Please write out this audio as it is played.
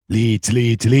Leeds,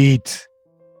 Leeds, Leeds.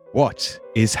 What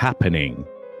is happening?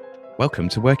 Welcome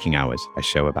to Working Hours, a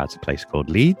show about a place called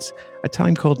Leeds, a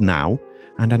time called now,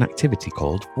 and an activity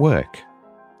called work.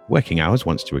 Working Hours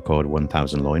wants to record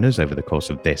 1,000 learners over the course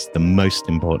of this, the most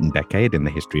important decade in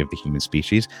the history of the human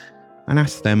species, and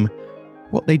ask them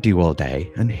what they do all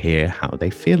day and hear how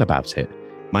they feel about it.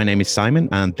 My name is Simon,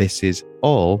 and this is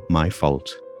all my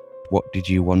fault. What did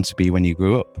you want to be when you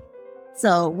grew up?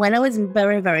 So when I was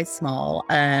very, very small,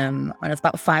 when I was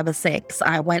about 5 or 6,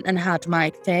 I went and had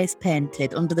my face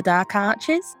painted under the dark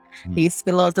arches. There used to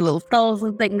be loads of little stalls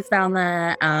and things down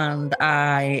there. And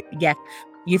I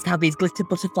used to have these glitter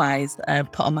butterflies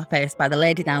put on my face by the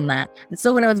lady down there. And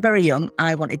so when I was very young,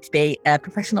 I wanted to be a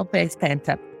professional face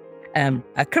painter.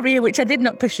 A career which I did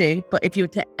not pursue, but if you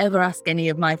were to ever ask any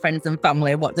of my friends and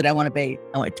family, what did I want to be?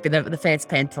 I wanted to be the face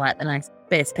painter, like the nice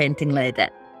face painting lady.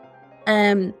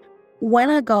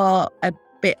 When I got a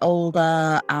bit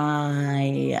older,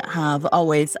 I have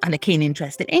always had a keen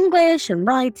interest in English and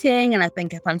writing, and I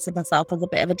think I fancied myself as a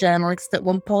bit of a journalist at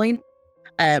one point,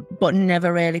 but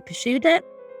never really pursued it.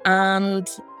 And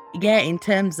in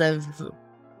terms of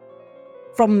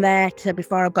from there to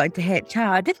before I got into HR,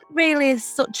 I didn't really as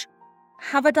such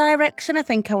have a direction. I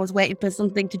think I was waiting for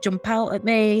something to jump out at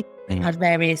me. I had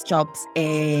various jobs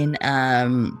in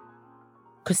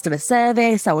customer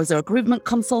service. I was a recruitment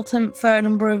consultant for a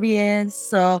number of years,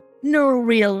 so no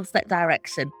real set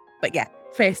direction. But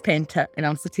face painter in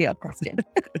answer to your question.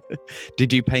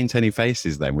 Did you paint any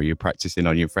faces then? Were you practicing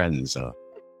on your friends? Or?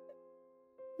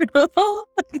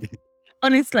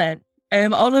 Honestly,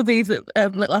 all of these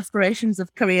little aspirations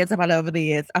of careers I've had over the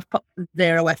years, I've put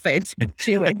zero effort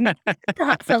into it.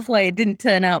 Perhaps that's why it didn't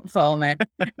turn out for me.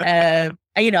 I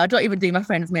don't even do my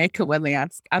friends' makeup when they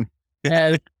ask.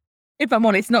 If I'm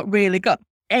honest, not really got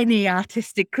any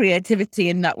artistic creativity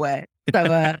in that way.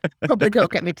 So probably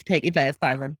don't get me to take your face,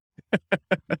 Simon.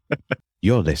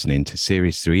 You're listening to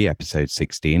Series 3, Episode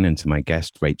 16, and to my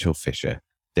guest, Rachel Fisher.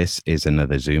 This is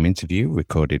another Zoom interview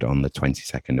recorded on the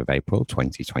 22nd of April,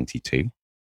 2022.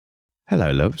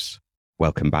 Hello, loves.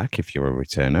 Welcome back if you're a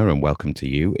returner, and welcome to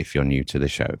you if you're new to the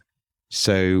show.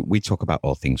 So we talk about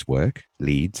all things work,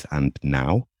 Leeds, and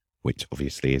now, which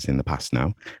obviously is in the past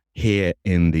now, here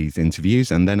in these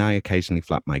interviews, and then I occasionally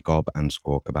flap my gob and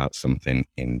squawk about something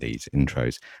in these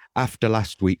intros. After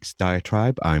last week's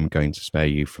diatribe, I'm going to spare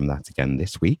you from that again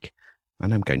this week,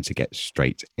 and I'm going to get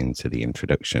straight into the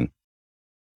introduction.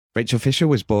 Rachel Fisher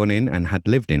was born in and had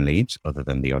lived in Leeds, other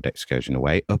than the odd excursion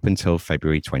away, up until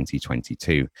February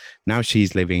 2022. Now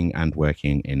she's living and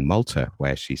working in Malta,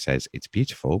 where she says it's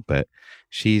beautiful, but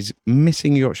she's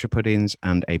missing Yorkshire puddings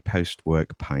and a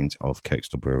post-work pint of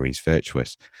Kirkstall Brewery's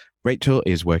Virtuous. Rachel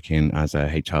is working as a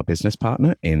HR business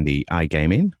partner in the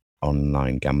iGaming,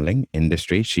 online gambling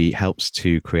industry. She helps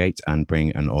to create and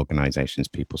bring an organization's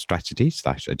people strategy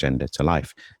 / agenda to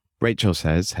life. Rachel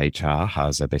says HR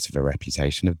has a bit of a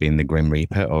reputation of being the Grim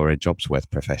Reaper or a jobs worth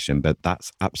profession, but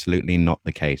that's absolutely not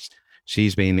the case.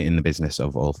 She's been in the business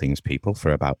of all things people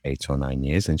for about 8 or 9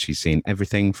 years, and she's seen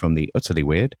everything from the utterly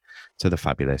weird to the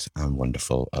fabulous and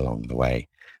wonderful along the way.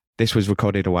 This was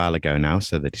recorded a while ago now,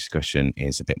 so the discussion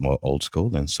is a bit more old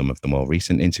school than some of the more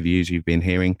recent interviews you've been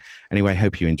hearing. Anyway,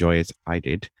 hope you enjoy it. I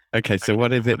did. Okay, so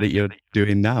what is it that you're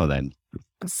doing now then?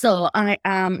 So I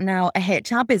am now a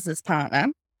HR business partner.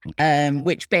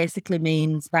 Which basically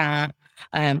means that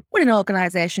when an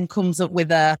organisation comes up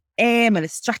with a aim and a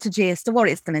strategy as to what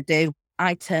it's going to do,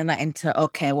 I turn that into,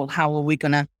 okay, well, how are we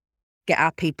going to get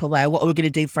our people there? What are we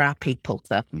going to do for our people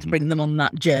to bring them on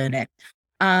that journey?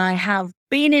 I have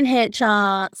been in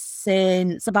HR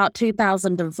since about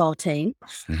 2014.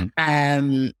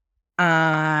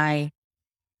 I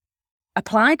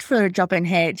applied for a job in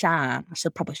HR. I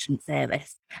probably shouldn't say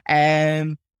this.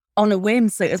 On a whim.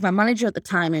 So it was my manager at the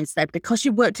time who said, because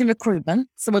you worked in recruitment,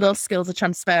 some of those skills are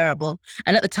transferable.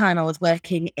 And at the time I was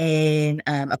working in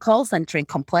a call centre in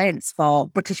complaints for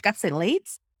British Gas in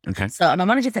Leeds. Okay. So my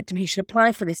manager said to me, you should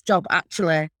apply for this job.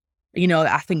 Actually,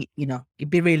 I think, you'd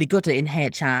be really good at it in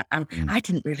HR. And I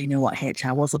didn't really know what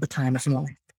HR was at the time, if I'm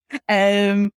honest.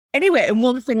 Anyway, and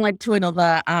one thing led to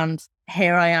another. And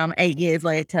here I am 8 years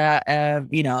later,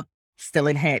 still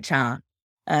in HR.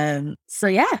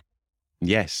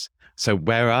 Yes. So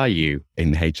where are you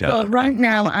in HR? So right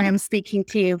now I am speaking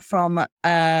to you from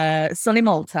sunny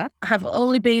Malta. I have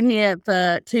only been here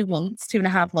for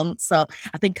 2.5 months. So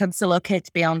I think I'm still okay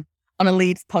to be on a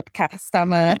Leeds podcast.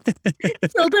 I'm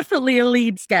still definitely a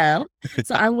Leeds girl.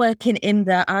 So I'm working in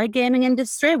the iGaming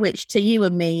industry, which to you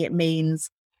and me, it means,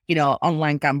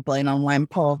 online gambling, online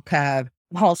poker,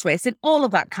 horse racing, all of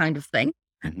that kind of thing.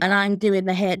 And I'm doing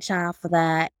the HR for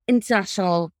their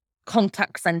international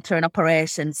contact center and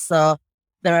operations. So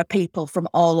there are people from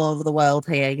all over the world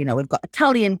here. You know, we've got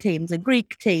Italian teams and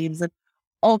Greek teams and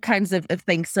all kinds of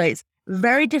things. So it's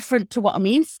very different to what I'm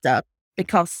used to,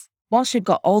 because whilst you've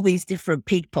got all these different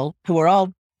people who are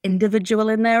all individual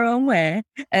in their own way,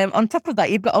 on top of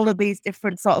that, you've got all of these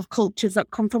different sort of cultures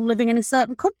that come from living in a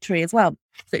certain country as well.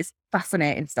 So it's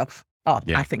fascinating stuff. Oh,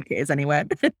 yeah. I think it is anyway.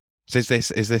 So is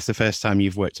this the first time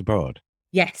you've worked abroad?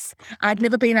 Yes. I'd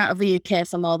never been out of the UK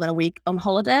for more than a week on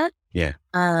holiday. Yeah.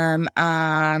 And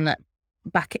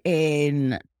back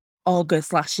in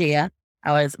August last year,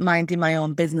 I was minding my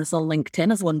own business on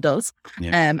LinkedIn, as one does.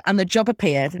 Yeah. And the job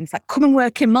appeared, and it's like, come and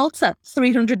work in Malta,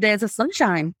 300 days of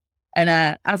sunshine.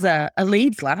 And as a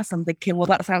Leeds lass, I'm thinking, well,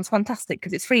 that sounds fantastic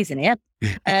because it's freezing here.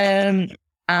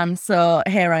 And so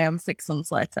here I am 6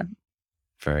 months later.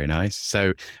 Very nice.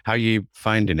 So how are you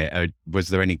finding it? Was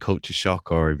there any culture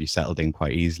shock, or have you settled in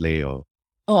quite easily? Or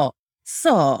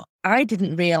so I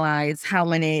didn't realise how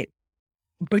many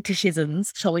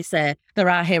Britishisms, shall we say, there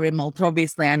are here in Malta.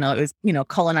 Obviously, I know it was, you know,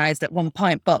 colonised at one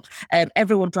point, but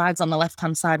everyone drives on the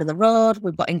left-hand side of the road.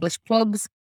 We've got English clubs.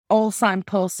 All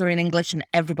signposts are in English and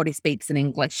everybody speaks in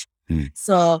English.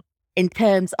 So in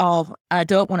terms of, I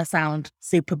don't want to sound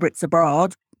super Brits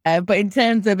abroad, but in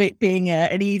terms of it being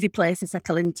an easy place to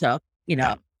settle into, you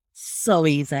know, so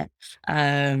easy.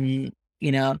 You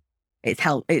know,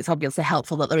 it's obviously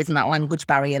helpful that there isn't that language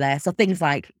barrier there. So things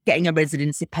like getting a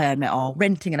residency permit or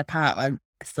renting an apartment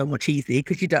is so much easier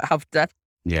because you don't have to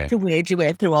wade your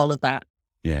way through all of that.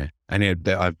 Yeah. And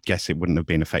I guess it wouldn't have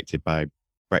been affected by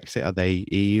Brexit. Are they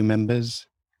EU members?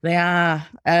 They are.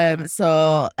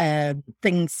 So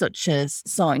things such as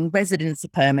sorting residency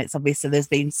permits, obviously there's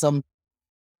been some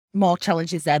more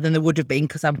challenges there than there would have been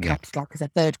because I'm counted like as a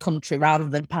third country rather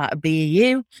than part of the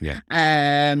EU. Yeah.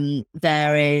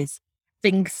 There is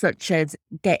things such as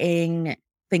getting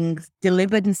things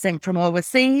delivered and sent from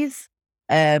overseas.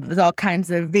 There's all kinds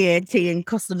of VAT and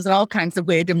customs and all kinds of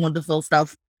weird and wonderful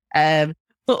stuff.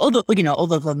 But other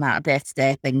than that,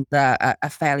 day-to-day things are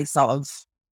fairly sort of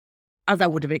as I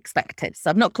would have expected. So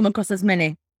I've not come across as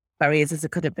many barriers as I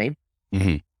could have been.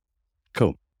 Mm-hmm.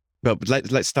 Cool. But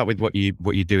let's start with what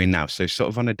you're doing now. So sort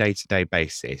of on a day-to-day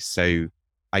basis. So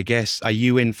I guess, are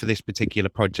you in for this particular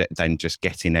project then just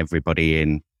getting everybody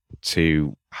in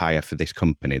to hire for this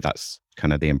company? That's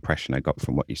kind of the impression I got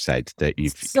from what you said, that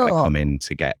you've come in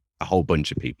to get a whole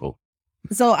bunch of people.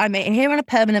 So I'm here on a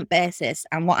permanent basis.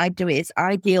 And what I do is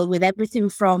I deal with everything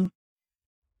from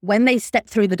when they step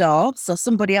through the door. So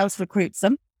somebody else recruits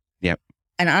them. Yep.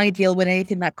 And I deal with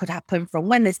anything that could happen from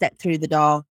when they step through the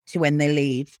door to when they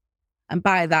leave. And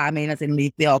by that, I mean, as in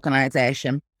leave the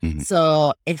organisation. Mm-hmm.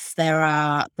 So if there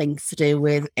are things to do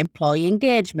with employee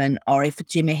engagement, or if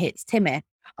Jimmy hits Timmy,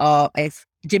 or if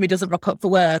Jimmy doesn't rock up for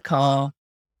work, or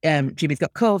Jimmy's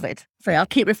got COVID. So I'll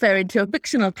keep referring to a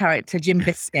fictional character, Jim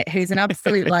Biscuit, who's an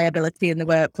absolute liability in the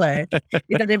workplace.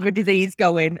 He's had every disease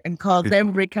going and caused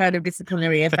every kind of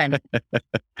disciplinary offence.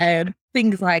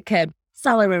 Things like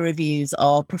salary reviews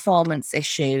or performance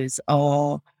issues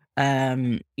or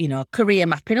career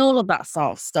mapping, all of that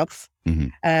sort of stuff.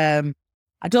 Mm-hmm.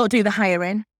 I don't do the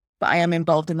hiring, but I am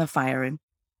involved in the firing.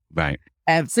 Right.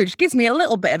 So it gives me a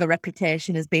little bit of a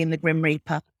reputation as being the Grim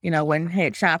Reaper. You know, when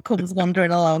HR comes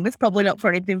wandering along, it's probably not for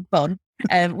anything fun,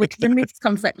 which is a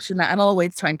misconception that I'm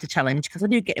always trying to challenge because I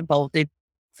do get involved in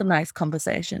some nice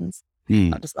conversations,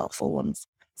 not just awful ones.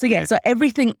 So so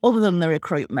everything other than the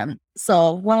recruitment.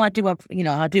 So while I do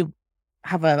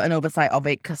have an oversight of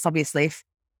it, because obviously if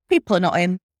people are not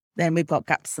in, then we've got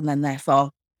gaps, and then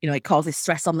therefore, it causes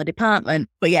stress on the department.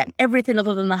 But everything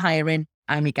other than the hiring,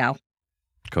 I'm your gal.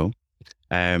 Cool.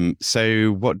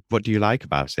 So what do you like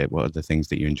about it? What are the things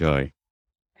that you enjoy?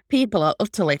 People are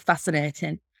utterly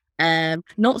fascinating.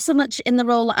 Not so much in the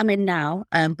role that I'm in now,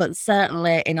 but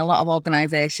certainly in a lot of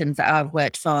organisations that I've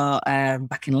worked for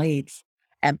back in Leeds.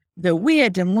 The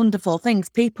weird and wonderful things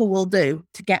people will do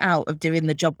to get out of doing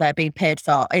the job they're being paid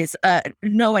for is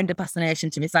no end of fascination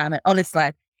to me, Simon.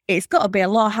 Honestly, it's got to be a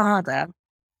lot harder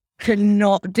to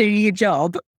not do your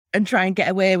job and try and get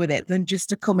away with it than just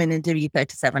to come in and do your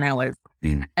 37 hours.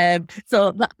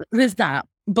 So there's that.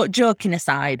 But joking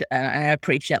aside, I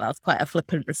appreciate that's quite a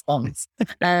flippant response.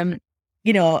 HR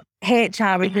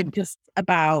isn't just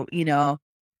about,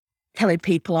 telling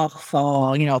people off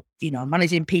or,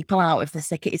 managing people out if they're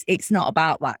sick. It's not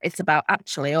about that. It's about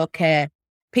actually, okay,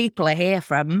 people are here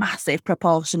for a massive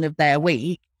proportion of their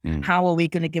week. How are we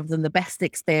going to give them the best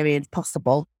experience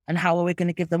possible? And how are we going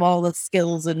to give them all the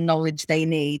skills and knowledge they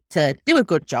need to do a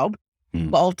good job,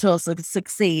 but also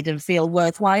succeed and feel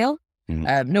worthwhile?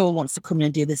 No one wants to come in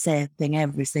and do the same thing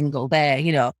every single day.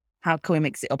 How can we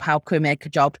mix it up? How can we make a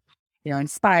job,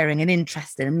 inspiring and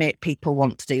interesting and make people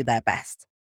want to do their best?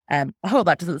 I hope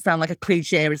that doesn't sound like a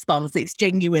cliche response. It's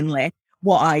genuinely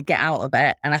what I get out of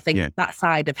it. And I think that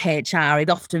side of HR is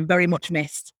often very much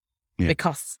missed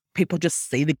because people just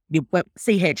see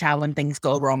HR when things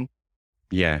go wrong.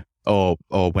 Yeah. Or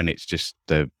when it's just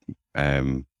the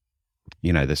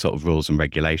sort of rules and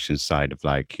regulations side of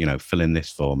like, fill in this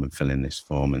form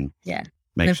and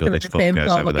make sure this form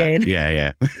goes over there.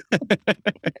 Yeah.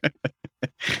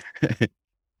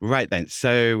 Right then.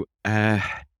 So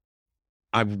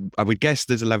I would guess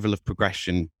there's a level of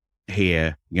progression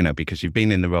here, because you've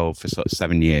been in the role for sort of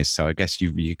 7 years. So I guess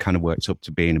you kind of worked up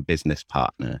to being a business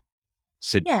partner.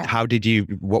 So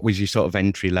what was your sort of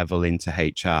entry level into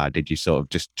HR? Did you sort of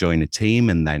just join a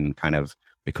team and then kind of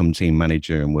become team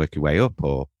manager and work your way up,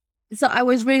 or? So I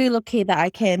was really lucky that I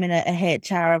came in at a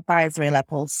HR advisory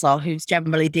level. So who's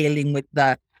generally dealing with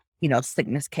the,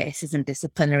 sickness cases and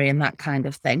disciplinary and that kind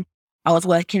of thing. I was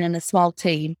working in a small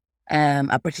team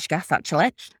at British Gas,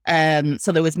 actually.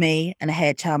 So there was me and a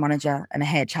HR manager and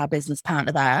a HR business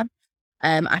partner there.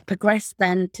 I progressed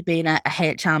then to being a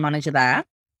HR manager there,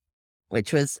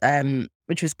 which was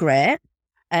great.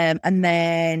 And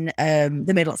then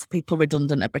they made lots of people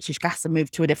redundant at British Gas and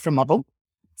moved to a different model.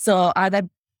 So I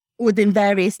then within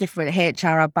various different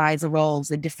HR advisor roles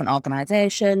in different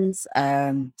organisations.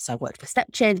 So I worked for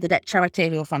Step Change, the debt charity,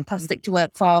 who were fantastic to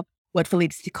work for. Worked for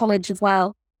Leeds City College as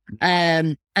well.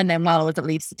 And then while I was at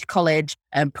Leeds City College,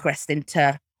 progressed into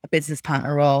a business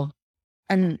partner role.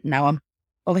 And now I'm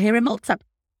over here in Malta.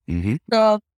 Mm-hmm.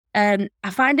 So I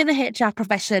find in the HR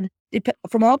profession,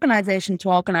 from organisation to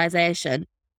organisation,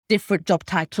 different job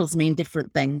titles mean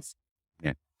different things.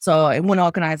 Yeah. So in one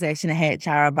organisation, a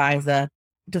HR advisor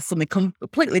does something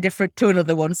completely different to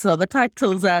another one. So the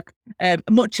titles are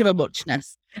much of a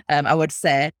muchness, I would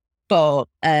say. But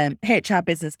HR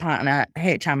business partner,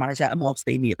 HR manager are more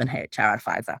senior than HR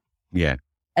advisor. Yeah.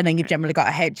 And then you've generally got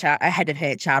a head of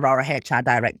HR or a HR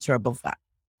director above that.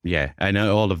 Yeah. I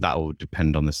know all of that will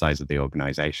depend on the size of the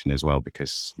organization as well,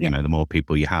 because, the more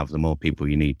people you have, the more people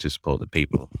you need to support the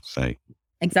people. So.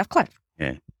 Exactly.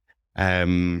 Yeah.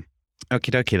 Okie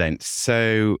dokie then.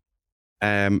 So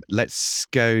let's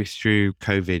go through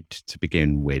COVID to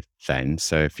begin with then.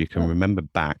 So if you can remember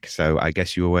back, so I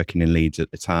guess you were working in Leeds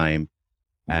at the time,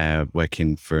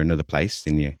 working for another place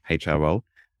in your HR role.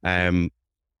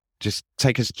 Just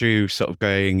take us through sort of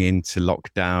going into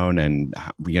lockdown and,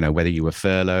 whether you were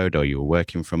furloughed or you were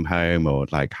working from home, or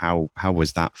like how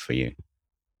was that for you?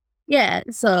 Yeah.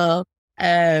 So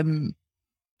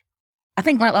I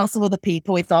think like lots of other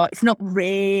people, we thought it's not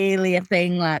really a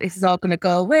thing, like this is all going to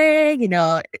go away,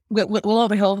 we'll all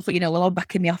be home for, we'll all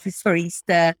back in the office for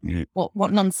Easter. Yeah.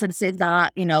 What nonsense is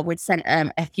that? We'd sent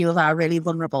a few of our really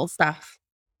vulnerable staff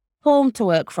home to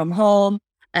work from home,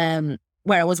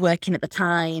 where I was working at the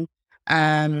time.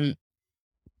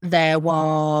 There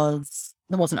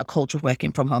wasn't a culture of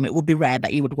working from home. It would be rare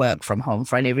that you would work from home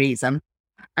for any reason.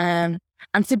 And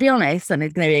to be honest, and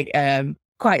it's going to be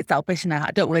quite selfish now, I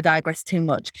don't want to digress too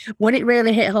much. When it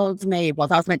really hit home to me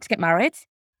was I was meant to get married,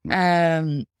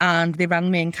 and they rang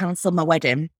me and cancelled my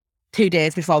wedding 2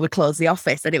 days before we closed the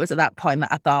office. And it was at that point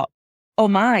that I thought, oh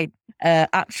my,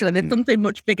 actually there's something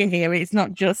much bigger here. It's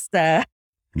not just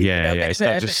it's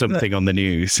not just something on the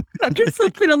news. Not just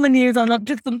something on the news, or not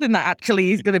just something that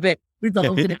actually is going to be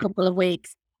resolved in a couple of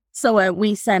weeks. So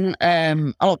we sent, I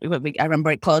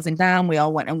remember it closing down. We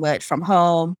all went and worked from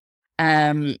home.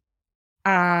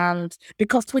 And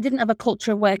because we didn't have a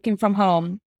culture of working from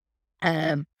home,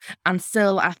 and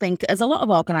still, I think as a lot of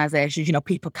organisations,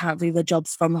 people can't do their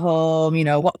jobs from home,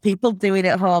 what people doing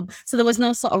at home. So there was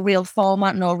no sort of real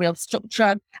format, no real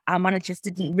structure. Our managers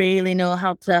didn't really know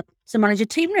how to manage a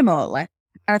team remotely.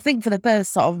 And I think for the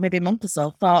first sort of maybe month or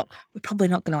so, thought we're probably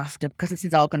not going to have to, because this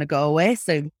is all going to go away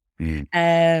soon.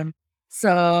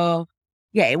 So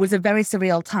yeah, it was a very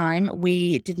surreal time.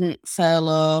 We didn't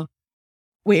furlough.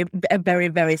 A very,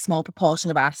 very small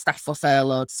proportion of our staff were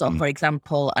furloughed. So, for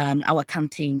example, our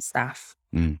canteen staff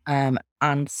and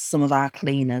some of our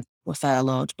cleaners were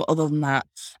furloughed. But other than that,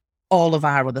 all of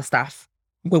our other staff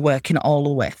were working all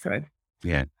the way through.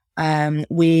 Yeah. So at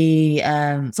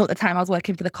the time I was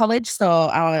working for the college, so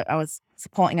I was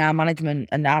supporting our management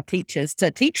and our teachers to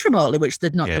teach remotely, which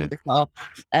they'd not done before,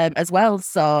 as well.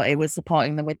 So it was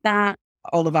supporting them with that.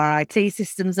 All of our IT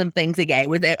systems and things. Again,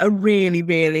 with a really,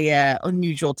 really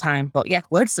unusual time. But yeah,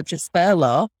 words such as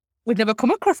furlough, we'd never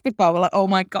come across before. We're like, oh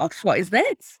my gosh, what is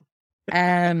this?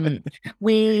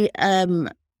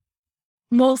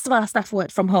 Most of our staff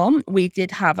worked from home. We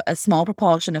did have a small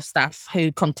proportion of staff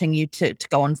who continued to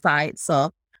go on site.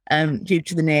 So due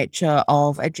to the nature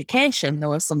of education. There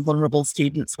were some vulnerable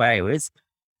students where it was,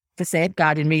 for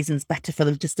safeguarding reasons, better for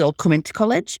them to still come into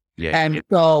college.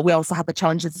 So we also had the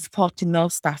challenges of supporting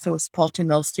those staff who were supporting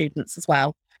those students as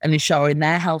well and ensuring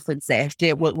their health and safety.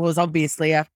 It was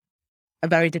obviously a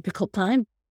very difficult time.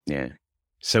 Yeah.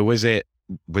 So was it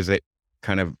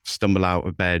kind of stumble out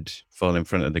of bed, fall in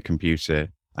front of the computer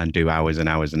and do hours and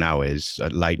hours and hours?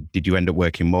 Like, did you end up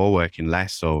working more, working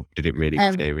less, or did it really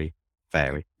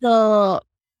vary? So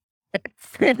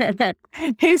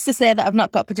who's to say that I've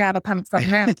not got pajama pants on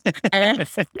now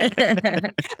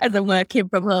as I'm working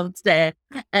from home today?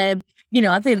 I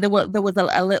think there was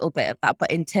a little bit of that,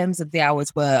 but in terms of the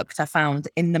hours worked, I found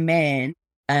in the main,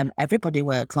 everybody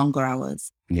works longer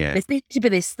hours. Yeah. There seems to be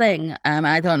this thing,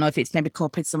 I don't know if it's maybe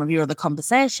copied some of your other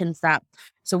conversations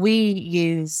so we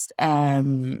used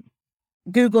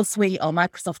Google Suite or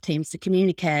Microsoft Teams to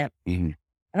communicate. Mm-hmm.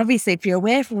 And obviously, if you're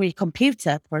away from your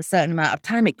computer for a certain amount of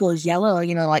time, it goes yellow,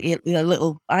 like your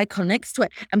little icon next to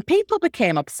it. And people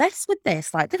became obsessed with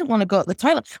this. Like, didn't want to go to the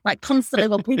toilet. Like, constantly,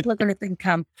 well, people are going to think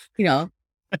I'm,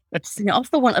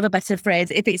 off the want of a better phrase.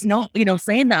 If it's not,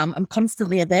 saying that I'm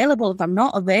constantly available, if I'm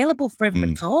not available for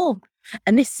everyone at all.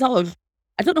 And this sort of,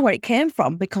 I don't know where it came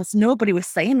from because nobody was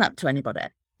saying that to anybody.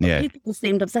 Yeah. People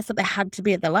seemed obsessed that they had to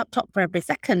be at their laptop for every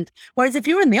second. Whereas if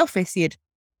you were in the office, you'd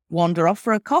wander off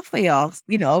for a coffee or,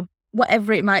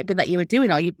 whatever it might be that you were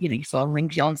doing, or your phone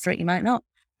rings, you answer it, you might not.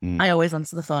 I always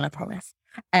answer the phone, I promise.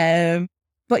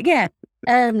 But yeah,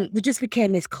 there just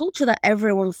became this culture that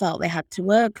everyone felt they had to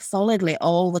work solidly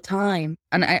all the time.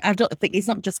 And I don't think it's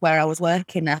not just where I was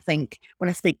working. I think when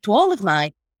I speak to all of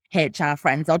my HR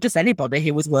friends or just anybody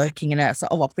who was working in a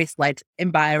sort of office-led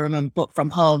environment, but from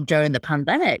home during the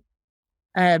pandemic,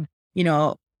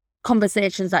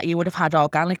 conversations that you would have had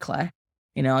organically.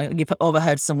 You've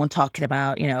overheard someone talking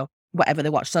about, whatever they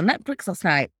watched on Netflix last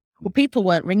night. Well, people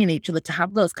weren't ringing each other to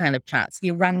have those kind of chats.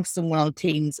 You rang someone on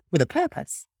Teams with a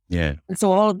purpose. Yeah. And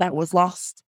so all of that was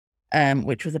lost,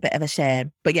 which was a bit of a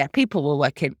shame. But yeah, people were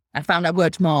working. I found I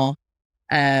worked more,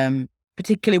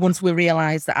 particularly once we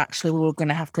realised that actually we were going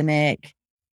to have to make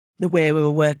the way we were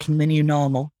working the new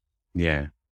normal. Yeah.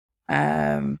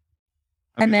 And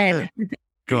then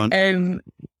go on.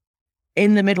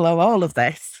 In the middle of all of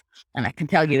this, and I can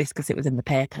tell you this because it was in the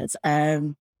papers,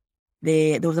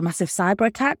 there was a massive cyber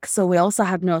attack. So we also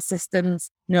had no systems,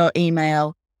 no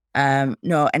email,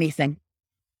 no anything,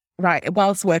 right,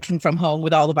 whilst working from home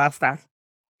with all of our staff.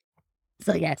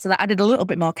 So yeah, so that added a little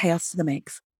bit more chaos to the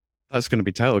mix. That's going to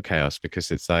be total chaos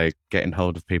because it's like getting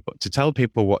hold of people to tell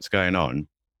people what's going on.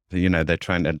 They're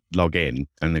trying to log in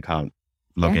and they can't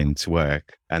log in to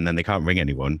work, and then they can't ring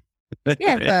anyone.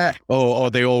 Yeah, or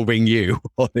they all ring you,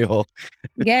 or they all.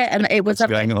 Yeah, and it was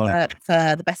going on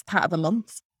for the best part of a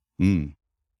month. Mm.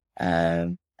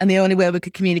 And the only way we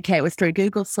could communicate was through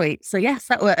Google Suite. So yes,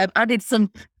 that added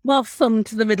some more fun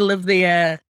to the middle of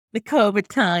the COVID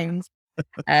times.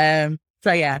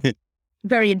 So yeah,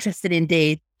 very interested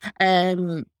indeed.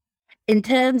 In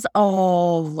terms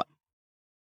of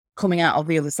coming out of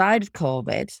the other side of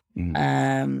COVID,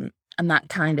 and that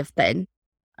kind of thing,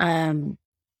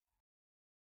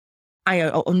 I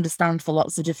understand for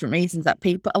lots of different reasons that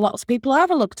lots of people are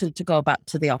reluctant to go back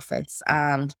to the office.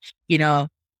 And,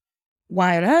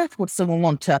 why on earth would someone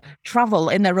want to travel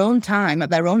in their own time at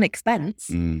their own expense?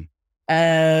 And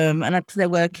add to their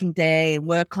working day,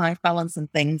 work-life balance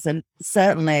and things. And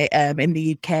certainly in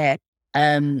the UK,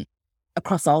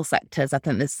 across all sectors, I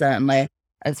think there's certainly,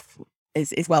 as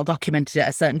is well documented,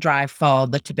 a certain drive for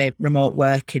there to be remote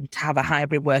working, to have a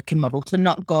hybrid working model, to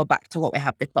not go back to what we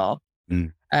had before.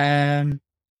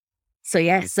 So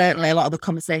yeah, certainly a lot of the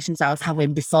conversations I was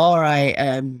having before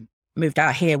I moved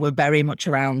out here were very much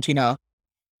around,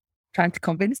 trying to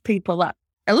convince people that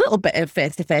a little bit of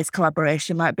face-to-face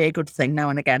collaboration might be a good thing now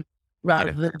and again,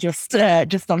 rather than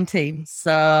just on Teams.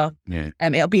 So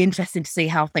it'll be interesting to see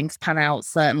how things pan out,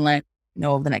 certainly,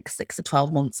 over the next 6 to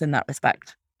 12 months in that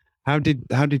respect. How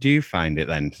did you find it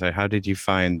then? So how did you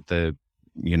find the,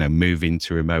 move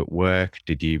into remote work?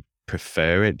 Did you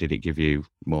prefer it? Did it give you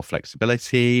more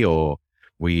flexibility, or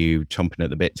were you chomping at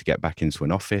the bit to get back into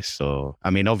an office? Or, I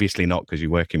mean, obviously not, because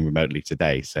you're working remotely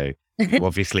today. So you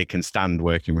obviously can stand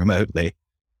working remotely.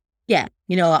 Yeah.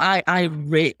 I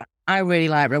really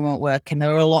like remote working.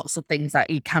 There are lots of things that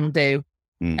you can do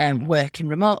working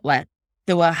remotely.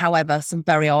 There were, however, some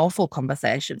very awful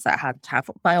conversations that I had to have.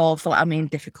 By awful, I mean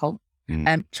difficult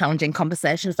and challenging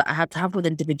conversations that I had to have with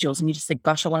individuals. And you just think,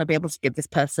 gosh, I want to be able to give this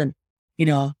person,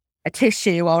 a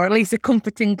tissue or at least a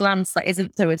comforting glance that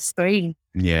isn't through a screen.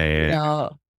 Yeah.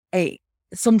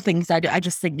 Some things I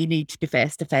just think you need to be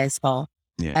face to face for.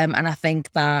 Yeah. And I think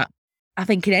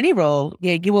in any role,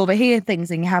 you overhear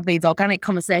things and you have these organic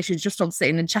conversations just on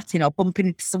sitting and chatting or bumping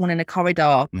into someone in a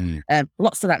corridor.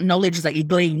 Lots of that knowledge that you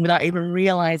glean without even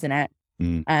realizing it.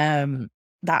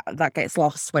 That gets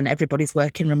lost when everybody's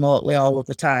working remotely all of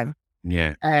the time.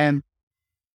 Yeah.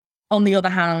 On the other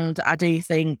hand, I do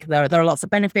think there are lots of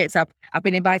benefits. I've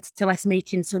been invited to less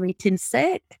meetings for meeting's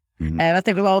sake. I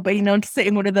think we've all been known to sit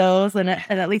in one of those, and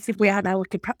at least if we had, I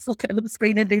could perhaps look at the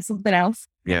screen and do something else.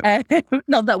 Yeah.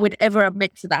 Not that we'd ever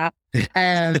admit to that.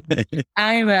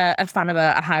 I'm a fan of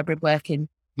a hybrid working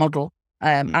model.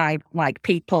 I like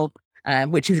people,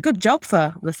 which is a good job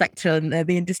for the sector and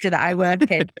the industry that I work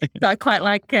in. So I quite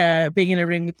like being in a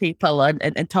room with people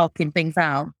and talking things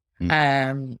out.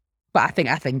 But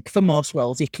I think for most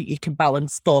roles, you can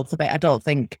balance both of it. I don't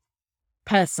think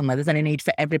personally there's any need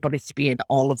for everybody to be in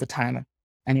all of the time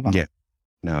anymore. Yeah,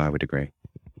 no, I would agree.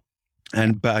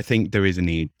 But I think there is a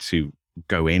need to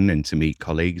go in and to meet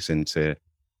colleagues and to,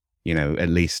 at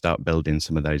least start building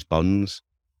some of those bonds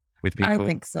with people. I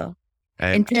think so.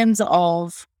 In terms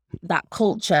of that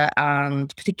culture,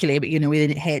 and particularly,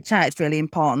 within HR, it's really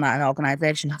important that an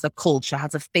organisation has a culture,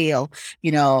 has a feel,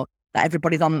 that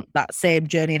everybody's on that same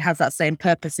journey and has that same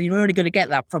purpose. And you're only going to get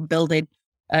that from building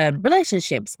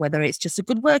relationships, whether it's just a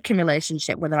good working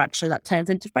relationship, whether actually that turns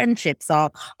into friendships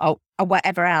or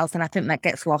whatever else. And I think that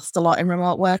gets lost a lot in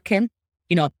remote working.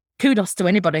 Kudos to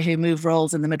anybody who moved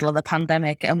roles in the middle of the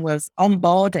pandemic and was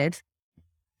onboarded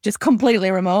just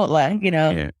completely remotely,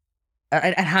 and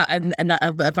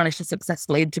have managed to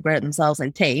successfully integrate themselves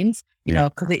in teams,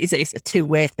 because it's a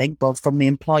two-way thing, both from the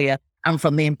employer and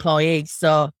from the employee.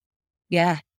 So,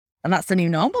 yeah, and that's the new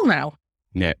normal now.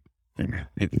 Yeah.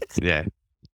 Yeah.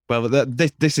 Well,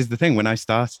 this is the thing. When I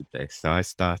started this, I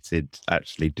started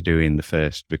actually doing the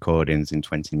first recordings in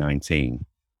 2019.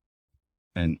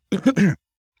 And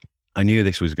I knew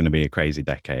this was going to be a crazy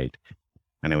decade.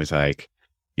 And it was like,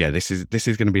 yeah, this is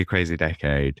going to be a crazy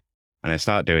decade. And I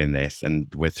start doing this and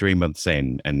we're 3 months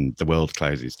in and the world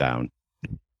closes down.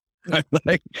 I'm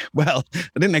like, well,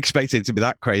 I didn't expect it to be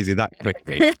that crazy that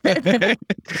quickly.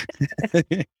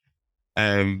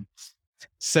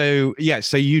 So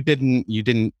you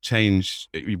didn't change.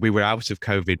 We were out of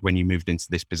COVID when you moved into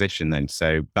this position then.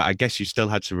 So, but I guess you still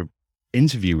had to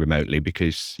interview remotely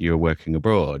because you were working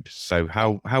abroad. So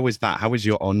how was that? How was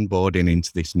your onboarding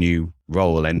into this new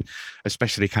role? And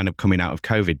especially kind of coming out of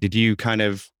COVID, did you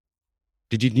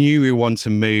knew you want to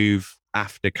move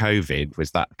after COVID?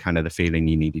 Was that kind of the feeling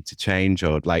you needed to change,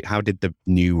 or like, how did the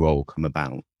new role come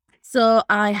about? So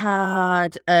I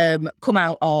had come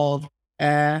out of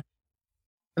a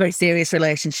very serious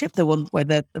relationship, the one where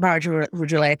the marriage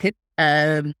was related.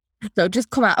 So just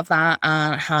come out of that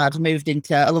and had moved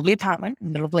into a lovely apartment in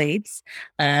the middle of Leeds.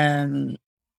 And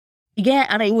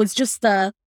it was just,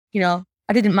 I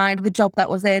didn't mind the job that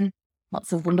was in.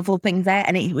 Lots of wonderful things there.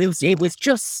 And it was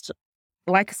just,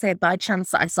 like I said, by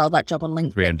chance that I saw that job on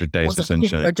LinkedIn. 300 days of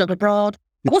sunshine. A job abroad.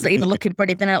 I wasn't even looking for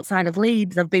anything outside of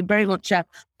Leeds. I've been very much, I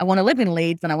want to live in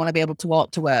Leeds and I want to be able to walk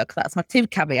to work. That's my two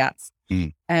caveats.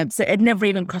 So it never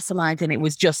even crossed my mind. And it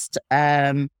was just,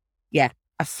 a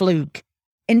fluke.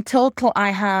 In total, I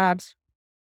had,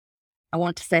 I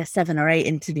want to say 7 or 8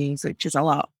 interviews, which is a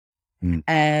lot.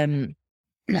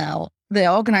 Now, the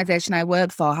organisation I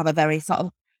work for have a very sort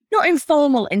of, not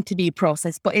informal interview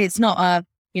process, but it's not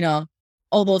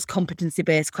all those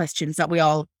competency-based questions that we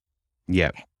all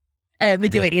we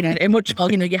do it, in much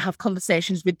more, you have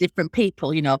conversations with different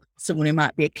people, someone who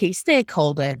might be a key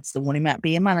stakeholder, someone who might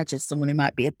be a manager, someone who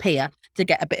might be a peer, to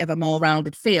get a bit of a more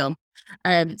rounded feel.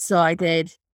 So I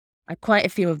did quite a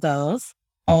few of those,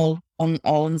 all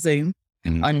on Zoom,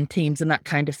 on Teams and that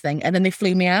kind of thing. And then they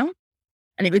flew me out.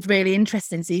 And it was really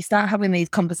interesting. So you start having these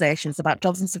conversations about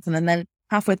jobs and stuff, and then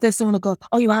halfway through someone will go,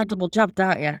 "Oh, you are double jabbed,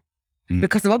 aren't you?"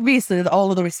 Because of obviously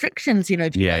all of the restrictions,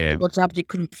 if you were double jabbed, you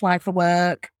couldn't fly for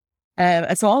work.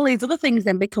 And so all these other things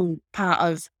then become part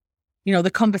of, the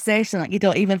conversation that you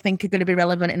don't even think are going to be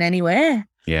relevant in any way.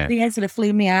 Yeah. So sort of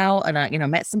flew me out, and I,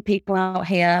 met some people out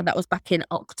here. That was back in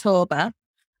October.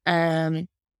 And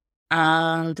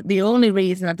the only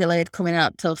reason I delayed coming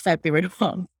out till February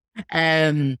was,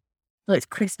 it's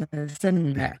Christmas,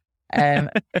 isn't it? And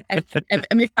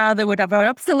my father would have an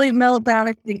absolute meltdown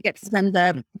if he didn't get to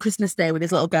spend Christmas Day with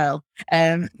his little girl.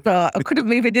 So I couldn't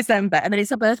move in December, and then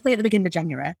it's her birthday at the beginning of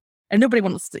January, and nobody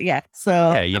wants to.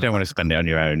 So you don't want to spend it on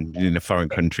your own in a foreign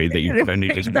country that you've only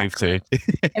just moved to.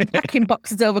 And packing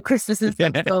boxes over Christmas and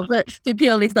stuff. So, but for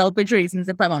purely selfish reasons,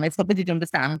 if I'm honest, nobody did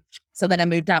understand. So then I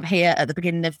moved out here at the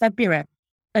beginning of February,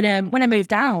 and when I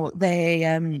moved out, they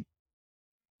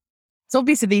so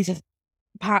obviously these are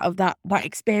part of that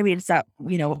experience that,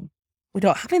 you know, we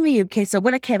don't have in the UK. So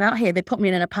when I came out here, they put me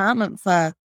in an apartment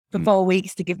for 4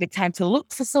 weeks to give me time to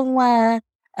look for somewhere,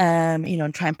 you know,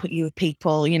 and try and put you with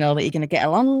people, you know, that you're going to get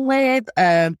along with.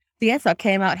 So yes, I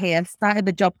came out here and started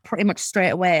the job pretty much straight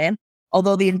away,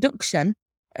 although the induction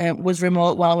was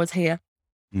remote while I was here.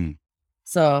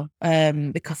 So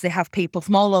because they have people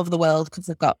from all over the world, because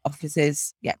they've got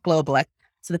offices, globally.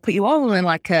 So they put you all in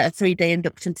like a 3-day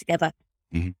induction together,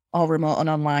 all remote and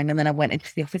online. And then I went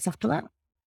into the office after that.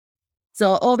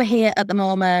 So over here at the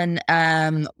moment,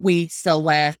 we still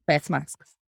wear face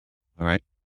masks. All right.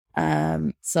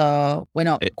 So we're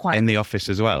not quite in the office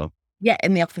as well. Yeah,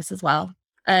 in the office as well.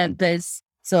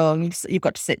 You've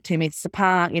got to sit 2 meters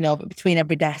apart. You know, but between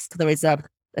every desk there is a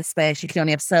space. You can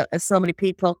only have so many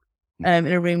people in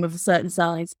a room of a certain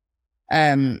size.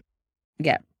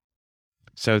 Yeah.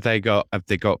 So have they got a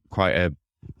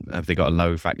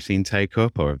low vaccine take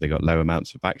up, or have they got low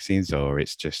amounts of vaccines, or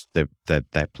it's just they're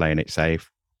playing it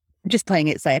safe? Just playing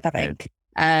it safe, I think.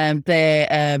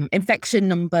 The infection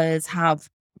numbers have,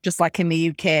 just like in the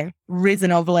UK,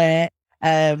 risen of late.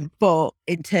 But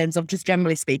in terms of just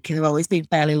generally speaking, they've always been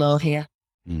fairly low here.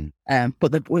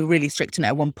 But we're really strict on it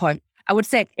at one point. I would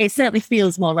say it certainly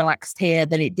feels more relaxed here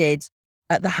than it did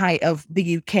at the height of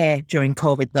the UK during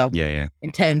COVID, though. Yeah.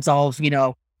 In terms of, you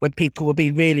know, when people were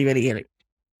being really, really ill.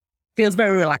 Feels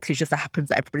very relaxed. It just happens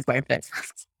that everybody's wearing face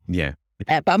masks. Yeah.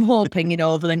 But I'm hoping, you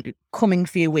know, over the coming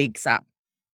few weeks that,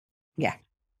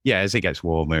 as it gets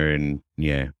warmer and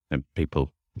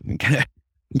people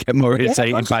get more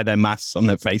irritated by their masks on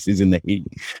their faces in the heat.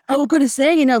 I was going to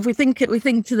say, you know, if we think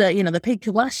to the, you know, the peak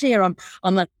of last year on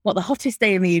the hottest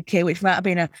day in the UK, which might have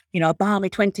been a balmy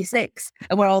 26,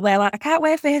 and we're all there like, I can't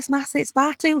wear face masks, it's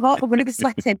far too hot, we're going to be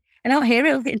sweating. And out here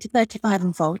it'll get into 35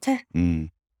 and 40.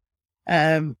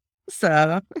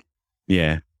 So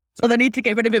they need to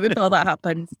get rid of it before that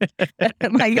happens.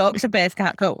 My Yorkshire base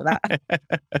can't cope with that.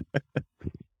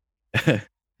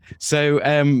 So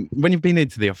when you've been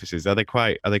into the offices, are they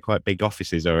quite big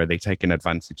offices, or are they taking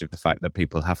advantage of the fact that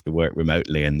people have to work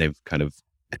remotely and they've kind of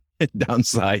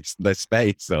downsized their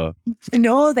space? Or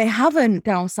no, they haven't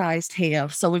downsized here.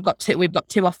 So we've got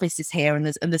two offices here, and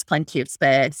there's plenty of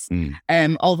space.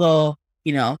 Although,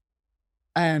 you know,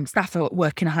 staff are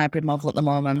working a hybrid model at the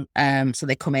moment. So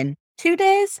they come in 2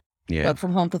 days, work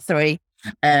from home for 3.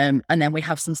 And then we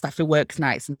have some staff who work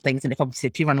nights and things. And if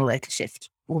you run a later shift,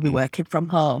 we'll be working from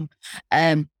home.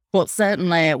 But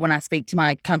certainly when I speak to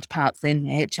my counterparts in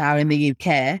HR in the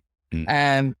UK,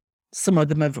 some of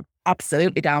them have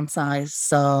absolutely downsized.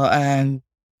 So,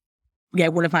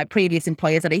 one of my previous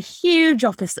employers had a huge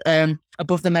office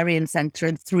above the Merrion Centre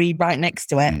and 3 right next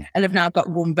to it. And have now got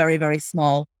one very, very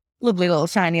small, lovely little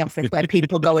shiny office where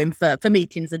people go in for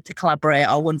meetings and to collaborate,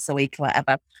 or once a week or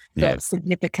whatever. So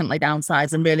significantly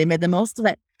downsized and really made the most of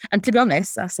it. And to be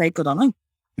honest, I say good on them.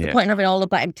 The point of having all of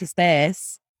that empty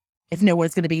space if no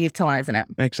one's going to be utilising it.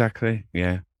 Exactly.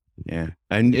 Yeah.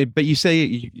 And but you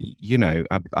say, you know,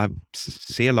 I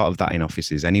see a lot of that in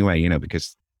offices anyway, you know,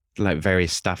 because like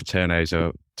various staff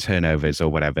turnovers or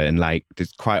whatever, and like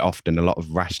there's quite often a lot of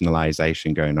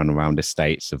rationalization going on around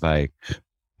estates of like,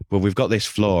 well, we've got this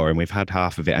floor and we've had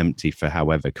half of it empty for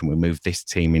however, can we move this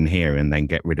team in here and then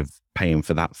get rid of paying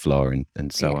for that floor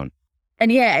and so on.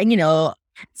 And you know,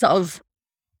 sort of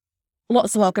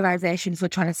lots of organisations were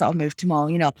trying to sort of move to more,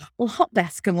 you know, we'll hot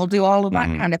desk and we'll do all of that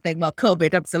kind of thing. Well,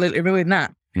 COVID absolutely ruined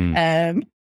that.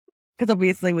 Because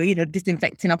obviously we're, you know,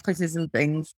 disinfecting offices and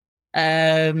things.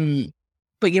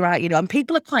 But you're right, you know, and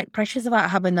people are quite precious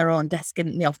about having their own desk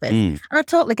in the office. And I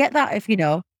totally get that. If, you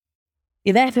know,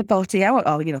 you're there for 40 hours,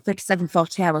 or, you know, 37,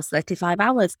 40 hours, 35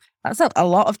 hours, that's a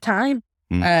lot of time.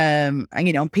 And,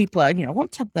 you know, people are, you know,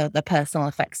 want to have the personal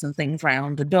effects and things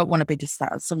round and don't want to be just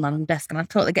sat at some random desk. And I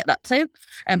totally get that too.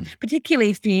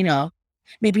 Particularly if, you know,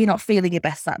 maybe you're not feeling your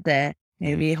best that day.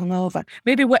 Maybe you're hungover.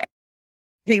 Maybe you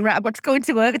think, right, I've got to go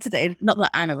into work today. Not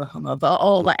that I'm ever hungover,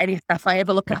 or that any staff I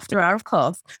ever look after are, of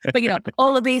course. But, you know,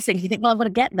 all of these things, you think, well, I've got to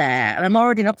get there and I'm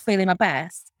already not feeling my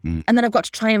best. And then I've got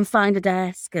to try and find a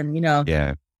desk and, you know,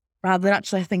 rather than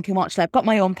actually thinking, well, actually, I've got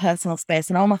my own personal space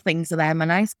and all my things are there, my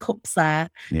nice cups there,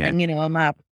 and, you know,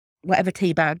 my whatever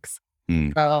tea bags.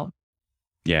 So.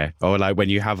 Yeah. Or like when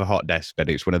you have a hot desk, but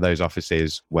it's one of those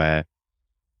offices where,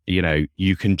 you know,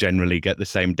 you can generally get the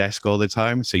same desk all the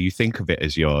time. So you think of it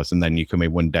as yours, and then you come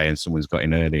in one day and someone's got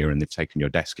in earlier and they've taken your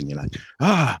desk and you're like,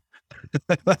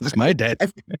 that's my desk.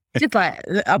 It's just like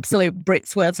the absolute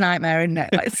Brit's worst nightmare, isn't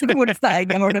it? Like someone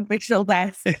saying I'm on an official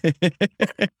desk.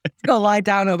 Go lie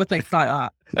down over things like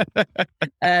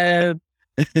that.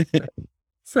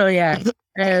 So yeah.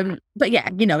 But yeah,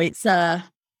 you know, it's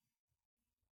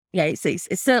yeah,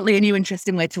 it's certainly a new,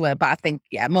 interesting way to work. But I think,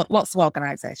 yeah, lots of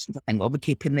organisations, I think, will be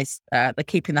keeping this, they're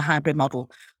keeping the hybrid model.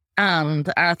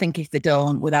 And I think if they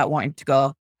don't, without wanting to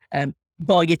go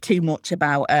bore you too much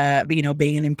about,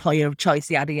 being an employer of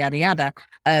choice, yada, yada, yada.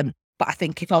 But I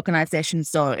think if organisations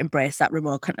don't embrace that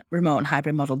remote and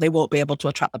hybrid model, they won't be able to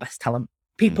attract the best talent.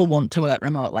 People want to work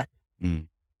remotely.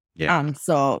 Yeah. And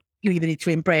so you either need to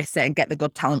embrace it and get the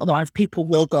good talent, otherwise people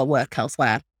will go work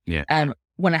elsewhere. Yeah.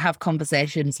 When I have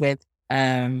conversations with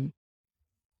my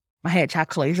HR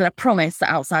colleagues, I promise that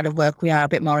outside of work we are a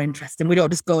bit more interesting. We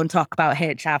don't just go and talk about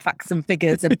HR facts and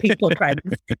figures and people trends.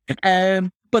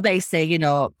 But they say,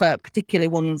 but particularly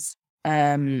ones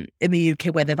in the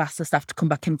UK where they've asked the staff to come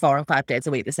back in 4 or 5 days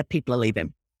a week, they said people are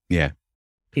leaving. Yeah.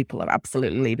 People are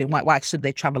absolutely leaving. Why should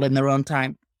they travel in their own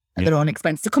time at their own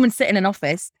expense to come and sit in an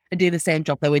office and do the same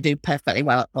job that we do perfectly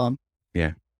well at home?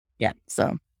 Yeah. Yeah.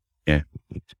 So. Yeah.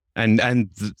 And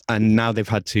now they've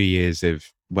had 2 years of,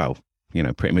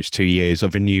 pretty much 2 years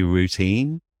of a new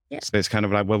routine. Yeah. So it's kind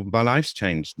of like, well, my life's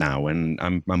changed now and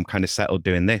I'm kind of settled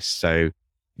doing this. So,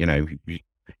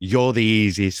 you're the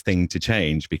easiest thing to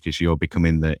change because you're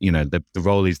becoming the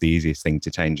role is the easiest thing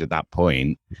to change at that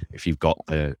point. If you've got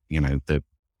the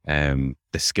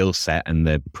skill set and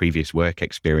the previous work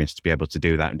experience to be able to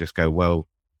do that and just go, well,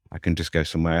 I can just go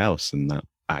somewhere else and that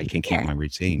I can keep my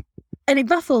routine. And it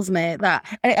baffles me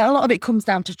that a lot of it comes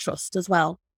down to trust as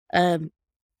well.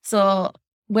 So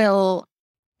we'll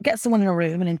get someone in a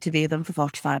room and interview them for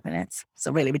 45 minutes.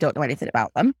 So really, we don't know anything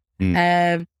about them.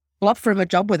 We'll offer them a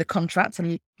job with a contract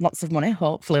and lots of money,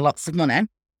 hopefully lots of money.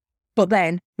 But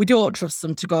then we don't trust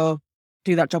them to go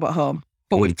do that job at home.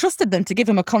 But we've trusted them to give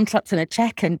them a contract and a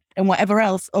check and whatever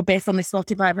else, or based on this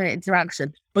 45-minute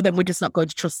interaction. But then we're just not going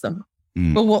to trust them.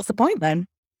 Well, what's the point then?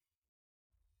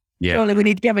 Yeah. Surely we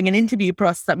need to be having an interview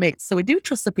process that makes so we do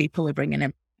trust the people we're bringing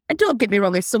in. And don't get me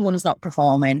wrong, if someone's not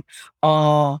performing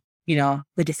or,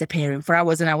 they're disappearing for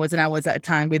hours and hours and hours at a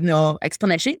time with no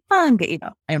explanation, fine, but,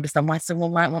 I understand why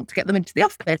someone might want to get them into the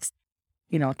office.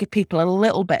 Give people a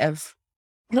little bit of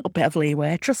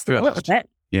leeway, trust them a little bit.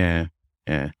 Yeah.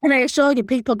 Yeah. And I assure you,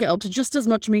 people get up to just as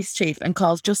much mischief and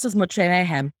cause just as much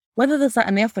mayhem, whether they're sat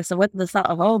in the office or whether they're sat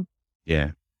at home.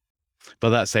 Yeah. But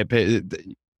that's it. But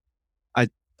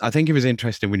I think it was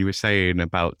interesting when you were saying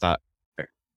about that.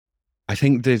 I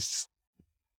think it's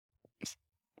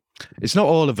not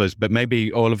all of us, but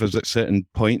maybe all of us at certain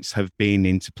points have been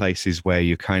into places where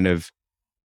you kind of,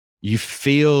 you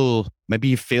feel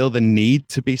the need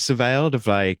to be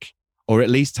surveilled or at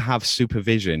least to have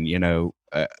supervision,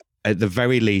 at the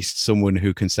very least, someone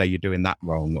who can say you're doing that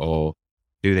wrong or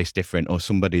do this different, or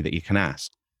somebody that you can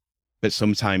ask. But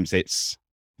sometimes it's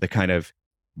the kind of,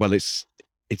 well, it's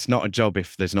not a job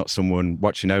if there's not someone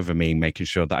watching over me, making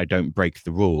sure that I don't break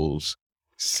the rules.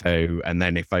 So, and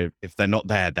then if they're not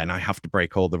there, then I have to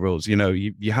break all the rules.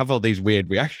 You have all these weird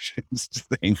reactions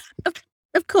to things.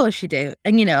 Of course you do.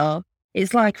 And,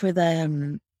 it's like with,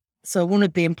 so one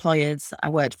of the employers I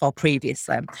worked for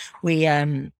previously, we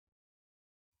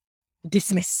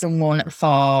dismissed someone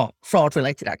for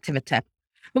fraud-related activity.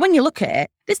 But when you look at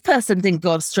it, this person didn't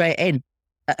go straight in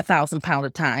at £1,000 a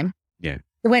time. Yeah.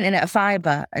 They went in at a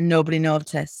fiver and nobody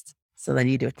noticed. So then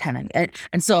you do a 10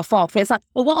 and so forth. It's like,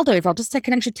 well, what I'll do is I'll just take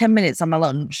an extra 10 minutes on my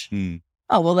lunch.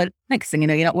 Oh, well, then next thing you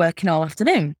know, you're not working all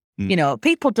afternoon.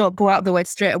 People don't go out of the way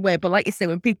straight away. But like you say,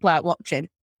 when people aren't watching,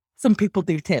 some people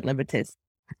do take liberties.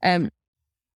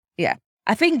 Yeah.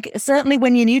 I think certainly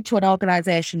when you're new to an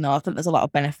organisation, though, I think there's a lot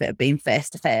of benefit of being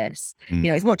face-to-face.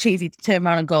 It's much easier to turn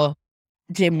around and go,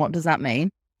 Jim, what does that mean?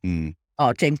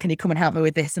 Or Jim, can you come and help me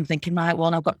with this? I'm thinking, right,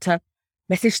 well, I've got to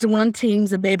message someone on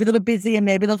Teams and maybe they'll be busy and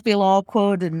maybe they'll feel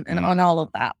awkward and all of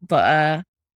that. But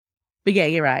yeah,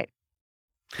 you're right.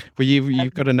 Well,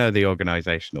 you've got to know the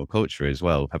organizational culture as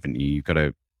well, haven't you?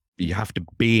 You have to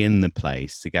be in the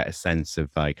place to get a sense of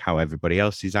how everybody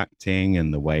else is acting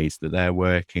and the ways that they're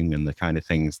working and the kind of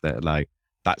things that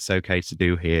that's okay to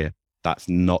do here. That's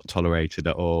not tolerated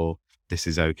at all. This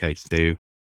is okay to do.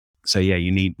 So yeah,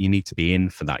 you need to be in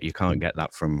for that. You can't get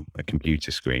that from a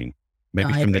computer screen.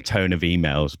 Maybe from the tone of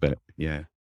emails, but yeah.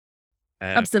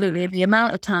 Absolutely. The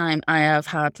amount of time I have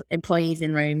had employees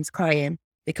in rooms crying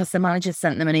because the manager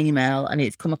sent them an email and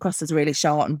it's come across as really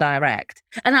short and direct.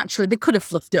 And actually, they could have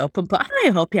fluffed it up and put, I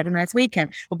hope you had a nice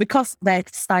weekend. But because their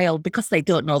style, because they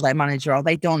don't know their manager or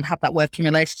they don't have that working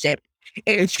relationship,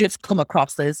 it's just come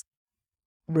across as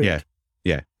rude.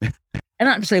 Yeah. And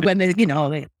actually, when they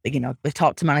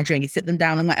talk to manager and you sit them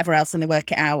down and whatever else and they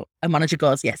work it out, a manager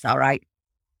goes, yes, all right.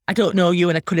 I don't know you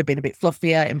and I could have been a bit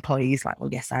fluffier. Employees like,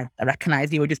 well, yes, I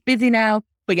recognise you were just busy now.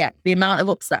 But yeah, the amount of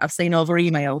upset I've seen over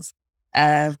emails,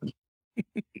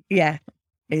 Yeah.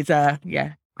 It's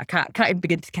yeah. I can't even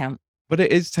begin to count. But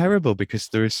it is terrible because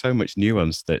there is so much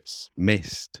nuance that's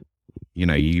missed. You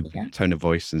know, you Yeah. tone of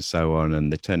voice and so on,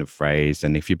 and the turn of phrase.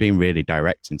 And if you're being really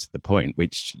direct and to the point,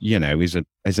 which, you know,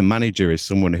 as a manager, is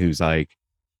someone who's like,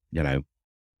 you know,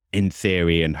 in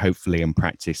theory and hopefully in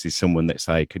practice is someone that's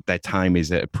like, their time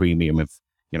is at a premium of,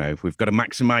 you know, we've got to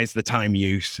maximize the time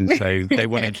use. And so they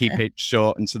want to keep it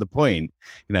short and to the point.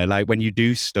 You know, like when you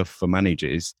do stuff for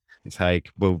managers, it's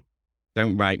like, well,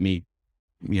 don't write me,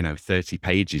 you know, 30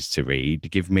 pages to read.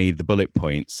 Give me the bullet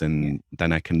points and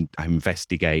then I can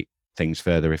investigate things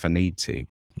further if I need to.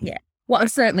 Yeah. What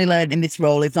I've certainly learned in this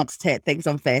role is not to take things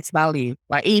on face value.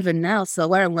 Like even now, so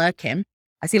where I'm working,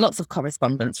 I see lots of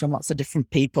correspondence from lots of different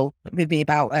people, maybe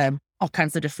about all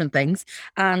kinds of different things.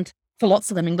 And for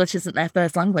lots of them, English isn't their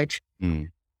first language. Mm.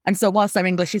 And so whilst their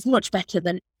English is much better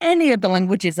than any of the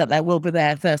languages that there will be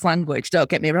their first language, don't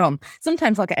get me wrong,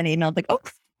 sometimes I'll get an email and think, oh,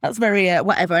 that's very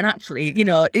whatever. And actually, you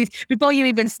know, before you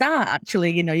even start,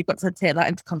 actually, you know, you've got to take that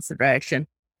into consideration.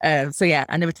 So yeah,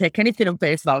 I never take anything on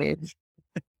face value.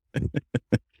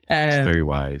 Very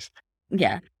wise.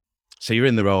 Yeah. So you're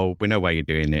in the role, we know why you're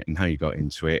doing it and how you got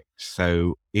into it.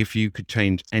 So if you could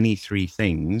change any three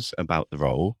things about the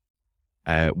role,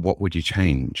 what would you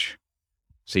change?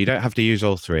 So you don't have to use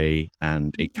all three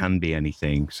and it can be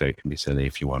anything. So it can be silly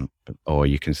if you want, or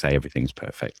you can say everything's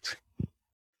perfect.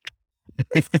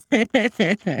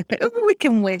 We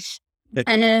can wish.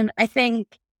 And I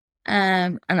think,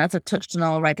 and as I touched on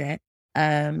already,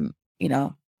 you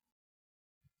know,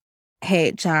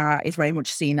 HR is very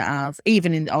much seen as,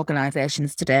 even in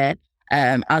organisations today,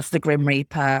 as the Grim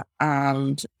Reaper.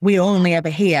 And we only ever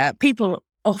hear people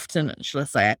often, shall I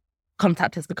say,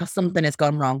 contact us because something has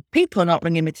gone wrong. People are not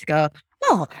ringing me to go,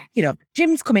 oh, you know,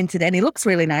 Jim's come in today and he looks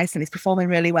really nice and he's performing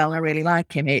really well and I really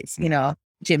like him. It's, you know,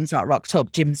 Jim's not rocked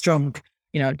up, Jim's drunk,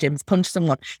 you know, Jim's punched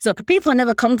someone. So people are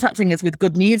never contacting us with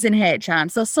good news in HR.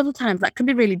 And so sometimes that can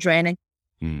be really draining.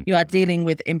 You are dealing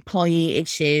with employee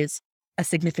issues a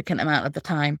significant amount of the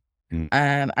time.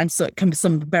 And so it can be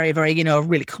some very, very, you know,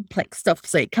 really complex stuff.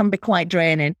 So it can be quite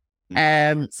draining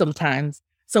sometimes.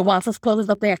 So whilst I suppose there's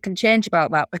nothing I can change about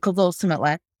that, because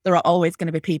ultimately there are always going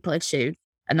to be people issues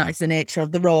and that is the nature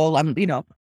of the role. And, you know,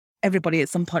 everybody at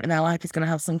some point in their life is going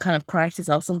to have some kind of crisis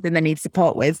or something they need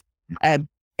support with.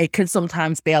 It can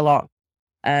sometimes be a lot.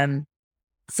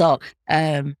 So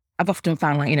I've often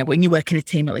found, like, you know, when you work in a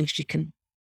team, at least you can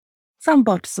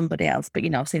soundboard to somebody else. But, you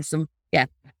know, I've seen some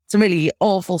really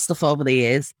awful stuff over the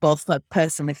years, both for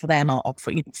personally for them or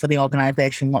for the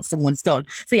organisation, what someone's done.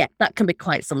 So yeah, that can be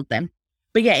quite something.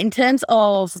 But yeah, in terms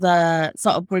of the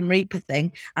sort of Grim Reaper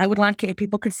thing, I would like it if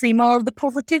people could see more of the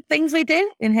positive things we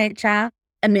do in HR.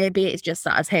 And maybe it's just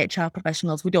that as HR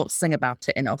professionals, we don't sing about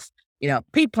it enough. You know,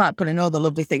 people aren't going to know the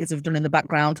lovely things we've done in the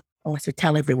background unless we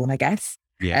tell everyone, I guess.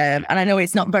 Yeah. And I know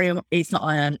it's not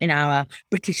in our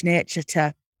British nature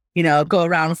to, you know, go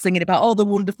around singing about all the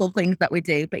wonderful things that we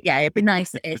do. But yeah, it'd be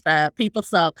nice if people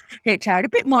saw HR a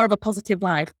bit more of a positive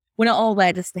life. We're not all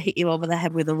there just to hit you over the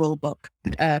head with a rule book.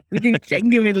 We do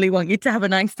genuinely want you to have a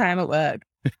nice time at work.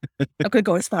 I could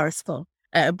go as far as fun,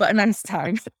 but a nice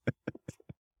time.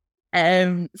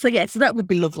 So that would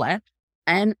be lovely.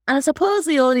 And I suppose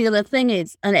the only other thing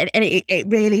is, and it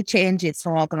really changes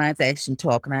from organisation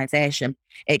to organisation.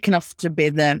 It can often be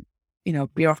the, you know,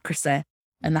 bureaucracy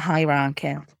and the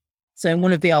hierarchy. So in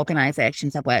one of the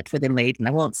organisations I've worked with in Leeds, and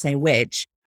I won't say which,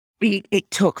 it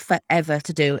took forever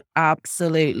to do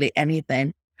absolutely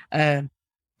anything. You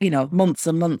know, months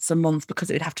and months and months, because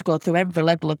it would have to go through every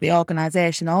level of the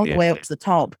organisation, all the way up to the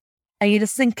top. And you're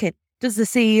just thinking, does the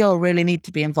CEO really need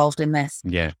to be involved in this?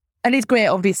 Yeah. And it's great,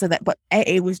 obviously, but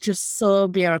it was just so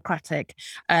bureaucratic,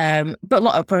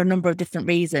 but for a number of different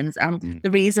reasons. And the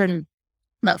reason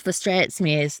that frustrates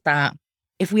me is that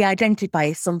if we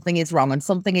identify something is wrong and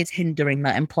something is hindering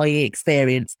that employee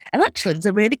experience, and actually there's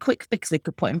a really quick fix we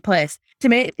could put in place to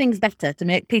make things better, to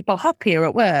make people happier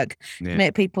at work, to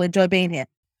make people enjoy being here.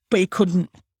 But you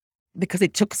couldn't, because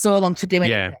it took so long to do it.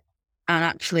 Yeah. And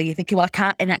actually you're thinking, well, I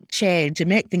can't enact change and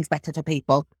make things better for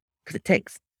people because it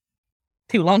takes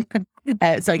too long.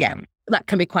 So yeah, that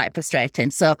can be quite frustrating.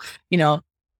 So, you know,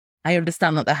 I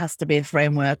understand that there has to be a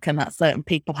framework and that certain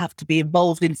people have to be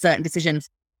involved in certain decisions,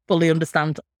 fully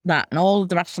understand that and all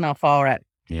the rationale for it.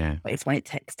 Yeah. But it's when it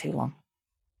takes too long.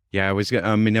 Yeah, I was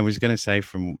going to say,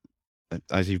 from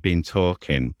as you've been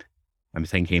talking, I'm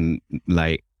thinking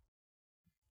like,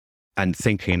 and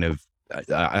thinking of,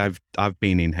 I've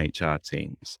been in HR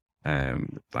teams,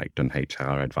 like done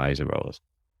HR advisor roles,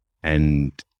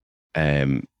 and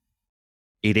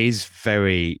it is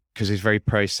very, because it's very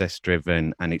process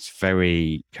driven and it's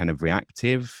very kind of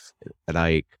reactive.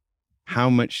 Like, how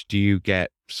much do you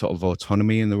get sort of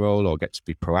autonomy in the role or get to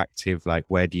be proactive? Like,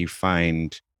 where do you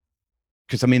find,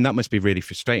 because I mean, that must be really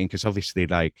frustrating because obviously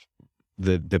like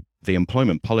the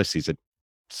employment policies are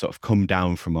sort of come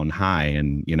down from on high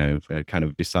and, you know, kind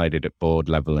of decided at board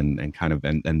level and kind of,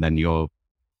 and then your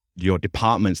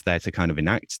department's there to kind of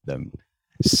enact them.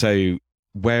 So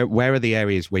where are the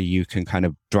areas where you can kind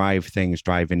of drive things,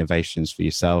 drive innovations for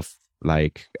yourself,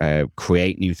 like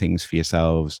create new things for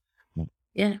yourselves?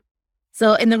 Yeah.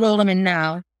 So in the role I'm in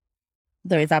now,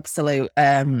 there is absolute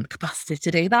capacity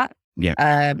to do that.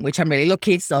 Yeah. Which I'm really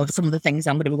lucky. So some of the things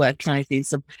I'm going to be working on is doing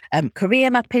some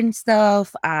career mapping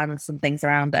stuff and some things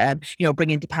around, you know,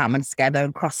 bringing departments together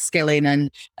and cross skilling and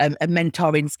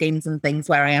mentoring schemes and things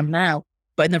where I am now.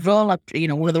 But in the role, you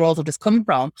know, one of the roles I've just come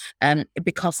from,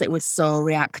 because it was so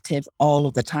reactive all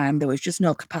of the time, there was just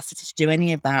no capacity to do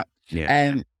any of that.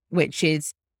 Yeah. Which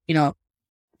is, you know,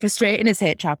 frustrating as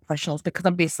HR professionals because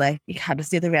obviously you had to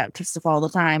do the reactive stuff all the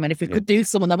time. And if we could do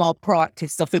some of the more proactive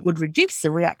stuff, it would reduce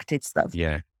the reactive stuff.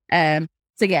 Yeah.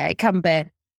 So yeah, it can be,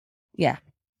 yeah,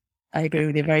 I agree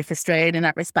with you, very frustrating in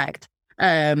that respect.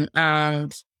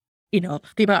 And, you know,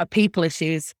 the amount of people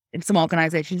issues in some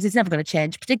organizations is never going to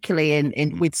change, particularly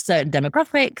in with certain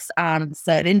demographics and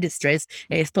certain industries.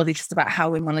 I suppose it's just about how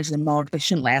we manage them more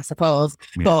efficiently, I suppose.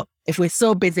 Yeah. But if we're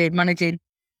so busy managing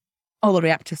all the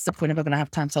reactive stuff, we're never going to have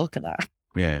time to look at that.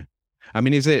 Yeah. I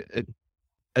mean, is it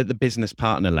at the business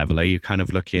partner level? Are you kind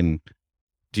of looking,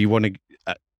 do you want to,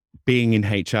 being in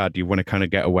HR, do you want to kind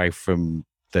of get away from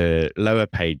the lower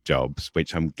paid jobs,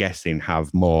 which I'm guessing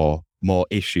have more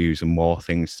issues and more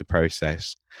things to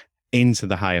process, into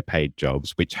the higher paid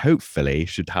jobs, which hopefully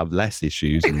should have less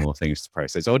issues and more things to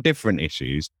process or different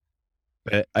issues?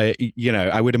 But, you know,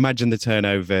 I would imagine the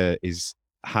turnover is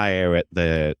higher at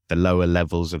the lower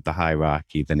levels of the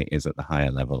hierarchy than it is at the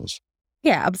higher levels.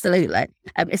 Yeah, absolutely.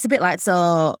 It's a bit like,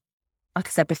 so like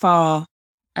I said before,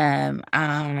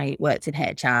 I worked in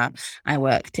HR, I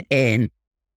worked in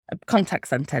a contact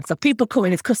center. So people come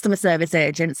in as customer service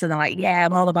agents and they're like, yeah,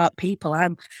 I'm all about people.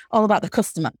 I'm all about the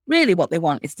customer. Really what they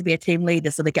want is to be a team leader.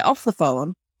 So they get off the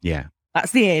phone. Yeah.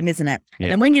 That's the aim, isn't it? Yeah.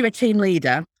 And then when you're a team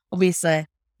leader, obviously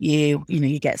you know,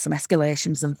 you get some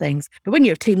escalations and things. But when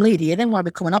you're a team leader, you then want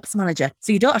to become an ops manager.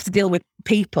 So you don't have to deal with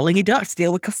people and you don't have to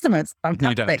deal with customers. Fantastic.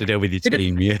 You don't have to deal with your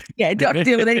team, yeah. Yeah, you don't have to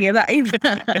deal with any of that either.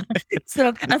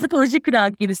 So I suppose you could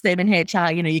argue the same in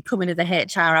HR. You know, you come in as a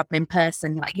HR admin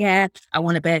person, you're like, yeah, I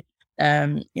want to be,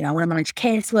 you know, I want to manage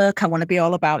casework. I want to be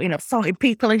all about, you know, sorting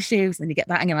people issues. And you get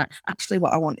that and you're like, actually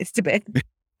what I want is to be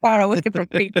far away from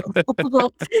people.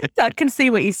 So I can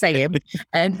see what you're saying.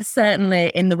 And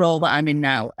certainly in the role that I'm in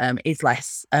now is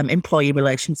less employee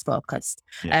relations focused.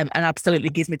 Yeah. And absolutely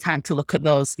gives me time to look at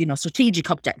those, you know, strategic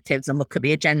objectives and look at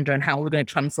the agenda and how we're going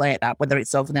to translate that, whether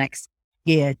it's over the next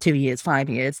year, 2 years, 5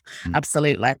 years.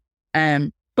 Absolutely.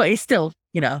 But it's still,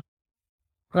 you know,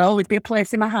 there'll always be a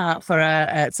place in my heart for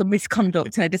some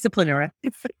misconduct in a disciplinary.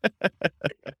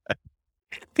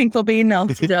 People being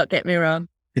naughty, don't get me wrong.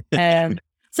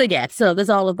 So yeah, so there's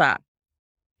all of that.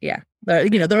 Yeah,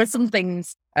 you know, there are some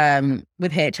things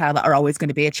with HR that are always going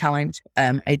to be a challenge.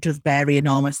 It does vary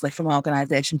enormously from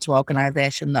organisation to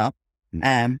organisation, though.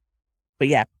 But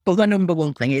yeah, but the number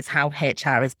one thing is how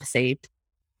HR is perceived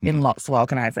in lots of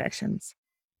organisations.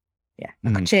 Yeah,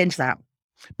 I could change that.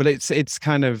 But it's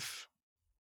kind of,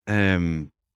 it's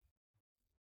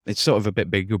sort of a bit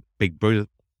big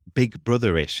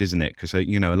brother-ish, isn't it? Because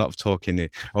you know, a lot of talking.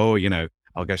 Oh, you know,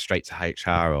 I'll go straight to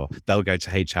HR, or they'll go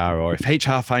to HR, or if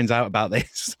HR finds out about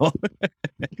this.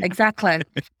 Exactly.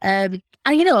 And,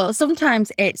 you know,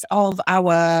 sometimes it's of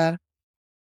our,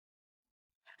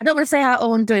 I don't want to say our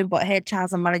own doing, but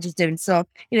HRs and managers doing. So,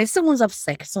 you know, if someone's off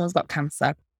sick, if someone's got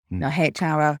cancer, you know, HR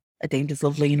are deemed as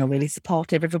lovely, you know, really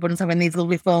supportive. Everyone's having these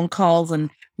lovely phone calls and,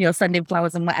 you know, sending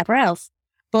flowers and whatever else.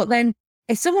 But then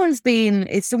if someone's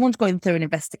going through an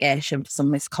investigation for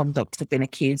some misconduct, they've been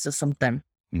accused of something,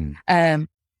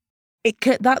 it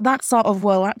could, that sort of,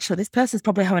 well, actually, this person's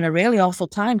probably having a really awful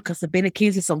time because they've been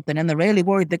accused of something and they're really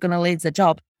worried they're going to lose their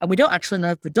job. And we don't actually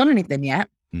know if they've done anything yet.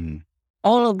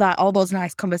 All of that, all those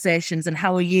nice conversations and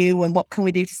how are you and what can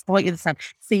we do to support you this time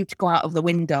seem to go out of the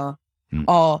window,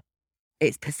 or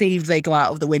it's perceived they go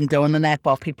out of the window and then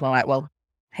therefore people are like, well,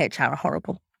 HR are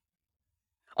horrible.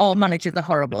 Or managers are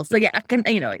horrible. So yeah, I can,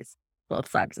 you know, it's both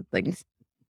sides of things.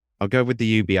 I'll go with the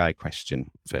UBI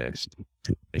question first,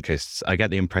 because I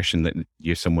get the impression that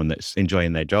you're someone that's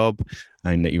enjoying their job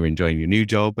and that you're enjoying your new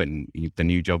job and the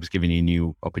new job's giving you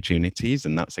new opportunities,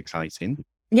 and that's exciting.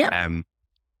 Yeah.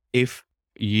 If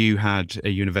you had a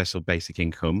universal basic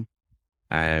income,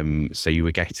 so you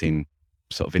were getting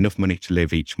sort of enough money to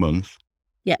live each month.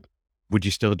 Yeah. Would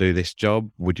you still do this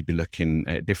job? Would you be looking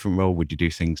at a different role? Would you do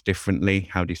things differently?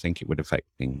 How do you think it would affect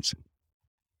things?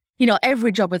 You know,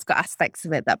 every job has got aspects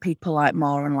of it that people like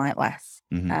more and like less.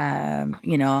 Mm-hmm.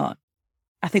 You know,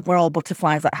 I think we're all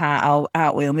butterflies at heart,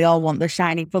 aren't we? And we all want the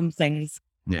shiny fun things.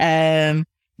 Yeah.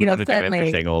 You know, Do certainly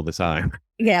everything all the time.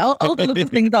 Yeah, all the little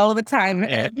things all the time.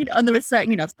 Yeah. You know, and there is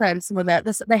certain, you know, some of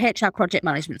the HR project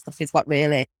management stuff is what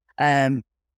really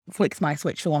flicks my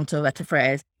switch, for want of a better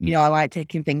phrase. You know, I like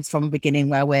taking things from the beginning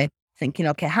where we're thinking,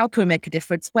 okay, how can we make a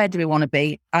difference? Where do we want to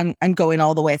be? And going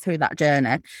all the way through that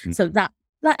journey. So that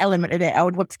element of it, I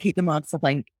would want to keep the most, I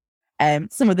think.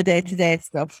 Some of the day-to-day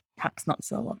stuff, perhaps not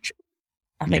so much.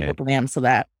 I think would be the answer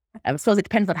there. I suppose it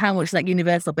depends on how much that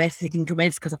universal basic income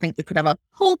is, because I think we could have a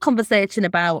whole conversation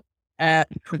about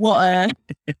what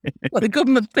the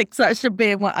government thinks that should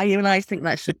be and what you and I think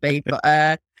that should be. But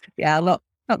yeah, I'll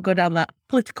not go down that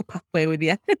political pathway with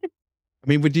you. I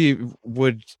mean, would you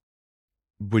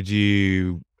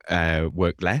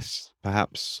work less,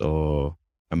 perhaps, or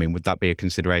I mean, would that be a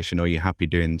consideration? Or are you happy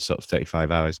doing sort of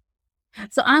 35 hours?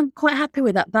 So I'm quite happy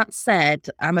with that. That said,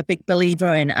 I'm a big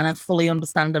believer in, and I fully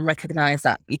understand and recognise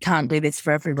that you can't do this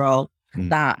for every role.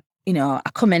 That, you know, I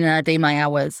come in and I do my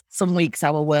hours. Some weeks I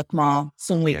will work more,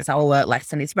 some weeks I will work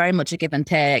less. And it's very much a give and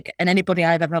take. And anybody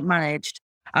I've ever managed,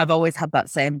 I've always had that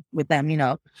same with them, you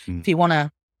know. If you want to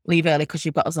leave early because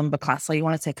you've got a Zumba class, or you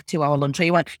want to take a 2-hour lunch, or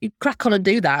you crack on and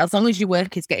do that, as long as your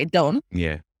work is getting done.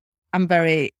 Yeah. I'm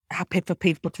very happy for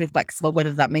people to be flexible,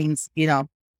 whether that means, you know,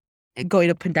 going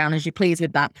up and down as you please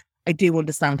with that. I do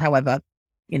understand, however,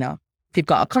 you know, if you've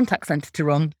got a contact centre to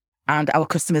run, and our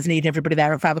customers need everybody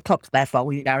there at 5 o'clock, therefore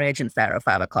we need our agents there at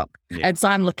 5 o'clock. Yeah. And so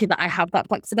I'm lucky that I have that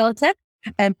flexibility.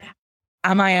 Am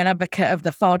I an advocate of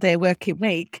the 4-day working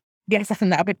week? Yes, I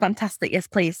think that would be fantastic. Yes,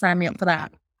 please sign me up for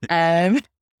that.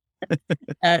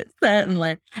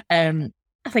 Certainly. I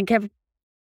think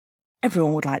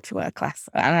everyone would like to work less.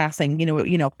 And I think, you know,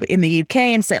 in the UK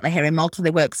and certainly here in Malta,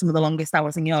 they work some of the longest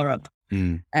hours in Europe.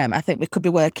 I think we could be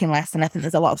working less. And I think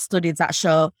there's a lot of studies that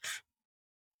show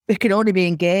we can only be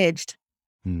engaged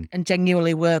and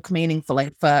genuinely work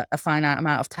meaningfully for a finite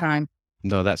amount of time.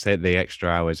 No, that's it. The extra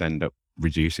hours end up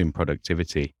reducing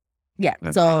productivity. Yeah.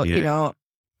 So, you know,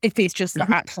 if it's just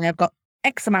actually I've got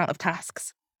X amount of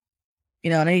tasks, you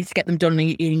know, and I need to get them done,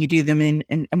 and you do them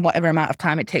in whatever amount of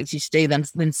time it takes you to do,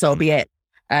 then so be it.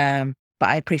 But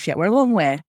I appreciate we're a long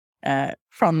way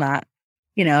from that.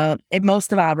 You know, in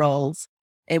most of our roles,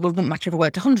 it wouldn't matter if I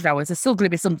worked 100 hours, there's still going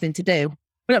to be something to do.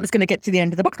 We're not just going to get to the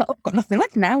end of the book, like, oh, I've got nothing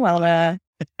left now. Well,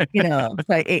 you know,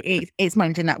 so it's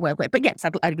managing that work. But yes,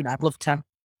 I'd love to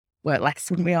work less,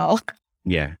 wouldn't we all?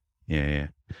 Yeah.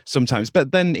 Sometimes,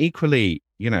 but then equally,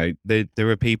 you know, there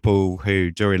are people who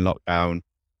during lockdown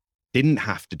didn't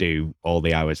have to do all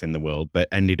the hours in the world, but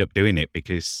ended up doing it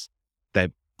because they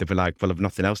were like, well, I've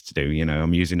nothing else to do. You know,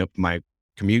 I'm using up my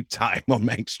commute time on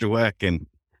extra work. And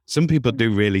some people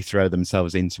do really throw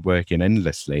themselves into working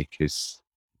endlessly because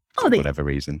for whatever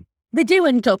reason. They do,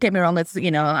 and don't get me wrong, it's, you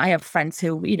know, I have friends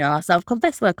who, you know, are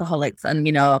self-confessed workaholics and,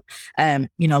 you know,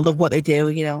 love what they do.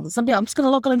 You know, somebody, I'm just going to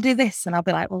log on and do this. And I'll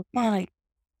be like, well, why?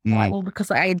 Like, well,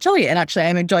 because I enjoy it, and actually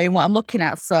I'm enjoying what I'm looking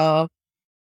at. So,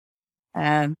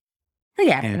 and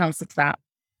answer to that.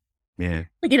 Yeah.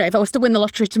 But, you know, if I was to win the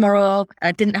lottery tomorrow,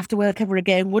 I didn't have to work ever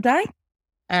again, would I?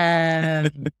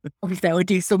 Obviously I would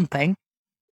do something.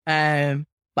 But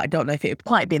I don't know if it would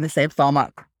quite be in the same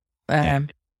format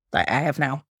that I have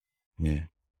now. Yeah.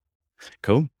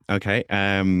 Cool. Okay.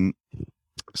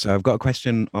 So I've got a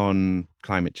question on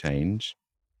climate change.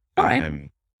 All right.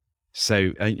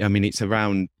 So, I mean, it's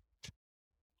around,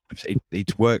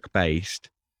 it's work-based.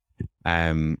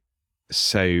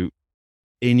 So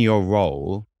in your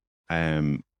role,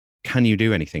 can you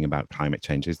do anything about climate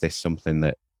change? Is this something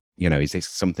that, you know, is this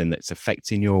something that's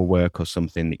affecting your work, or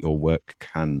something that your work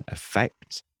can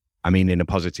affect? I mean, in a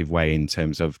positive way, in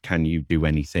terms of, can you do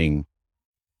anything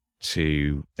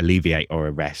to alleviate or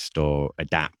arrest or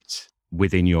adapt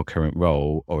within your current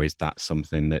role? Or is that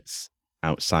something that's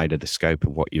outside of the scope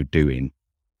of what you're doing?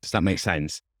 Does that make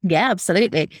sense? Yeah,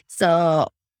 absolutely. So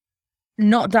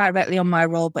not directly on my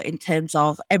role, but in terms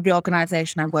of every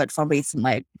organisation I've worked for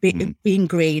recently, being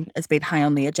green has been high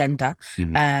on the agenda.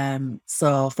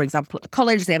 So, for example, at the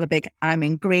college, they have a big I'm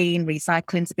in green,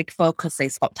 recycling's a big focus. They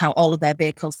swapped out all of their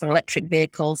vehicles for electric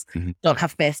vehicles, don't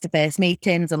have face-to-face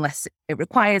meetings unless it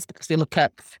requires, because we look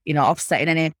at, you know,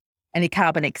 offsetting any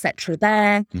carbon, etc.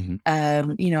 there.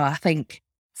 You know, I think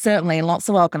certainly in lots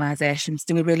of organisations,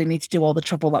 do we really need to do all the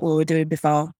trouble that we were doing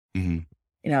before? You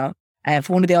know,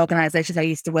 For one of the organisations I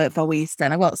used to work for,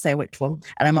 and I won't say which one,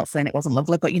 and I'm not saying it wasn't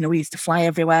lovely, but, we used to fly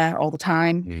everywhere all the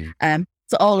time.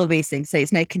 So all of these things, so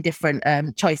it's making different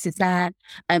choices there.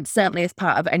 Certainly as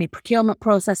part of any procurement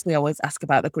process, we always ask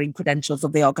about the green credentials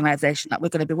of the organisation that we're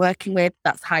going to be working with.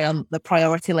 That's high on the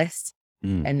priority list.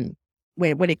 And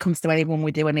when it comes to anyone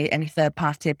we do any third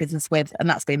party business with, and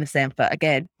that's been the same for,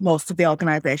 again, most of the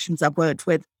organisations I've worked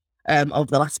with over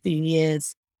the last few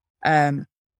years.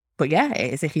 But yeah,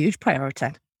 it is a huge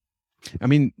priority. I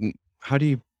mean, how do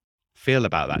you feel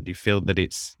about that? Do you feel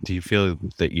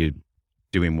that you're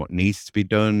doing what needs to be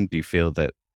done? Do you feel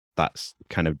that that's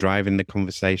kind of driving the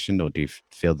conversation, or do you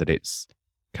feel that it's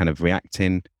kind of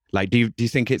reacting? Like, do you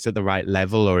think it's at the right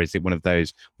level, or is it one of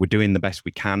those, we're doing the best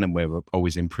we can and we're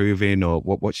always improving, or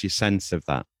what's your sense of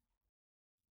that?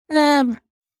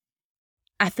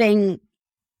 I think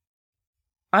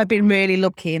I've been really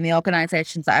lucky in the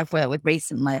organisations that I've worked with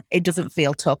recently. It doesn't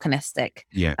feel tokenistic.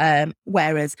 Yeah.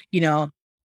 Whereas,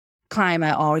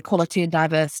 climate or equality and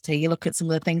diversity, you look at some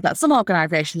of the things that some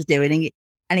organisations do, and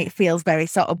it feels very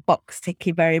sort of box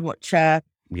ticky, very much, a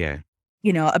bit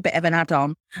of an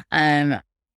add-on.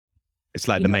 It's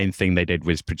like the main thing they did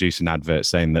was produce an advert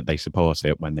saying that they support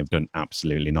it when they've done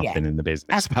absolutely nothing in the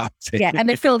business about it. Yeah, and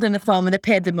they filled in the form and they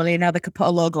paid the money, and now they could put a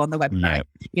logo on the website.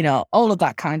 All of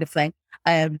that kind of thing.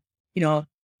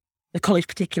 The college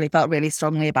particularly felt really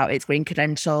strongly about its green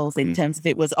credentials in terms of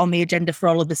it was on the agenda for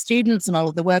all of the students and all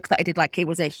of the work that I did. Like, it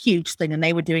was a huge thing, and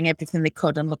they were doing everything they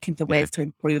could and looking for ways to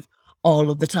improve all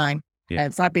of the time.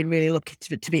 So I've been really lucky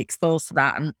to be exposed to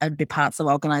that and be parts of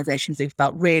organisations who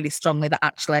felt really strongly that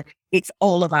actually it's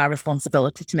all of our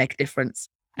responsibility to make a difference.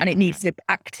 And it needs to be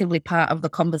actively part of the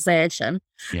conversation.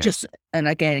 And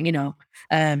again,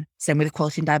 same with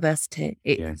equality and diversity.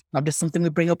 It's not just something we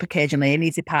bring up occasionally. It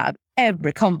needs to be part of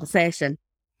every conversation.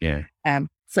 So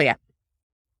yeah.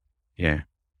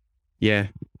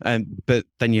 But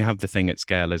then you have the thing at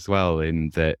scale as well,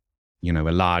 in that,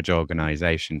 a large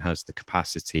organization has the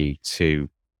capacity to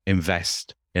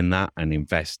invest in that and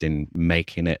invest in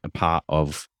making it a part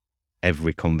of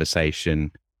every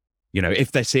conversation.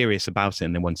 If they're serious about it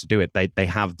and they want to do it, they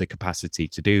have the capacity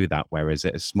to do that. Whereas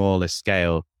at a smaller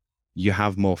scale, you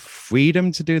have more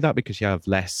freedom to do that because you have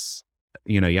less,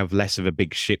 you have less of a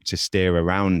big ship to steer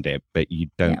around it, but you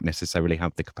don't necessarily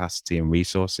have the capacity and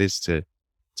resources to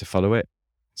follow it.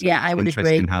 So I would agree.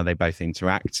 Interesting how they both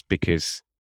interact, because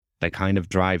they kind of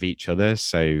drive each other.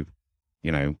 So,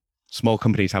 small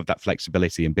companies have that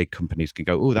flexibility and big companies can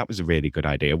go, oh, that was a really good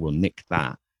idea, we'll nick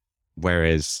that.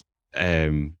 Whereas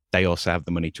they also have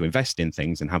the money to invest in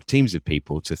things and have teams of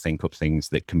people to think up things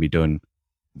that can be done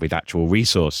with actual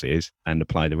resources and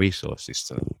apply the resources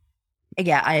to them.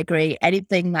 Yeah, I agree.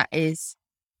 Anything that is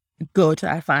good,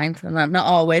 I find, and not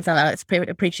always, and I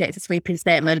appreciate it's a sweeping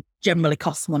statement, generally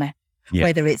costs money.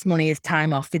 Whether it's money is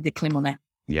time or physically money.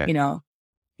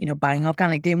 Buying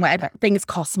organic, doing whatever, things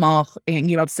cost more. And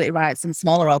you're absolutely right. Some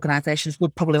smaller organisations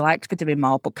would probably like to be doing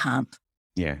more, but can't.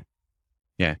 Yeah.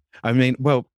 I mean,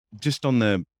 well, just on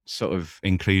the sort of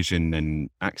inclusion and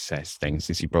access thing,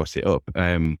 since you brought it up,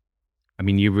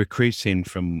 you're recruiting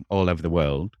from all over the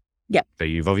world. So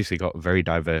you've obviously got a very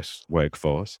diverse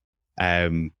workforce.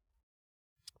 In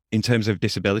terms of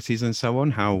disabilities and so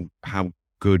on, how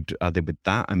good are they with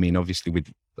that? I mean, obviously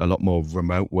with a lot more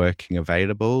remote working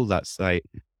available, that's like,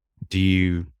 do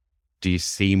you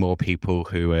see more people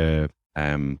who are,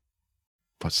 I'm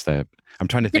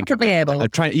trying to think. Differently able.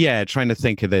 Trying to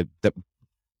think of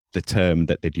the term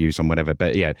that they'd use on whatever,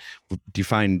 but do you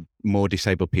find more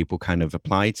disabled people kind of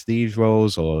apply to these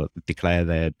roles or declare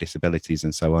their disabilities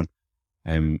and so on?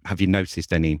 Have you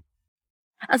noticed any?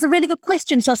 That's a really good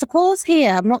question. So I suppose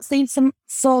here I'm not seeing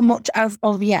so much as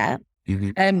of yet,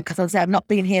 because I say I've not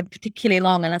been here particularly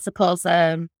long, and I suppose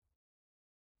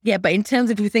but in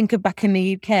terms of, if you think of back in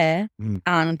the UK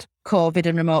and COVID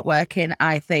and remote working,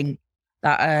 I think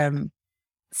that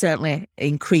certainly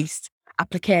increased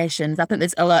applications. I think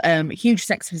there's a lot, huge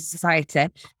sectors of society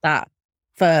that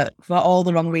for all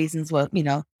the wrong reasons were,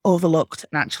 overlooked,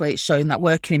 and actually it's showing that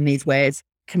working in these ways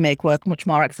can make work much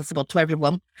more accessible to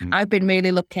everyone. I've been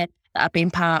really lucky that I've been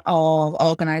part of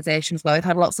organisations where we've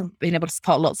had been able to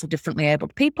support lots of differently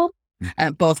abled people,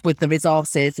 both with the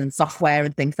resources and software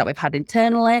and things that we've had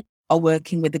internally, or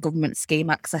working with the government scheme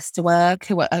Access to Work,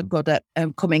 who are good at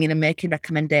coming in and making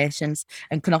recommendations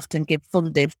and can often give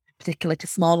funding, particularly to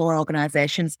smaller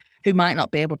organisations who might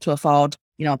not be able to afford,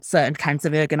 certain kinds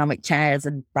of ergonomic chairs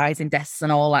and rising desks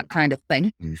and all that kind of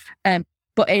thing.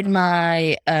 But in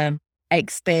my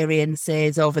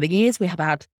experiences over the years, we have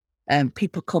had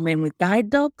people come in with guide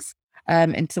dogs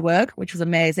into work, which was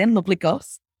amazing, lovely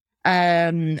Gus.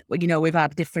 We've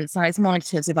had different size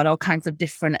monitors. We've had all kinds of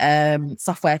different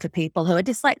software for people who are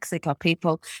dyslexic or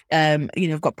people,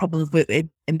 have got problems with in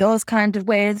those kind of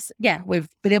ways. Yeah, we've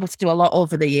been able to do a lot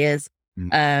over the years.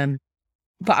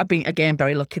 But I've been, again,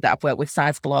 very lucky that I've worked with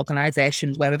sizable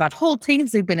organisations where we've had whole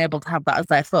teams who've been able to have that as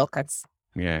their focus.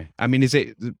 Yeah. I mean, is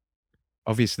it,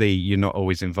 obviously you're not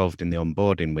always involved in the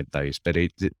onboarding with those, but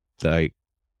like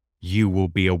you will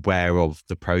be aware of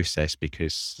the process,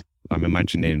 because I'm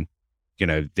imagining,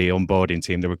 the onboarding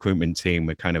team, the recruitment team,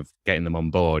 we're kind of getting them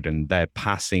on board and they're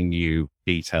passing you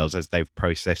details as they've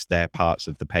processed their parts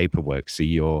of the paperwork. So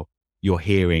you're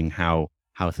hearing how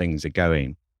things are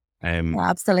going.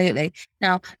 Absolutely.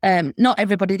 Now, not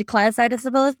everybody declares their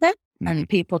disability, and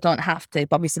people don't have to.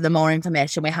 But obviously, the more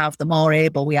information we have, the more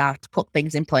able we are to put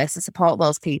things in place to support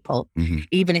those people,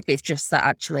 even if it's just that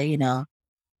actually,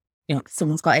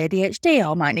 someone's got ADHD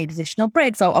or might need additional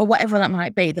breaks or whatever that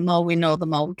might be. The more we know, the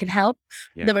more we can help.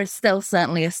 Yeah. There is still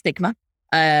certainly a stigma,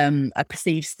 a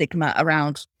perceived stigma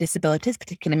around disabilities,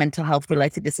 particularly mental health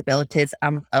related disabilities.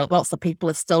 Lots of people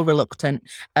are still reluctant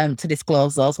to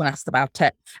disclose those when asked about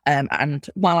it. And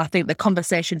while I think the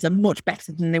conversations are much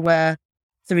better than they were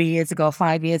 3 years ago,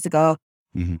 5 years ago,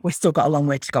 we've still got a long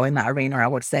way to go in that arena, I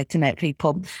would say, to make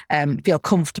people feel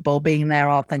comfortable being their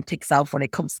authentic self when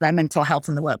it comes to their mental health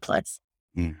in the workplace.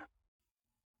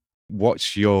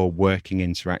 What's your working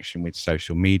interaction with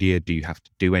social media? Do you have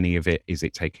to do any of it? Is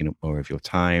it taking up more of your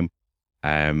time?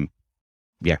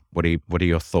 What are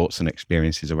your thoughts and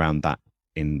experiences around that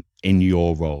in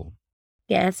your role?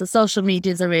 Yeah, so social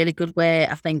media is a really good way,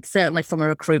 I think, certainly from a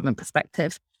recruitment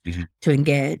perspective, to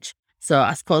engage. So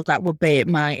I suppose that would be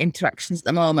my interactions at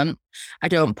the moment. I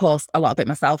don't post a lot of it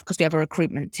myself because we have a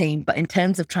recruitment team, but in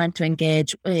terms of trying to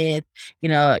engage with,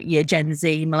 your Gen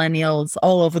Z, millennials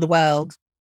all over the world,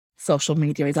 social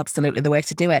media is absolutely the way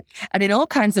to do it. And in all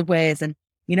kinds of ways. And,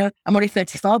 I'm only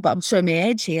 34, but I'm showing my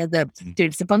age here. They're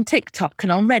doing stuff on TikTok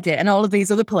and on Reddit and all of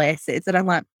these other places. And I'm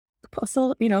like, post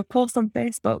on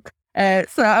Facebook.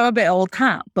 So I'm a bit old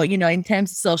hat, but, in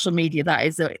terms of social media, that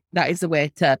is the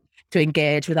way to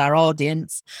engage with our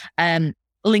audience.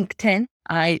 LinkedIn,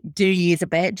 I do use a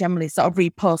bit, generally sort of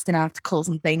reposting articles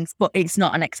and things, but it's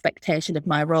not an expectation of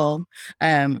my role.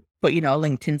 But,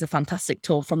 LinkedIn's a fantastic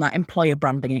tool from that employer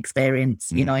branding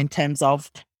experience, in terms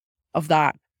of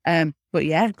that. But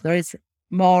yeah, there is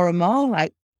more and more,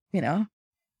 like,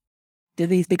 do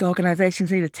these big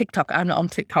organizations need a TikTok? I'm not on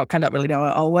TikTok. I don't really know how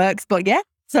it all works, but yeah.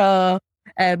 So,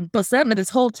 but certainly there's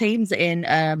whole teams in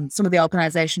some of the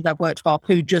organizations I've worked for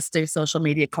who just do social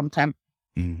media content,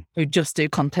 who just do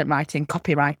content writing,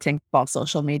 copywriting for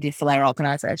social media for their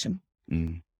organization.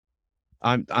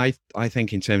 I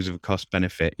think in terms of cost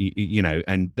benefit,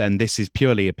 and then this is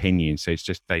purely opinion, so it's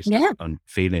just based on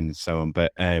feeling and so on.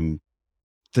 But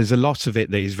there's a lot of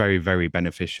it that is very, very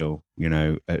beneficial,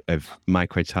 of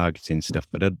micro targeting stuff.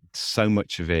 But so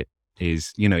much of it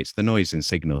is, it's the noise and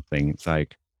signal thing. It's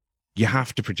like you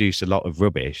have to produce a lot of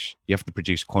rubbish. You have to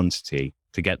produce quantity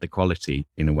to get the quality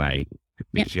in a way,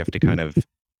 because you have to kind of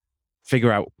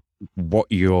figure out what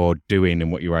you're doing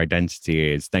and what your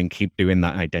identity is, then keep doing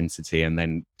that identity and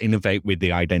then innovate with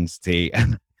the identity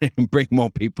and bring more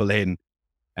people in.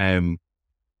 And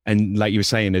like you were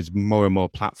saying, there's more and more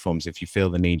platforms. If you feel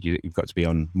the need, you've got to be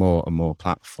on more and more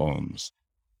platforms.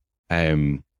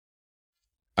 I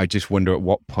just wonder at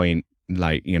what point,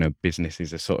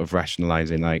 businesses are sort of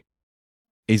rationalizing, like,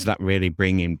 is that really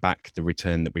bringing back the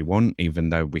return that we want, even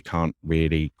though we can't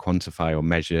really quantify or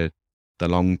measure the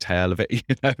long tail of it?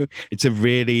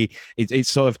 It's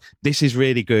sort of, this is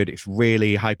really good. It's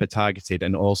really hyper targeted.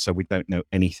 And also we don't know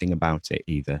anything about it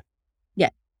either. Yeah.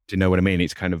 Do you know what I mean?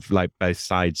 It's kind of like both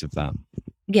sides of that.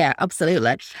 Yeah,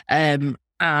 absolutely. And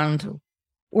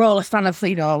we're all a fan of,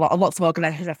 lots of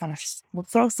organizations are a fan of, we'll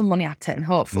throw some money at it and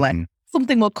hopefully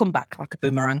something will come back like a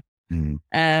boomerang.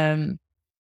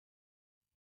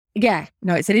 Yeah,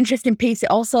 no, it's an interesting piece.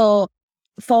 It also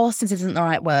forces isn't the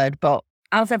right word, but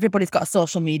as everybody's got a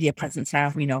social media presence now,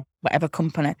 whatever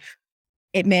company,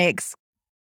 it makes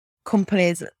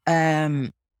companies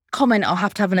comment or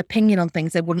have to have an opinion on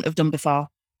things they wouldn't have done before.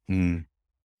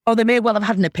 Or they may well have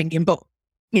had an opinion, but,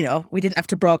 we didn't have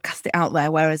to broadcast it out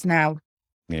there, whereas now...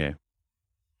 Yeah.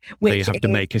 They have to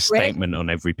make a statement on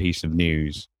every piece of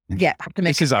news. Yeah. Have to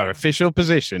make this is our official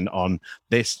position on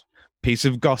this piece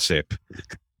of gossip.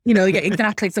 Yeah,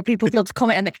 exactly. So people feel to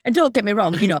comment, and don't get me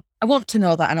wrong, I want to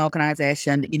know that an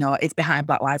organisation, is behind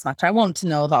Black Lives Matter. I want to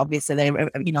know that obviously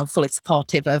they're, fully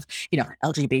supportive of,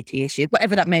 LGBT issues,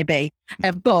 whatever that may be.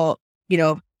 But,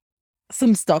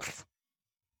 some stuff,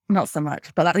 not so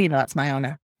much. But that, that's my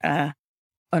own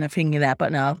opinion there.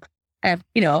 But no,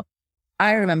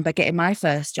 I remember getting my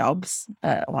first jobs,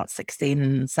 16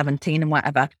 and 17 and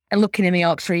whatever, and looking in the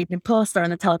Yorkshire Evening Post or in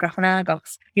the Telegraph and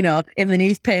Argos, in the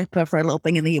newspaper for a little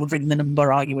thing, and then you would ring the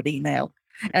number or you would email.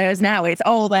 Whereas now it's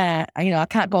all there. I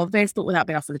can't go on Facebook without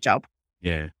being offered a job.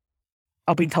 Yeah.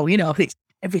 Or being told,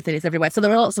 everything is everywhere. So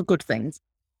there are lots of good things.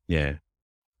 Yeah.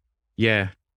 Yeah.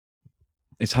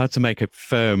 It's hard to make a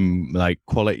firm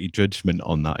quality judgment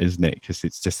on that, isn't it? Because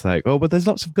it's just like, oh, but there's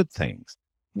lots of good things.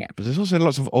 Yeah. But there's also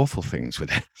lots of awful things with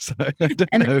it. So I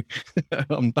don't know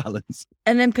on balance.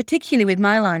 And then particularly with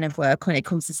my line of work, when it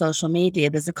comes to social media,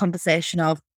 there's a conversation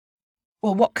of,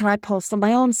 well, what can I post on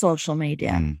my own social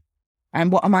media?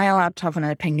 And what am I allowed to have an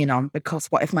opinion on? Because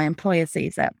what if my employer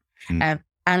sees it?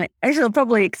 And as you'll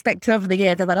probably expect over the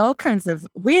years, I've had all kinds of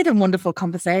weird and wonderful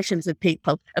conversations with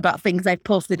people about things they've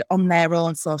posted on their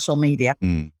own social media.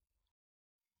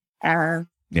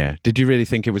 Yeah. Did you really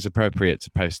think it was appropriate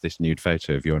to post this nude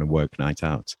photo of you on a work night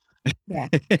out? Yeah.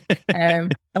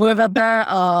 Whether that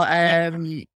or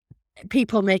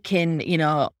people making,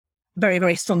 very,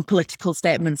 very strong political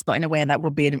statements, but in a way that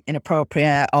would be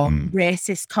inappropriate, or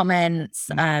racist comments,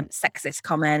 sexist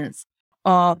comments,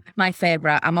 or my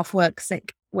favourite, I'm off work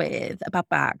sick with a bad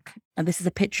back. And this is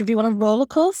a picture of you on a roller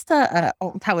coaster at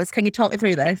Alton Towers. Can you talk me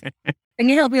through this? Can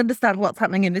you help me understand what's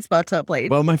happening in this photo, please?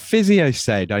 Well, my physio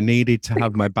said I needed to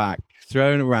have my back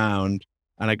thrown around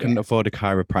and I couldn't afford a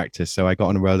chiropractor, so I got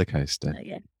on a roller coaster.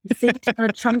 Yeah. You see on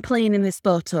a trampoline in this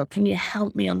photo. Can you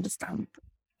help me understand?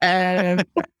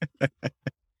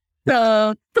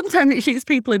 So sometimes it shoots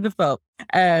people in the foot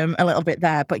a little bit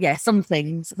there. But yeah, some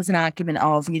things, there's an argument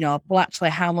of, well, actually,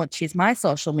 how much is my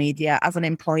social media as an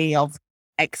employee of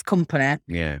X company?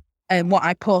 Yeah. And what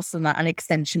I post on that, an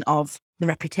extension of the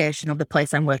reputation of the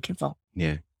place I'm working for.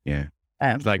 Yeah. Yeah.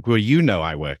 It's like, well,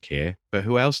 I work here, but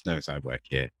who else knows I work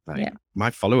here?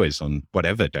 My followers on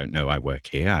whatever don't know I work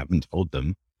here. I haven't told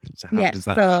them. So how does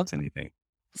that affect anything?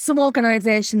 Some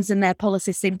organisations and their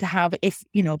policies seem to have,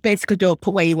 basically don't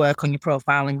put where you work on your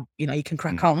profile and, you can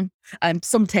crack on.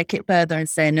 Some take it further and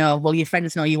say, no, well, your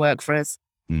friends know you work for us.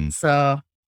 So,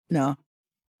 no.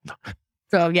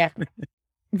 So, yeah,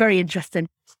 very interesting.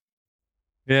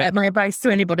 Yeah. My advice to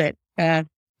anybody, put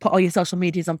all your social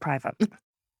medias on private.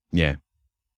 Yeah.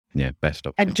 Yeah, best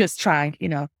option. And just try,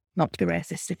 not to be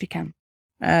racist if you can.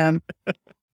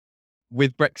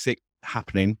 With Brexit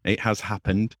happening, it has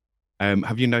happened.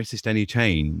 Have you noticed any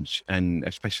change? And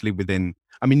especially within,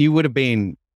 you would have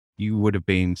been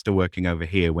still working over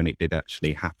here when it did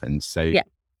actually happen. So, yeah.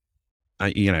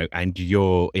 And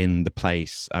you're in the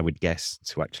place, I would guess,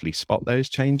 to actually spot those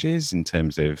changes in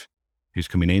terms of who's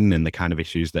coming in and the kind of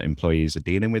issues that employees are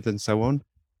dealing with and so on.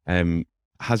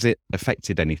 Has it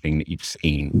affected anything that you've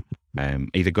seen,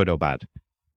 either good or bad?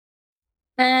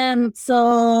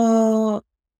 So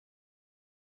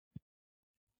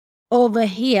over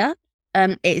here,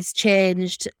 it's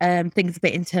changed things a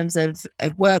bit in terms of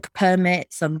work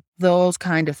permits and those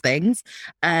kind of things.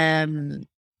 So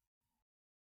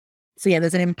yeah,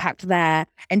 there's an impact there.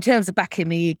 In terms of back in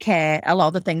the UK, a lot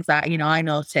of the things that, I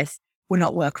noticed were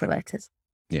not work related.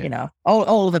 Yeah.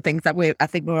 All of the things that I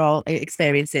think we're all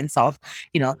experiencing sort of,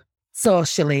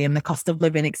 socially and the cost of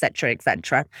living, et cetera, et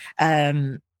cetera.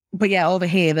 But yeah, over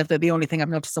here, the only thing I've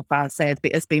noticed so far,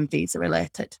 has been visa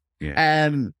related. Yeah.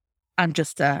 And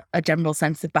just a general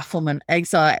sense of bafflement.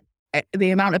 So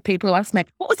the amount of people who ask me,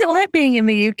 what was it like being in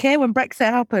the UK when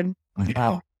Brexit happened?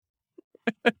 Wow.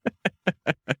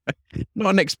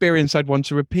 Not an experience I'd want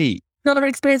to repeat. Not an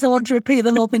experience I want to repeat.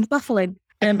 The whole thing's baffling.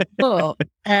 So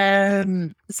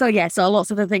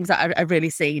lots of the things that I've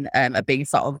really seen are being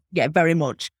sort of, very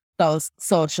much those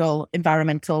social,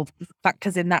 environmental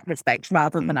factors in that respect,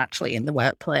 rather than actually in the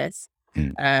workplace.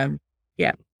 Yeah.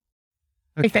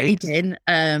 Okay. If anything,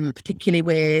 particularly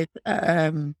with,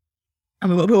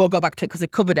 we won't go back to it because we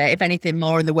covered it. If anything,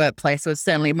 more in the workplace, there was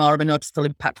certainly more of a noticeable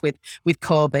impact with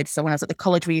COVID. So when I was at the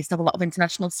college, we used to have a lot of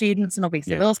international students, and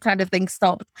obviously those kind of things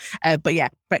stopped. But yeah,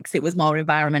 Brexit was more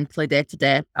environmentally day to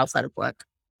day outside of work.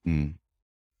 Yeah,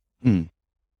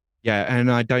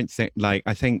 and I don't think,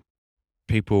 I think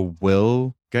people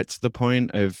will get to the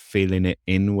point of feeling it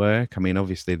in work.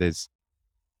 Obviously there's,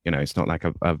 it's not like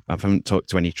I haven't talked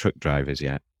to any truck drivers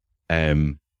yet.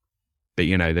 But,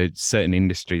 there's certain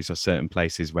industries or certain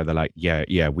places where they're like,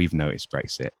 yeah, we've noticed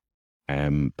Brexit.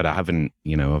 But I haven't,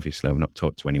 obviously I've not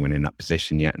talked to anyone in that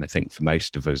position yet. And I think for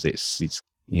most of us, it's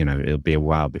it'll be a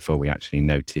while before we actually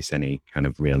notice any kind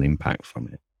of real impact from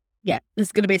it. Yeah,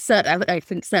 there's going to be I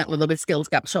think certainly there'll be skills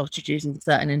gap shortages in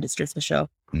certain industries for sure,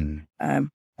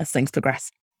 as things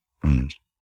progress.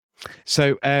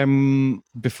 So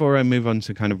before I move on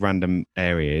to kind of random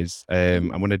areas, I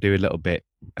want to do a little bit,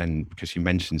 and because you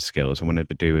mentioned skills, I wanted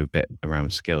to do a bit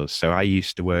around skills. So I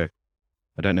used to work,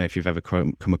 I don't know if you've ever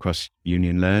come across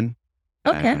Union Learn,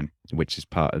 Okay. which is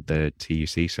part of the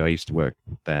TUC. So I used to work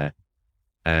there.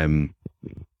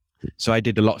 So I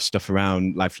did a lot of stuff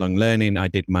around lifelong learning. I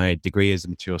did my degree as a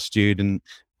mature student,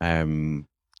 and,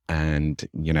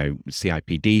 you know,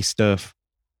 CIPD stuff.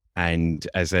 And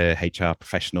as a HR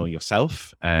professional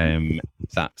yourself,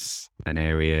 that's an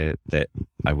area that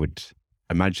I would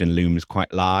imagine looms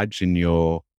quite large in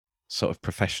your sort of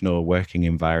professional working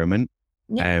environment.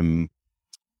 Yeah.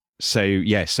 So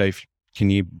yeah, so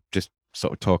can you just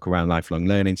sort of talk around lifelong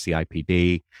learning,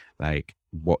 CIPD, like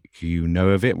what you know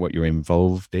of it, what you're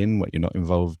involved in, what you're not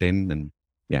involved in, and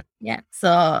yeah. Yeah.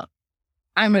 So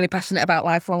I'm really passionate about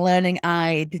lifelong learning.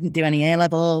 I didn't do any A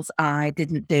levels. I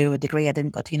didn't do a degree. I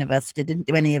didn't go to university. Didn't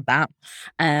do any of that.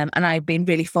 And I've been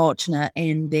really fortunate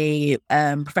in the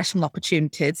professional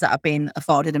opportunities that have been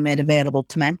afforded and made available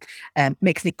to men.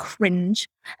 Makes me cringe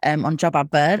on job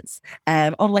adverts,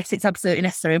 unless it's absolutely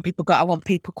necessary. And people go, I want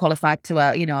people qualified to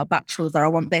a bachelor's, or I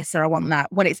want this, or I want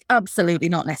that. When it's absolutely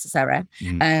not necessary.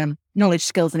 Knowledge,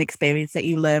 skills, and experience that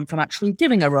you learn from actually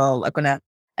doing a role are going to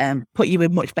put you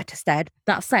in much better stead.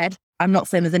 That said, I'm not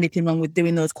saying there's anything wrong with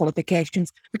doing those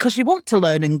qualifications because you want to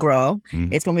learn and grow.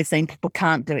 It's when we're saying people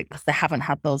can't do it because they haven't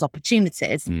had those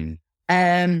opportunities. There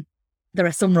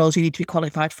are some roles you need to be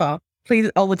qualified for. Please,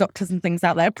 all the doctors and things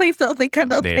out there, please don't think I'm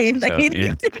not saying that you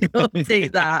need to go do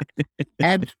that.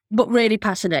 But really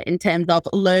passionate in terms of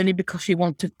learning because you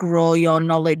want to grow your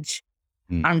knowledge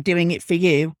and doing it for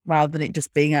you rather than it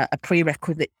just being a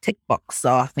prerequisite tick box.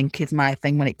 So I think is my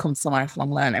thing when it comes to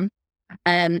lifelong learning.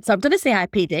 So I've done a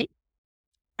CIPD.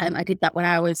 I did that when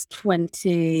I was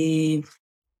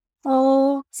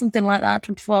 24, something like that,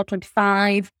 24,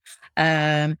 25.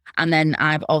 And then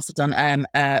I've also done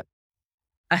a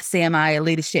CMI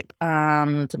leadership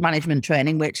and management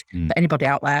training, which for anybody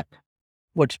out there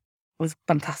was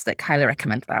fantastic. Highly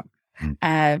recommend that.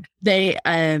 I'm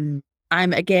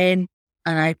again,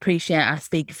 and I appreciate I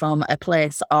speak from a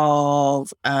place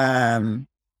of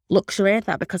luxury,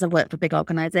 that because I've worked for big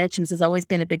organisations, there's always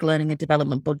been a big learning and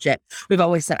development budget. We've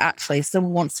always said, actually, if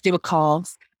someone wants to do a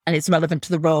course and it's relevant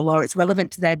to the role or it's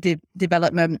relevant to their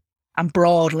development and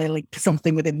broadly linked to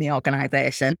something within the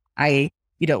organisation, i.e.,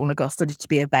 you don't want to go study to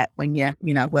be a vet when you're,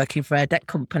 working for a debt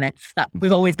company, that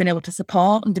we've always been able to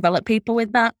support and develop people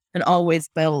with that and always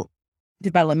built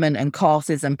development and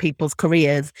courses and people's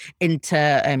careers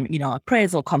into,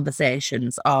 appraisal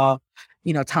conversations or,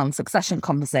 talent succession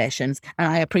conversations. And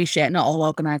I appreciate not all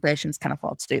organisations can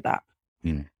afford to do that.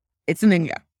 It's something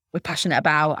we're passionate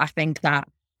about. I think that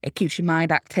it keeps your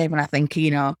mind active. And I think,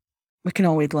 we can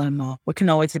always learn more. We can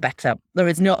always be better. There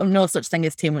is no such thing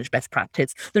as too much best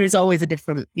practice. There is always a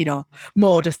different,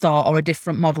 mode of thought or a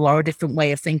different model or a different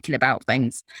way of thinking about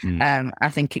things. I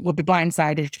think it would be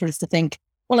blindsided for us to think,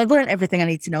 well, I've learned everything I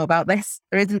need to know about this.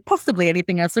 There isn't possibly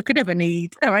anything else I could ever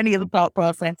need or any other thought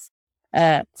process.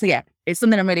 So yeah, it's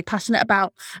something I'm really passionate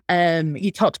about.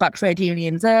 You talked about trade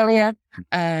unions earlier.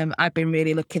 I've been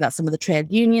really lucky that some of the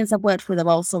trade unions I've worked with have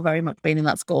also very much been in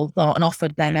that school of thought and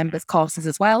offered their members courses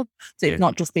as well. So it's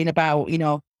not just been about,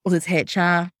 others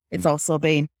HR. It's also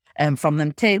been from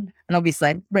them too. And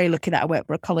obviously, very lucky that I worked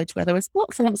for a college where there was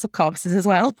lots and lots of courses as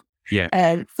well.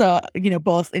 So,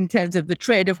 both in terms of the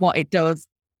trade of what it does,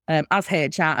 as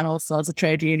HR and also as the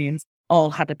trade unions, all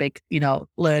had a big,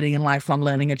 learning and lifelong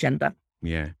learning agenda.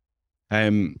 Yeah.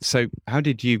 So how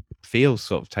did you feel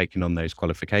sort of taking on those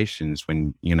qualifications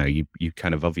when, you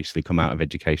kind of obviously come out of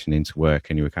education into work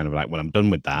and you were kind of like, well, I'm done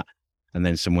with that. And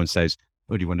then someone says,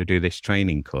 oh, do you want to do this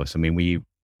training course? I mean,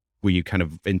 were you kind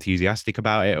of enthusiastic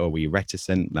about it or were you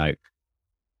reticent? Like,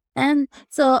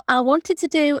 so I wanted to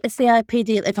do a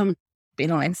CIPD, if I'm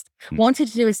being honest, wanted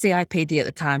to do a CIPD at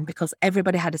the time because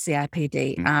everybody had a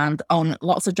CIPD and on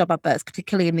lots of job adverts,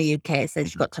 particularly in the UK, it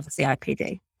says you've got to have a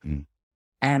CIPD.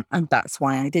 And that's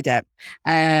why I did it.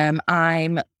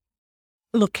 I'm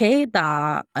lucky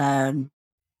that I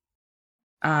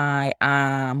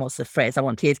am, what's the phrase I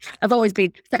want to use? I've always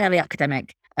been fairly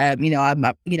academic. I'm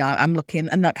looking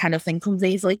and that kind of thing comes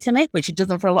easily to me, which it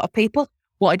doesn't for a lot of people.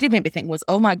 What it did make me think was,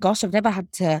 oh my gosh, I've never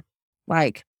had to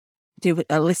do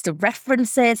a list of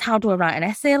references. How do I write an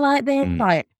essay like this?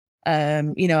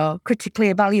 Critically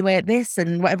evaluate this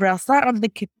and whatever else. I'm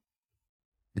thinking,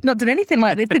 not done anything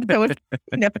like this since I was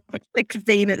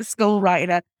 16 at school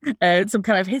writing some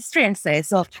kind of history essay.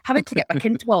 So having to get back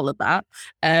into all of that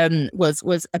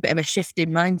was a bit of a shift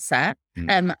in mindset.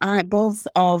 Both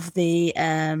the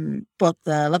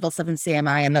level 7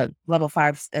 CMI and the level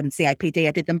 5 CIPD,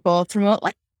 I did them both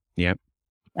remotely. Yep.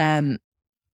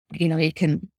 You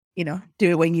can do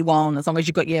it when you want, as long as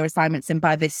you've got your assignments in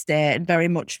by this date, and very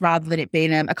much rather than it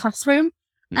being a classroom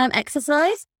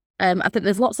exercise. I think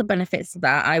there's lots of benefits to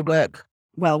that. I work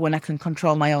well when I can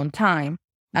control my own time.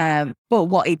 But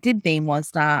what it did mean was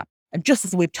that, and just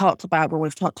as we've talked about when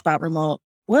we've talked about remote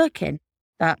working,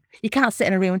 that you can't sit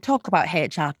in a room and talk about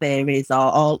HR theories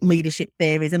or leadership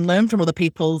theories and learn from other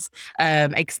people's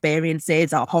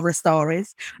experiences or horror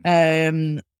stories,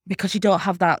 because you don't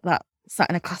have that sat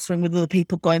in a classroom with other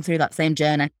people going through that same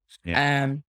journey.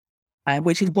 Yeah.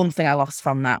 Which is one thing I lost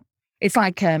from that. It's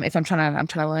like if I'm trying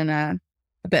to learn a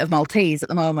bit of Maltese at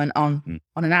the moment on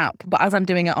an app, but as I'm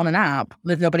doing it on an app,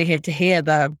 there's nobody here to hear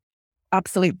the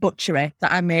absolute butchery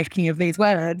that I'm making of these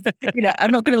words.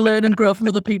 I'm not going to learn and grow from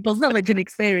other people's knowledge and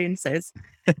experiences.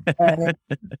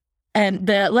 And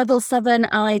the level 7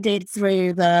 I did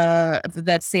through the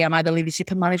CMI, the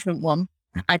leadership and management one.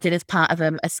 I did as part of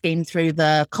a scheme through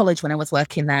the college when I was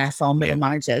working there for middle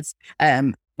managers.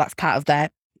 That's part of their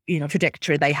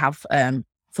trajectory they have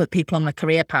for people on the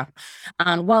career path.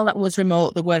 And while that was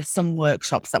remote, there were some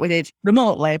workshops that we did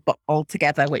remotely, but all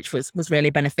together, which was really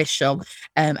beneficial.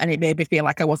 And it made me feel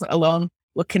like I wasn't alone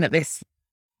looking at this,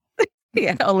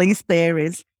 all these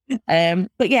theories.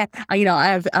 But yeah, I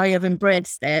have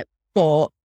embraced it. But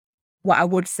what I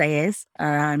would say is,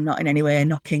 I'm not in any way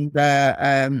knocking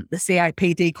the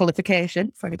CIPD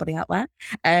qualification for anybody out there.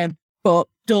 But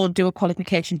don't do a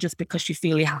qualification just because you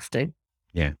feel you have to.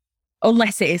 Yeah.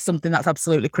 Unless it is something that's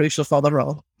absolutely crucial for the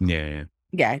role. Yeah.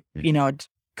 Because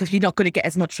you're not going to get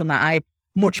as much from that. I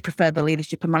much prefer the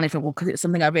leadership and management one because it's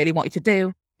something I really wanted to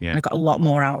do. Yeah. And I got a lot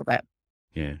more out of it.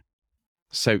 Yeah.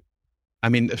 So, I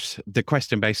mean, the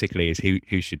question basically is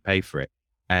who should pay for it?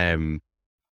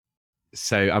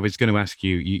 So I was going to ask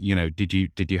you, did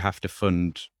you have to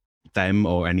fund them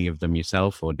or any of them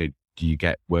yourself, or do you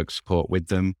get work support with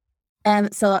them?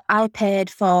 So I paid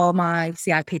for my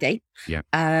CIPD. Yeah.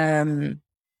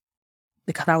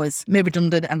 Because I was made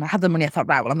redundant and I had the money, I thought,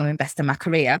 right, well, I'm going to invest in my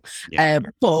career. Yeah.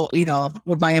 But,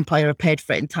 would my employer have paid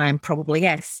for it in time? Probably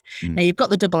yes. Now you've got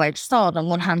the double-edged sword. On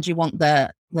one hand, you want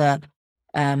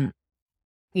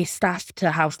your staff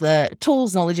to have the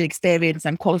tools, knowledge, and experience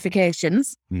and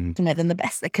qualifications to make them the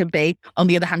best they can be. On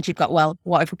the other hand, you've got, well,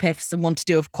 what if we pay for someone to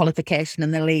do a qualification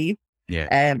and they leave?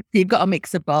 Yeah. You've got a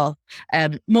mix of both.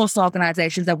 Most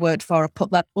organisations I've worked for have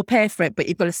put that, we'll pay for it, but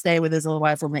you've got to stay with us,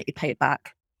 otherwise we'll make you pay it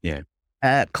back. Yeah.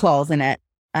 Clause in it.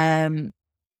 I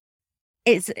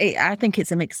think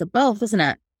it's a mix of both, isn't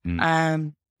it?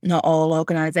 Not all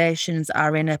organisations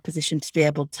are in a position to be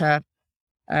able to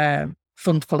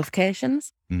fund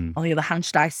qualifications. On the other hand,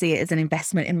 should I see it as an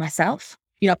investment in myself?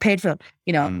 I paid for,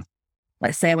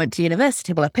 let's say I went to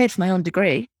university, well, I paid for my own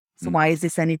degree. So why is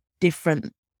this any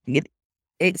different?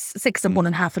 It's 6 of one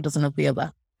and half a dozen of the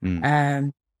other.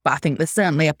 But I think there's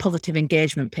certainly a positive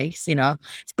engagement piece.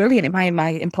 It's brilliant. If my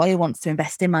employer wants to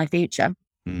invest in my future,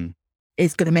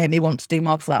 it's going to make me want to do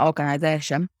more for that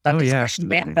organisation. That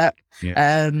discretionary effort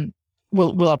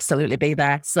will absolutely be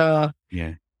there. So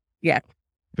yeah.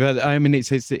 But I mean,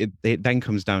 it then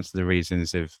comes down to the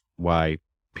reasons of why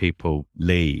people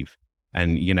leave,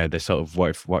 and the sort of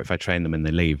what if I train them and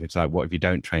they leave? It's like, what if you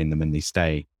don't train them and they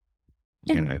stay?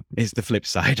 It's the flip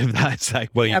side of that. It's like,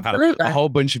 well, you have a whole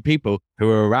bunch of people who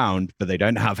are around, but they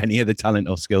don't have any of the talent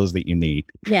or skills that you need.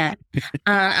 Yeah.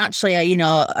 Actually,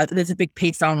 there's a big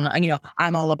piece on,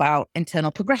 I'm all about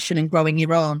internal progression and growing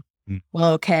your own.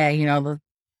 Well, okay,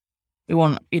 we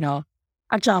want,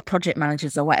 agile project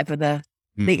managers or whatever the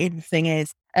thing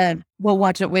is. Well,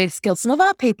 why don't we skill some of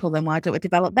our people then? Why don't we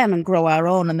develop them and grow our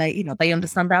own? And they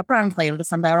understand our brand, they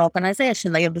understand our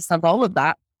organisation, they understand all of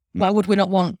that. Why would we not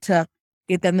want to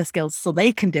give them the skills so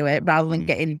they can do it rather than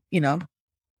getting,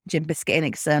 gym biscuiting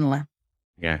externally?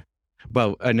 Yeah.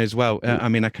 Well, and as well, I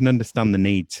mean, I can understand the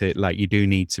need to, you do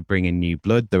need to bring in new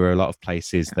blood. There are a lot of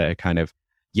places that are kind of,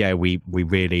 we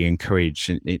really encourage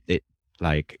it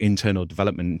like internal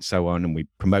development and so on, and we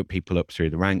promote people up through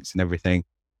the ranks and everything.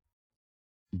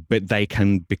 But they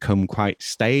can become quite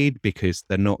staid because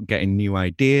they're not getting new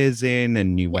ideas in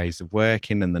and new ways of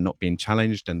working, and they're not being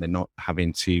challenged, and they're not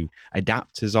having to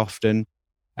adapt as often.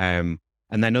 And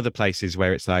then other places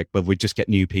where it's like, well, we just get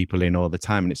new people in all the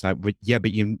time. And it's like, but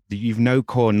you've no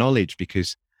core knowledge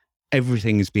because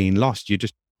everything is being lost. You're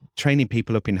just training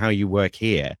people up in how you work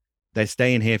here. they're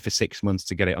staying here for 6 months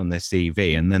to get it on their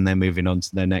CV, and then they're moving on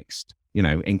to their next,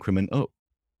 increment up.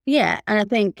 Yeah. And I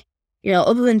think,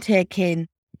 other than taking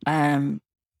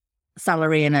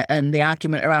salary and the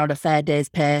argument around a fair day's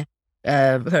pay,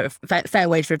 fair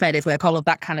wage for a fair day's work, all of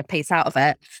that kind of piece out of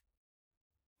it.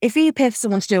 If you pay for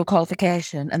someone to do a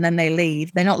qualification and then they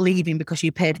leave, they're not leaving because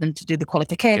you paid them to do the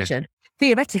qualification. Yeah.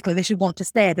 Theoretically, they should want to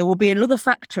stay. There will be another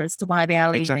factor as to why they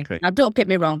are leaving. Exactly. Now, don't get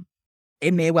me wrong.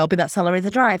 It may well be that salary as a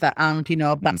driver. And,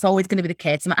 that's always going to be the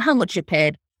case. No matter how much you're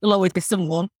paid, there'll always be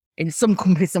someone in some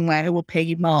company somewhere who will pay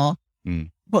you more.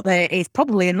 But there is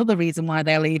probably another reason why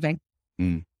they're leaving.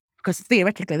 Because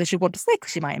theoretically, they should want to stay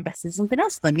because you might invest in something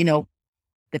else. Then,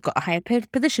 they've got a higher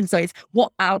paid position. So it's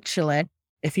what actually,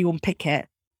 if you unpick it,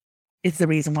 is the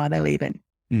reason why they're leaving.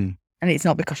 And it's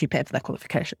not because you paid for their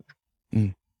qualification.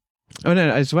 Oh, no,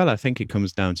 as well, I think it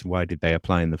comes down to why did they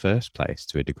apply in the first place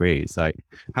to a degree. It's like,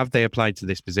 have they applied to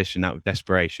this position out of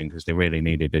desperation because they really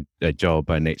needed a job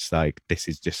and it's like, this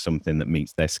is just something that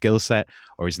meets their skill set?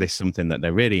 Or is this something that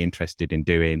they're really interested in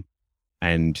doing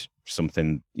and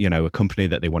something, a company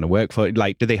that they want to work for?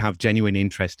 Like, do they have genuine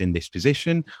interest in this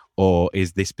position, or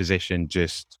is this position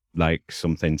just like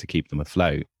something to keep them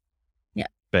afloat? Yeah.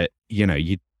 But,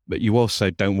 you also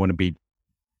don't want to be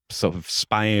sort of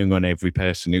spying on every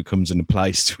person who comes and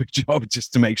applies to a job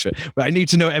just to make sure, but I need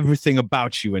to know everything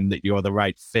about you and that you're the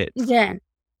right fit. Yeah.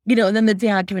 And then there's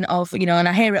the argument of, and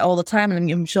I hear it all the time, and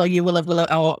I'm sure you will have,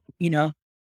 oh,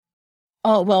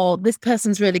 well, this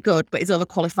person's really good, but he's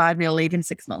overqualified and he'll leave in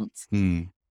 6 months.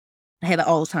 I hear that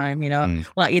all the time, and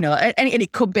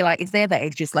it could be like, it's there that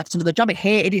he's just left another job. He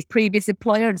hated his previous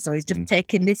employer, and so he's just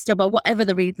taking this job, or whatever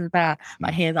the reasons are.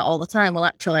 I hear that all the time. Well,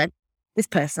 actually, this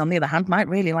person, on the other hand, might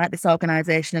really like this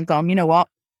organisation and gone, you know what?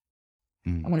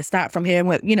 I'm going to start from here. And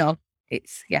work.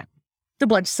 It's,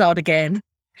 double-edged sword again.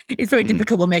 It's very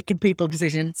difficult when making people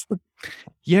decisions.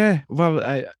 Yeah,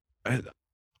 well,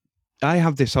 I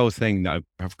have this whole thing that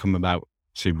I've come about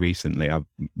to recently. I've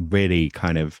really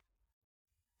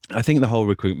I think the whole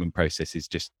recruitment process is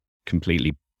just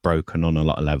completely broken on a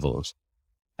lot of levels.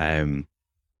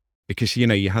 Because,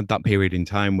 you had that period in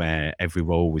time where every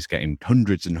role was getting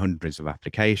hundreds and hundreds of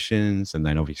applications. And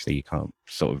then obviously you can't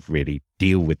sort of really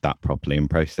deal with that properly and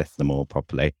process them all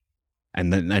properly.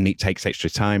 And then it takes extra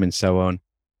time and so on.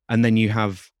 And then you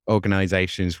have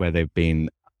organizations where they've been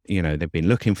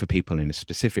looking for people in a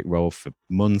specific role for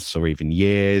months or even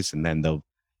years. And then they'll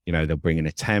bring in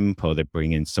a temp, or they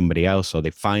bring in somebody else, or they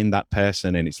find that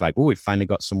person and it's like, oh, we've finally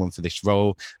got someone for this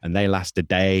role, and they last a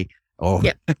day.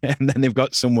 And then they've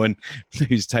got someone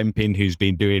who's temping who's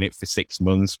been doing it for 6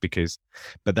 months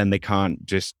but then they can't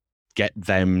just get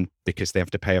them because they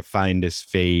have to pay a finder's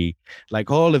fee.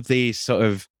 Like all of these sort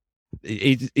of,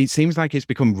 it seems like it's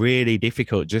become really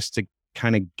difficult just to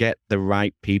kind of get the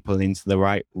right people into the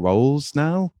right roles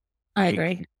now. I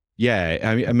agree.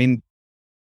 Yeah. I mean,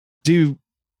 do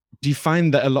you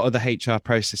find that a lot of the HR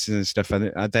processes and stuff,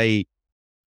 are they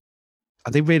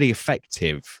really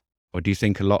effective? Or do you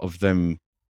think a lot of them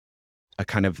are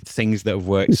kind of things that have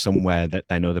worked somewhere that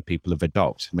then other people have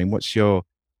adopted? I mean, what's your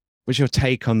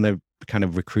take on the kind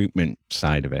of recruitment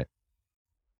side of it?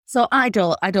 So I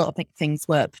don't think things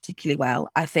work particularly well.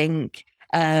 I think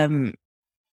on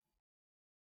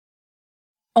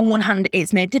one hand,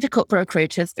 it's made difficult for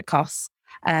recruiters because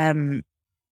having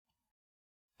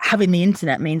the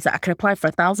internet means that I can apply for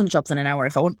 1,000 jobs in an hour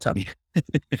if I want to.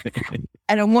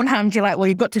 And on one hand, you're like, well,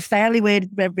 you've got to fairly weigh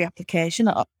every application,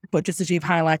 but just as you've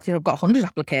highlighted, I've got 100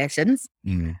 applications.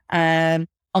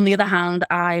 On the other hand,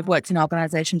 I've worked in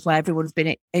organisations where everyone's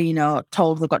been,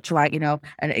 told they've got to write, an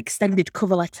extended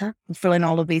cover letter and fill in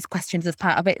all of these questions as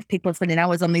part of it. People are spending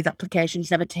hours on these applications,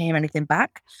 never to hear anything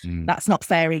back. That's not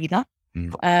fair either.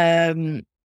 The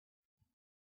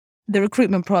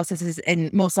recruitment processes in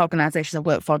most organisations I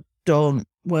work for don't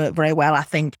work very well. I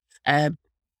think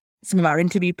some of our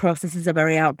interview processes are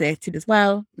very outdated as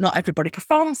well. Not everybody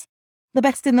performs the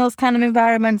best in those kind of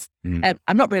environments.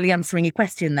 I'm not really answering your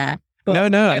question there. But,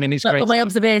 no, I mean, it's great. But my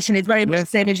observation is very much the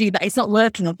same as you, that it's not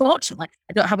working, unfortunately.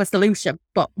 I don't have a solution,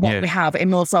 but what we have in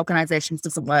most organisations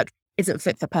doesn't work, isn't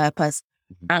fit for purpose.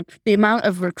 And the amount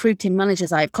of recruiting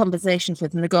managers I have conversations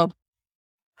with, and they go,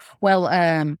 well,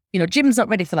 Jim's not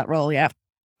ready for that role yet.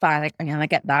 Fine, I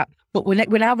get that. But we're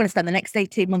now going to spend the next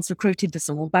 18 months recruiting for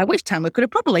someone, by which time we could have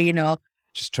probably,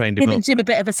 just trained him up. Jim a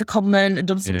bit of a secondment and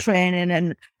done some training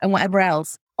and whatever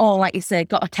else. Or like you say,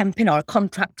 got a temp in or a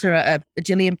contractor at a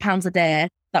jillion pounds a day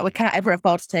that we can't ever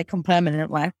afford to take on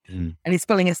permanently. And he's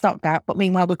filling a stock gap. But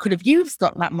meanwhile, we could have used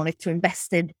that money to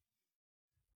invest in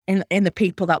the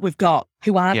people that we've got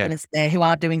who are going to stay, who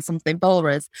are doing something for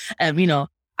us.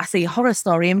 I see horror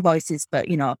story invoices, but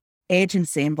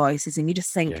agency invoices, and you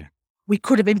just think we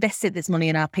could have invested this money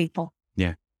in our people.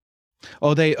 Yeah.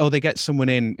 Or they get someone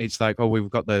in, it's like, oh, we've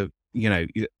got a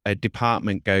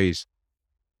department goes,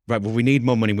 right, well, we need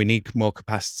more money, we need more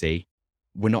capacity.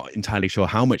 We're not entirely sure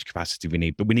how much capacity we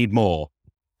need, but we need more.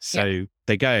 So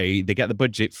they get the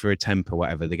budget for a temp or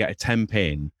whatever. They get a temp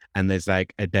in and there's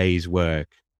like a day's work.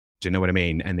 Do you know what I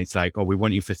mean? And it's like, oh, we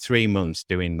want you for 3 months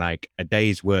doing like a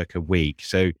day's work a week.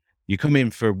 So you come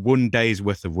in for 1 day's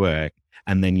worth of work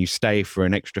and then you stay for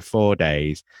an extra 4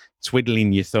 days,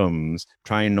 twiddling your thumbs,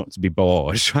 trying not to be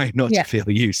bored, trying not to feel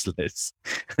useless.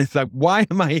 It's like, why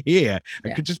am I here? I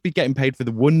could just be getting paid for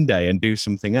the 1 day and do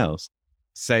something else.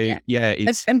 So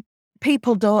it's... And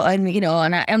people don't,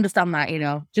 and I understand that,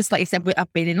 just like you said,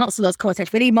 I've been in lots of those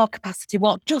conversations. We need more capacity.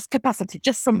 What? Just capacity,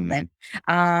 just something.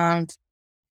 And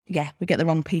we get the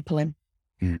wrong people in.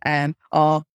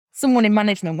 Or someone in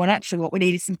management when actually what we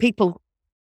need is some people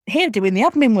here doing the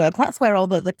admin work. That's where all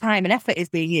the time and effort is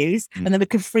being used. And then we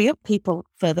can free up people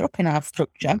further up in our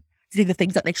structure to do the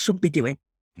things that they should be doing.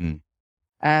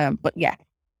 But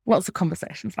lots of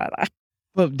conversations like that.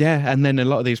 Well, and then a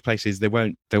lot of these places, they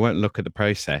won't look at the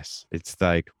process. It's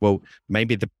like, well,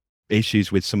 maybe the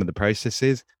issues with some of the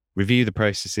processes, review the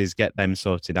processes, get them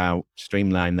sorted out,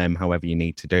 streamline them however you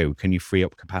need to do. Can you free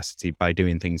up capacity by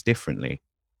doing things differently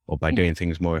or by doing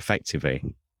things more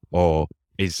effectively? Or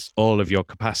is all of your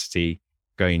capacity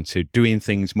going to doing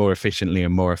things more efficiently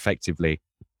and more effectively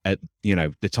at,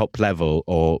 the top level,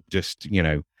 or just,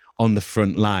 on the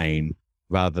front line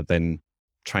rather than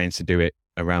trying to do it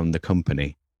around the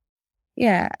company?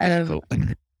 I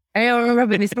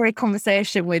remember this very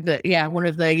conversation with one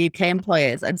of the UK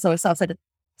employers, and so I said,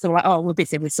 so like, oh,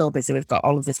 we're so busy, we've got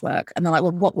all of this work, and they're like,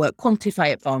 well, what work?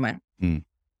 Quantify it for me.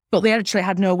 But they actually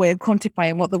had no way of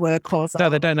quantifying what the work was. No,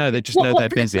 they don't know. They just know they're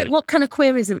busy. What kind of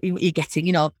queries are you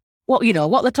getting? What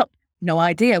the top? No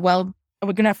idea. Well, are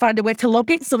we going to find a way to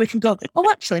log it so we can go, oh,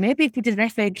 actually, maybe if we did an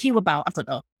FAQ about, I don't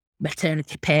know,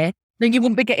 maternity pay, then you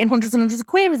wouldn't be getting hundreds and hundreds of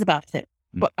queries about it.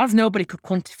 But as nobody could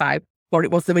quantify what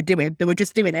it was they were doing, they were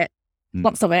just doing it.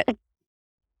 Lots of it.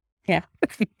 Yeah.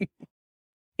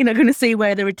 You're not going to see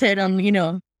where the return on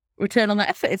that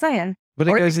effort is, are you? But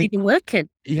it goes even working.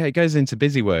 Yeah, it goes into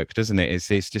busy work, doesn't it?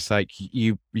 It's just like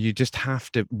you just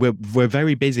have to. We're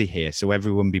very busy here, so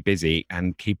everyone be busy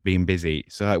and keep being busy.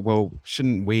 So, like, well,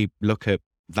 shouldn't we look at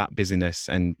that busyness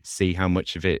and see how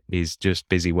much of it is just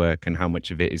busy work and how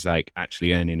much of it is like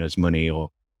actually earning us money,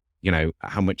 or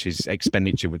how much is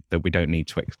expenditure that we don't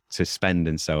need to spend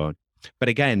and so on. But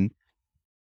again,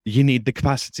 you need the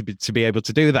capacity to be able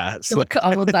to do that. So look at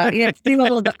all of that. Yeah, do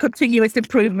all of that continuous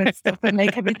improvement stuff and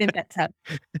make everything better.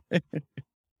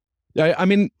 I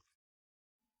mean,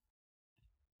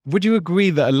 would you agree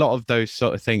that a lot of those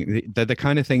sort of things, they're the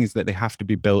kind of things that they have to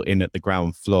be built in at the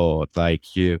ground floor,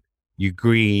 like your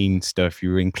green stuff,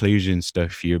 your inclusion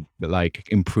stuff, your like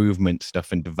improvement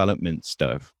stuff and development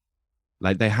stuff?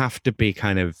 Like they have to be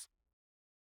kind of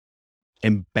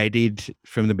embedded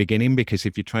from the beginning, because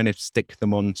if you're trying to stick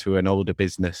them onto an older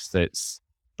business that's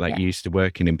like used to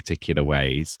working in particular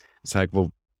ways, it's like,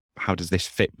 well, how does this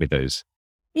fit with us?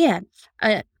 Yeah.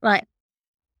 And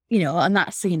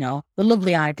that's, the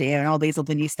lovely idea, and all these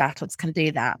other new startups can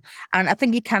do that. And I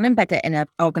think you can embed it in an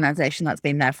organization that's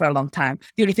been there for a long time.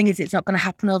 The only thing is it's not going to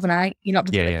happen overnight. You're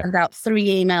not going to send out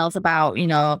 3 emails about,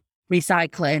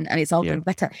 recycling and it's all going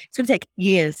better. It's going to take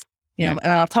years. And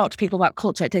I'll talk to people about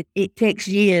culture. It takes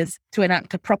years to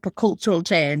enact a proper cultural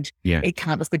change. It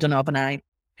can't just be done overnight.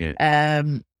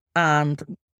 And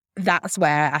that's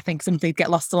where I think some things get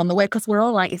lost along the way, because we're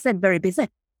all, like you said, very busy.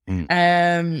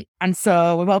 And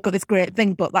so we've all got this great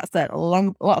thing, but that's a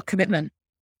lot of commitment.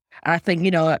 And I think,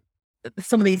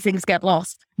 some of these things get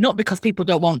lost, not because people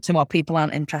don't want to or people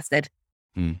aren't interested.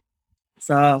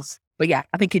 So, but I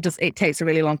think it takes a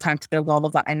really long time to build all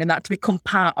of that in, and that to become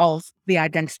part of the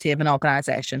identity of an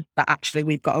organization, that actually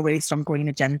we've got a really strong green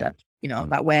agenda,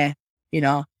 that we're,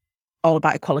 all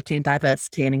about equality and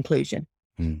diversity and inclusion.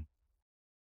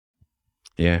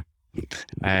 Yeah.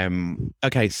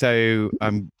 Okay. So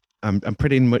I'm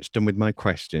pretty much done with my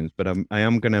questions, but I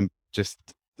am going to just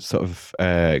sort of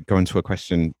go into a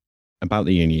question about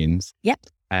the unions. Yep.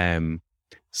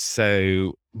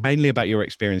 So mainly about your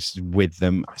experience with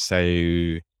them.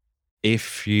 So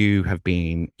if you have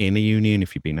been in a union,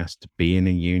 if you've been asked to be in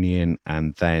a union,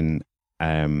 and then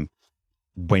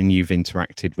when you've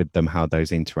interacted with them, how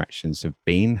those interactions have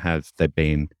been, have they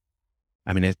been,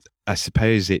 I mean, I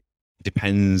suppose it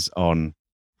depends on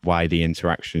why the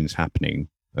interaction's happening,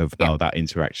 of how that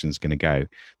interaction's going to go.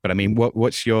 But I mean,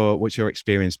 what's your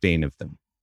experience been of them?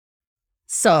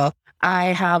 So I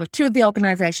have two of the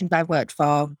organisations I've worked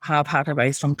for have had a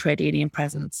very strong trade union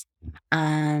presence.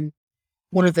 And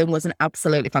one of them was an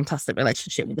absolutely fantastic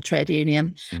relationship with the trade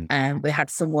union. And we had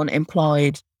someone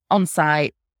employed on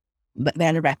site, but they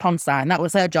had a rep on site, and that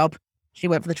was her job. She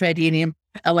worked for the trade union.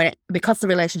 And because the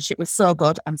relationship was so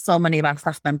good and so many of our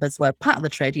staff members were part of the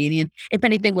trade union, if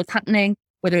anything was happening,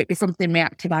 whether it be something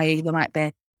reactive, i.e. we might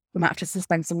have to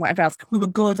suspend some whatever else, we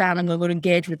would go down and we would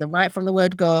engage with them right from the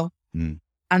word go.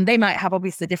 And they might have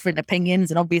obviously different opinions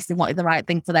and obviously wanted the right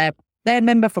thing for their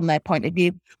member from their point of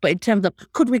view. But in terms of,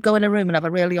 could we go in a room and have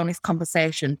a really honest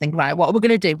conversation, think, right, what are we going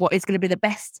to do? What is going to be the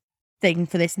best thing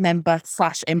for this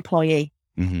member/employee?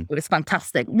 It was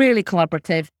fantastic, really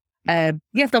collaborative.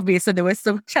 Yes, obviously there were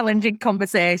some challenging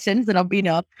conversations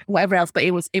and whatever else, but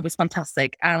it was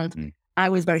fantastic. And I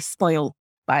was very spoiled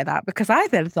by that because I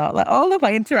then thought that all of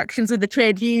my interactions with the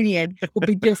trade union would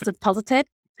be just as positive.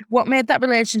 What made that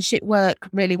relationship work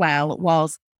really well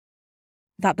was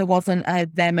that there wasn't a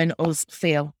them and us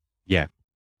feel. Yeah.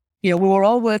 We were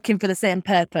all working for the same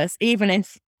purpose, even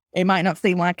if it might not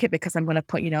seem like it because I'm going to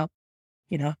put,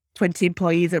 20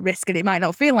 employees at risk and it might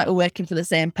not feel like we're working for the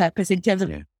same purpose in terms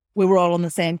of we were all on the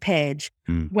same page.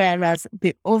 Whereas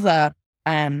the other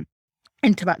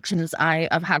interactions I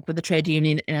have had with the trade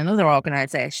union in another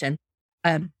organisation,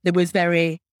 there was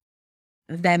very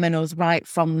them and us right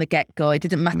from the get-go. It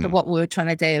didn't matter what we were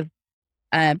trying to do,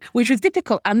 which was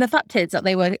difficult. And the fact is that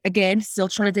they were, again, still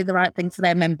trying to do the right thing for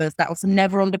their members. That was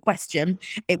never under question.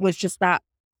 It was just that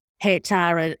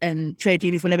HR and trade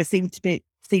unions were never seemed to be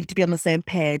on the same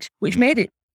page, which made it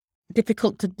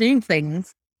difficult to do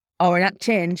things or enact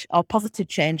change or positive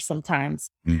change sometimes.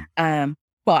 But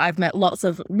I've met lots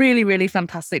of really, really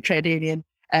fantastic trade union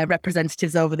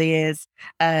representatives over the years,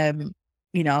 who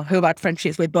I've had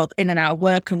friendships with both in and out of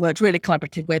work and worked really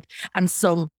collaborative with, and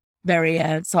some very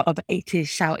sort of 80s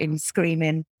shouting,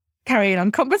 screaming, carrying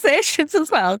on conversations as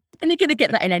well. And you're going to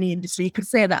get that in any industry. You could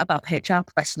say that about HR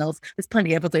professionals. There's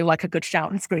plenty of them who like a good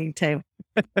shout and scream too.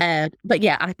 But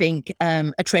yeah, I think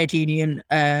a trade union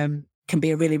can be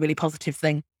a really, really positive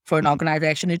thing for an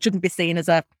organisation. It shouldn't be seen as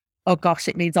oh gosh,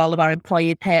 it needs all of our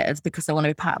employee haters because they want to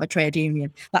be part of a trade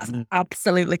union. That's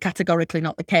absolutely categorically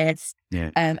not the case. Yeah.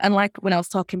 And like when I was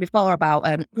talking before about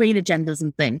green agendas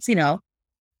and things,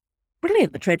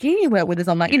 brilliant, the trade union work with us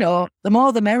on that, the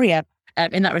more the merrier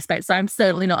in that respect. So I'm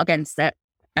certainly not against it.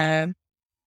 But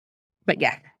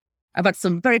yeah, I've had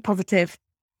some very positive,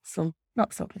 some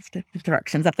not so positive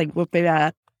interactions, I think would be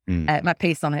my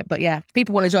piece on it. But yeah, if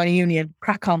people want to join a union,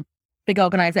 crack on. Big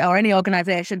organisation or any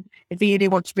organisation, if the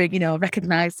union wants to be,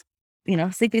 recognised, see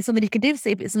if it's something you can do, see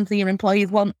if it's something your employees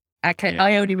want.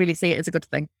 I only really see it as a good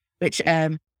thing, which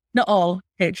not all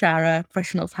HR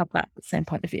professionals have that same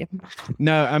point of view.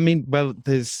 No, I mean, well,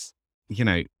 there's,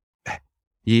 there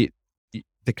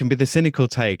can be the cynical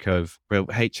take of, well,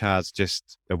 HR's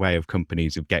just a way of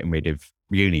companies of getting rid of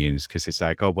unions because it's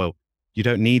like, oh, well, you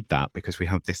don't need that because we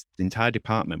have this entire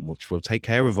department which will take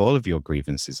care of all of your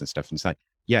grievances and stuff. And it's like,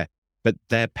 yeah, but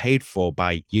they're paid for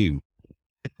by you.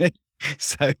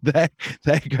 So they're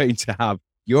going to have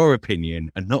your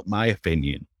opinion and not my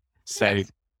opinion. So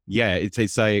yeah,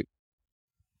 it's like,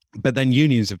 but then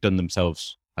unions have done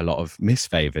themselves a lot of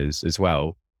misfavors as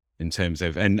well in terms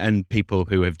of, and people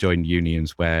who have joined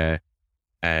unions where,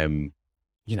 the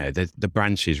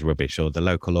branch is rubbish or the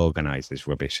local organizer is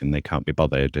rubbish and they can't be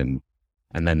bothered. And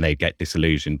then they get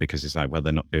disillusioned because it's like, well,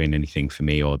 they're not doing anything for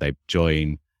me, or they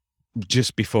join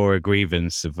just before a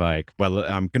grievance of like, well,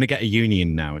 I'm going to get a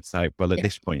union now. It's like, well, at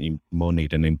this point, you more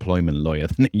need an employment lawyer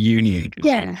than a union.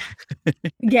 Yeah.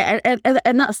 Yeah.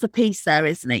 And that's the piece there,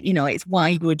 isn't it? It's why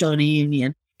you would join a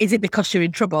union. Is it because you're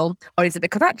in trouble, or is it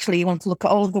because actually you want to look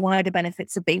at all of the wider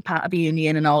benefits of being part of a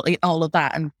union and all of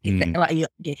that? And like you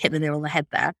hit the nail on the head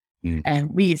there.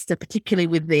 We used to, particularly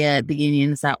with the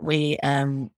unions that we,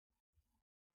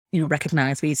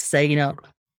 recognise, we used to say,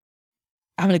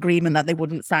 have an agreement that they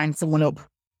wouldn't sign someone up,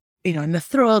 in the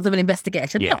throes of an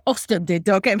investigation. Yeah. Often did,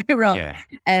 don't get me wrong. Yeah.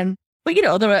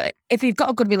 But if you've got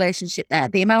a good relationship there,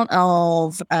 the amount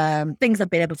of things I've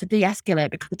been able to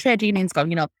de-escalate because the trade union's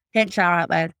gone, HR out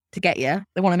there to get you.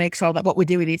 They want to make sure that what we're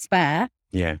doing is fair.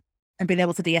 Yeah. And being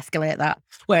able to de-escalate that.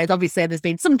 Whereas obviously there's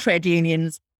been some trade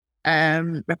unions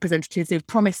representatives who've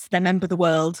promised their member the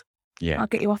world. Yeah. I'll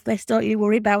get you off this, don't you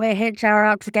worry about it. HR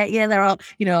out to get you. They're all,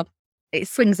 it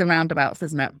swings and roundabouts,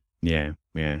 doesn't it? Yeah.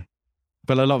 Yeah.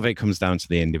 But a lot of it comes down to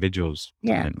the individuals.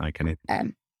 Yeah. Like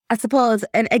anything. I suppose,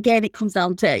 and again, it comes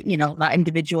down to, that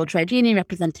individual trade union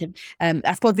representative.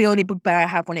 I suppose the only bugbear I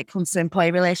have when it comes to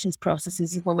employee relations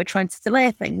processes is when we're trying to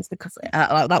delay things, because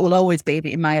that will always be,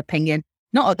 in my opinion,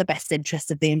 not at the best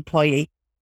interest of the employee.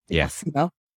 Yeah. Yes,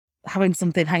 having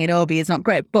something hanging over you is not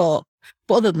great. But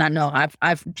other than that, no,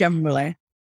 I've generally,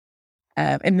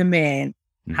 in the main,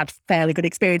 had fairly good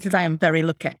experiences. I am very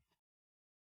lucky.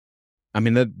 I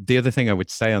mean, the other thing I would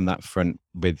say on that front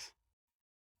with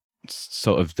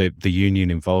sort of the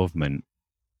union involvement,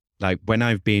 like when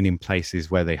I've been in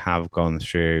places where they have gone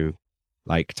through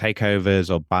like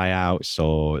takeovers or buyouts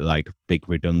or like big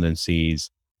redundancies,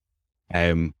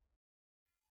 I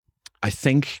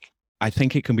think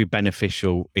it can be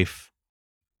beneficial if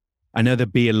I know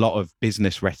there'd be a lot of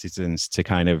business reticence to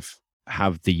kind of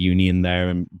have the union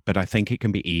there, but I think it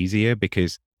can be easier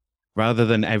because rather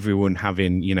than everyone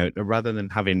having, rather than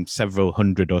having several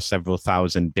hundred or several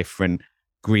thousand different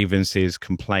grievances,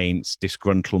 complaints,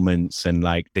 disgruntlements, and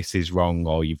like, this is wrong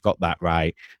or you've got that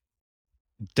right,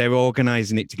 they're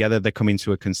organizing it together. They're coming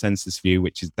to a consensus view,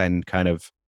 which is then kind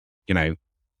of,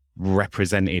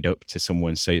 represented up to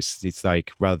someone. So it's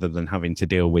like, rather than having to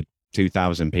deal with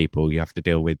 2,000 people, you have to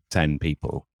deal with 10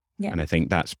 people. Yeah. And I think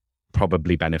that's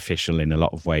probably beneficial in a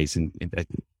lot of ways, and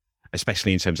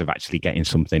especially in terms of actually getting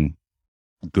something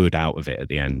good out of it at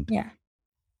the end. Yeah.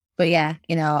 But yeah,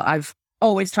 I've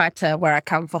always tried to, where I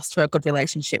can, foster a good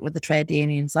relationship with the trade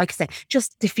unions. Like I say,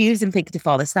 just diffusing things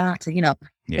before they start. Yeah.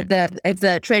 If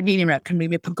the trade union rep can ring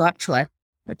me up and go, actually,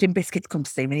 Jim Biscuits come to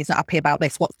see me and he's not happy about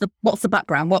this. What's the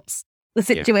background? What's the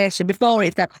situation? Before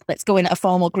it's that, let's go in at a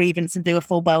formal grievance and do a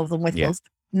full bells and whistles.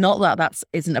 Not that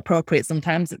isn't appropriate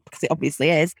sometimes, because it obviously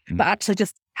is, but actually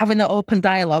just having that open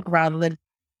dialogue rather than,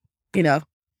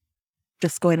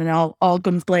 just going in all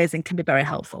guns blazing can be very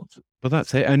helpful. Well,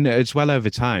 that's it. And as well, over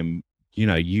time,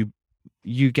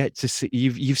 you get to see,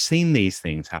 you've seen these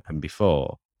things happen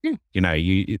before. Yeah.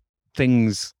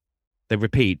 Things, they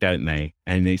repeat, don't they?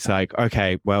 And it's like,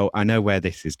 okay, well, I know where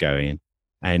this is going.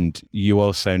 And you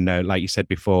also know, like you said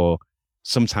before,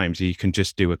 sometimes you can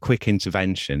just do a quick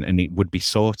intervention and it would be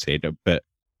sorted. But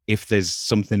if there's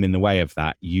something in the way of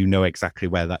that, you know exactly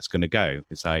where that's going to go.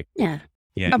 It's like, yeah,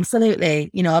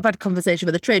 absolutely. I've had a conversation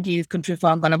with a trade union country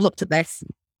farm and I've looked at this.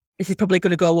 This is probably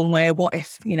going to go one way. What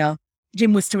if,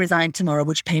 Jim was to resign tomorrow,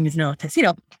 would you pay him his notice?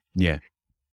 Yeah.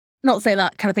 Not say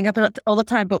that kind of thing happen all the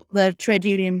time, but the trade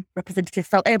union representative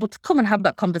felt able to come and have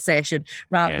that conversation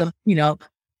rather than,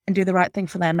 and do the right thing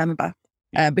for their member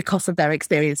because of their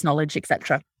experience, knowledge,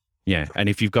 etc. Yeah. And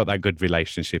if you've got that good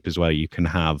relationship as well, you can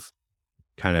have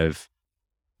kind of,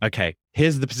 okay,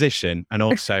 here's the position, and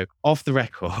also off the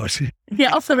record.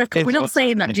 Yeah, off the record. We're not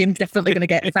saying that Jim's definitely going to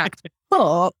get sacked,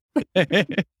 but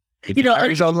it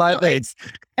carries on like this,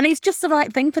 and it's just the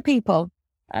right thing for people.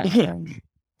 But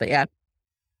yeah,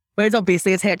 whereas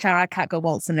obviously as HR, I can't go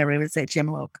waltzing in a room and say,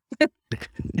 Jim, look.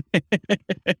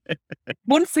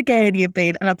 Once again, you've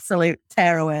been an absolute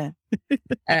tearaway.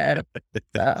 So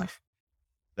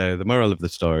the moral of the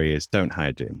story is, don't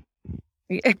hire Jim.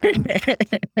 Yeah,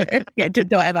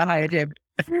 don't ever hire Jim.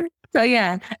 So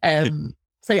yeah,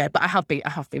 but I have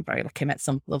been very lucky. Met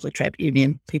some lovely trade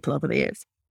union people over the years,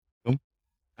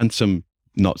 and some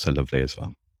not so lovely as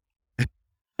well.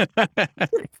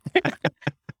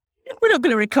 We're not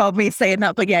going to record me saying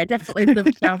that, but yeah, definitely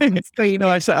the shouting and screaming. No,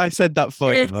 I said that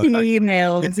for you.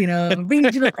 Emails,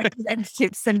 regional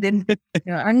representatives sending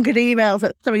angry emails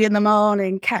at 3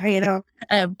 a.m, carrying on.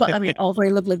 But I mean, all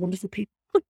very lovely, wonderful people.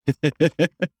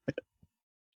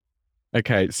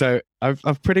 Okay, so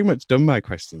I've pretty much done my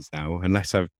questions now,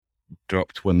 unless I've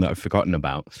dropped one that I've forgotten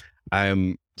about.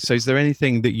 So is there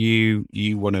anything that you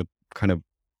want to kind of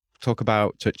talk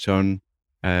about, touch on,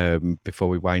 before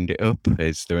we wind it up?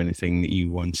 Is there anything that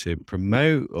you want to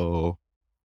promote or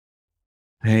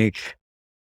like?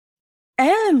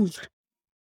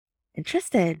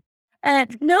 Interesting. No,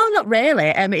 not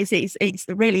really. It's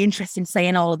really interesting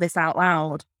saying all of this out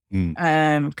loud.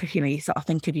 Because you sort of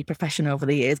think of your profession over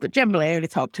the years, but generally I only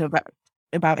talk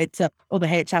about it to other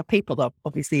HR people. Though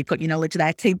obviously you've got your knowledge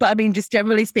there too. But I mean, just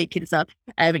generally speaking, so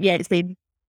yeah,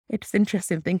 it's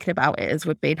interesting thinking about it as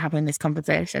we've been having this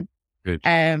conversation. Good.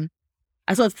 I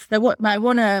suppose my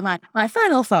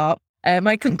final thought,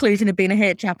 my conclusion of being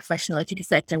a HR professional, if you could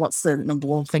say, what's the number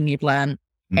one thing you've learned,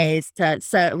 is to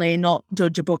certainly not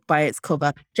judge a book by its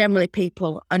cover. Generally,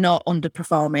 people are not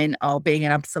underperforming or being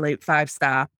an absolute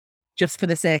 5-star just for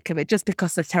the sake of it, just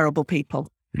because they're terrible people.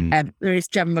 There is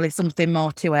generally something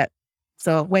more to it.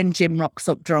 So when Jim rocks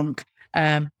up drunk,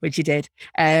 which he did,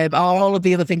 or all of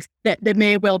the other things, there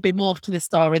may well be more to the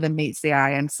story than meets the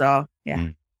eye. And so, yeah,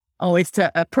 always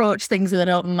to approach things with an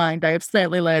open mind. I have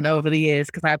certainly learned over the years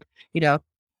because I've,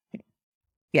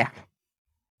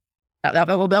 that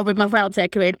will be my final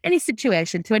takeaway in any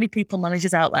situation to any people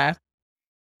managers out there.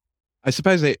 I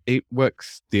suppose it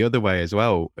works the other way as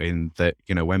well, in that,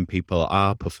 when people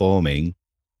are performing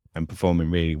and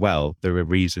performing really well, there are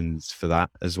reasons for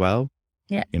that as well.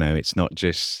 Yeah. It's not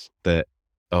just that,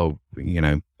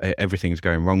 everything's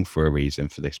going wrong for a reason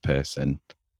for this person.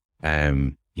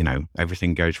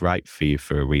 Everything goes right for you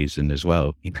for a reason as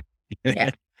well.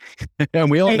 Yeah. And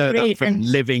we all know that from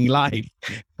living life.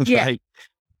 Yeah.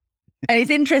 And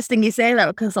it's interesting you say that,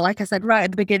 because like I said, right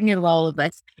at the beginning of all of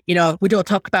this, we don't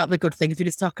talk about the good things, we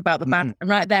just talk about the bad. And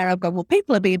right there, I've gone, well,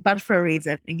 people are being bad for a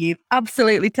reason. And you've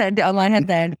absolutely turned it on my head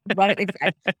then. Right?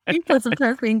 Exactly. People are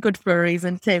sometimes being good for a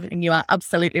reason too. And you are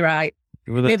absolutely right.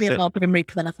 Well, maybe a more Grim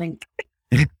Reaper than I think.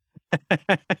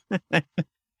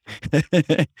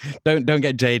 Don't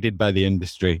get jaded by the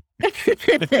industry. No,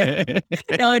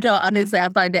 I don't. Honestly, I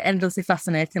find it endlessly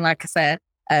fascinating. Like I said,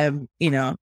 the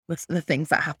things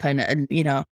that happen and,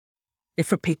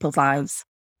 different people's lives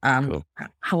and cool.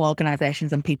 How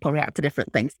organizations and people react to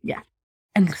different things. Yeah.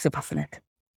 Endlessly fascinating.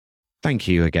 Thank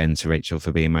you again to Rachel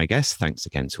for being my guest. Thanks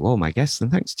again to all my guests.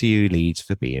 And thanks to you, Leeds,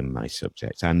 for being my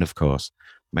subject. And of course,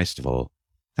 most of all,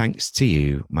 thanks to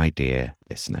you, my dear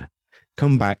listener.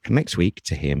 Come back next week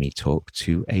to hear me talk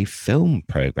to a film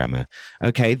programmer.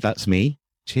 Okay, that's me.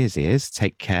 Cheers, ears.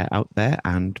 Take care out there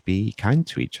and be kind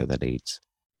to each other, Leeds.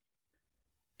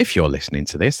 If you're listening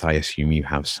to this, I assume you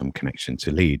have some connection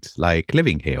to Leeds, like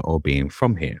living here or being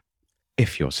from here.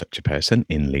 If you're such a person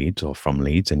in Leeds or from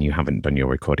Leeds and you haven't done your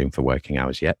recording for Working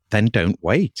Hours yet, then don't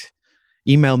wait.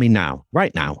 Email me now,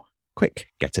 right now. Quick,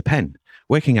 get a pen.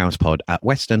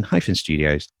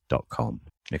 workinghoursepod@western-studios.com.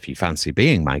 If you fancy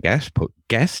being my guest, put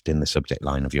guest in the subject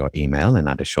line of your email and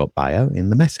add a short bio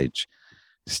in the message.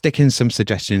 Stick in some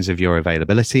suggestions of your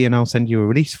availability and I'll send you a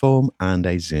release form and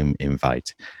a Zoom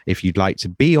invite. If you'd like to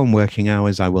be on Working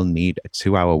Hours, I will need a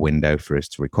 2-hour window for us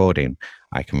to record in.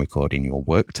 I can record in your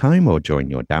work time or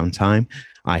during your downtime.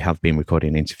 I have been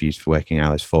recording interviews for Working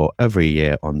Hours for over a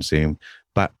year on Zoom,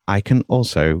 but I can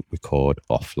also record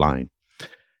offline.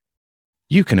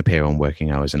 You can appear on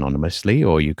Working Hours anonymously,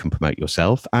 or you can promote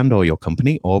yourself and or your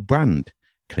company or brand.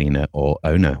 Cleaner or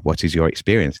owner, what is your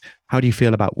experience? How do you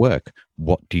feel about work?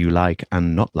 What do you like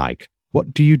and not like?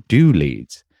 What do you do,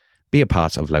 Leeds? Be a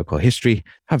part of local history,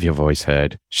 have your voice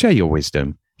heard, share your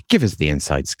wisdom, give us the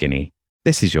inside skinny.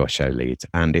 This is your show, Leeds,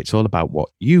 and it's all about what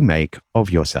you make of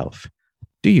yourself.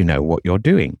 Do you know what you're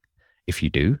doing? If you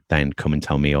do, then come and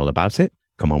tell me all about it.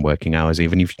 Come on Working Hours,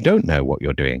 even if you don't know what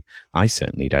you're doing. I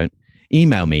certainly don't.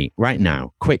 Email me right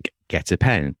now. Quick, get a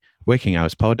pen.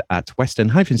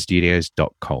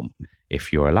 workinghoursepod@western-studios.com.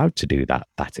 If you're allowed to do that,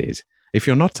 that is. If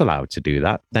you're not allowed to do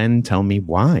that, then tell me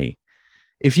why.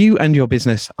 If you and your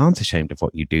business aren't ashamed of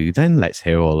what you do, then let's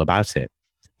hear all about it.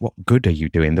 What good are you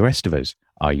doing the rest of us?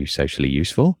 Are you socially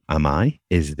useful? Am I?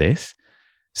 Is this?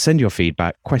 Send your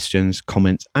feedback, questions,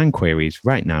 comments, and queries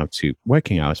right now to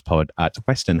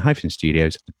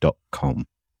workinghoursepod@western-studios.com.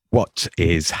 What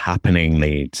is happening,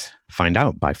 Leeds? Find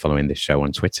out by following this show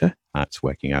on Twitter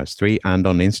 @WorkingHours3 and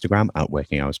on Instagram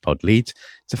 @WorkingHoursPodLeeds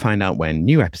to find out when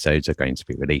new episodes are going to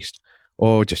be released.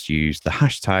 Or just use the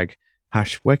hashtag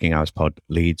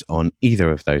 #WorkingHoursPodLeeds on either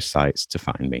of those sites to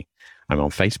find me. I'm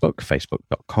on Facebook,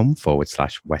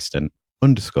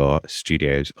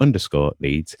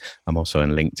 facebook.com/Western_Studios_Leeds. I'm also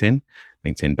on LinkedIn,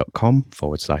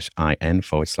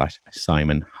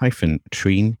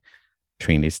 linkedin.com/IN/Simon-Treen.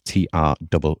 Treen is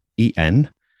TREEN.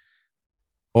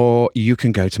 Or you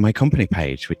can go to my company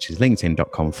page, which is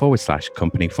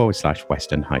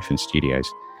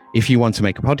linkedin.com/company/Western-Studios. If you want to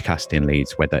make a podcast in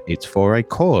Leeds, whether it's for a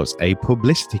cause, a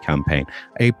publicity campaign,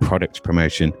 a product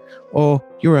promotion, or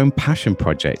your own passion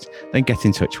project, then get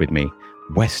in touch with me.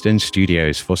 Western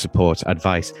Studios for support,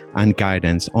 advice, and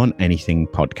guidance on anything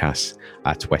podcasts.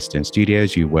 At Western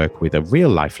Studios, you work with a real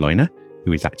life loiner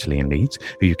who is actually in Leeds,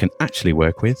 who you can actually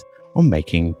work with on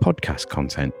making podcast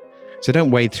content. So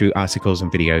don't wade through articles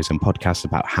and videos and podcasts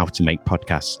about how to make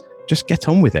podcasts. Just get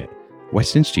on with it.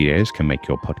 Western Studios can make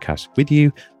your podcast with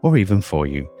you or even for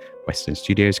you. Western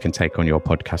Studios can take on your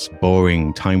podcast's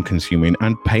boring, time-consuming,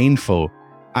 and painful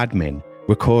admin,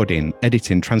 recording,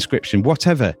 editing, transcription,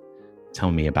 whatever. Tell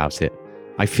me about it.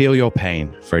 I feel your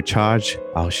pain. For a charge,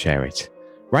 I'll share it.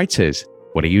 Writers,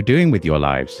 what are you doing with your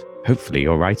lives? Hopefully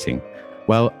you're writing.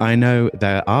 Well, I know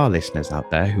there are listeners out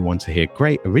there who want to hear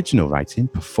great original writing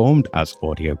performed as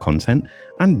audio content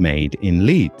and made in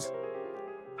Leeds.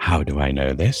 How do I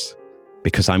know this?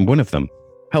 Because I'm one of them.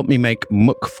 Help me make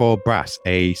Muck for Brass,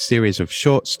 a series of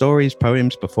short stories,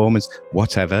 poems, performers,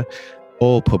 whatever,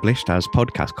 all published as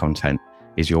podcast content.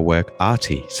 Is your work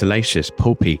arty, salacious,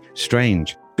 pulpy,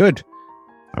 strange? Good.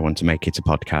 I want to make it a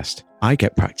podcast. I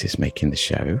get practice making the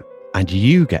show. and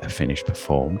you get a finished,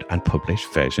 performed, and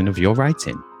published version of your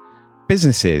writing.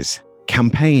 Businesses,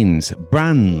 campaigns,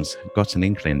 brands, got an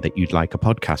inkling that you'd like a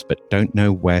podcast but don't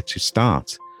know where to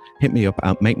start? Hit me up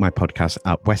at Make My Podcast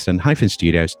at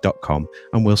western-studios.com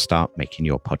and we'll start making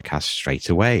your podcast straight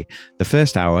away. The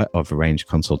first hour of arranged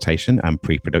consultation and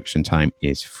pre-production time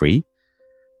is free.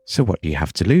 So what do you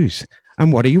have to lose?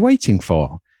 And what are you waiting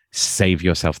for? Save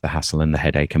yourself the hassle and the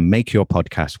headache and make your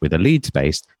podcast with a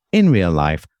Leeds-based, in real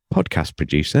life podcast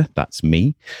producer. That's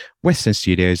me, Western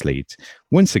Studios Leeds.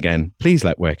 Once again, please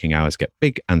let Working Hours get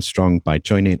big and strong by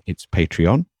joining its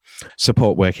Patreon.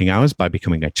 Support Working Hours by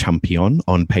becoming a champion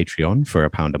on Patreon for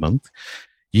 £1 a month.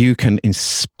 You can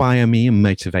inspire me and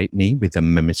motivate me with a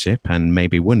membership and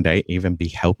maybe one day even be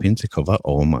helping to cover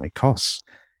all my costs.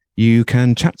 You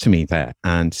can chat to me there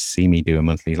and see me do a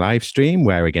monthly live stream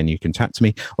where, again, you can chat to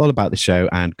me all about the show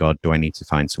and, God, do I need to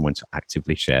find someone to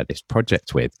actively share this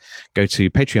project with? Go to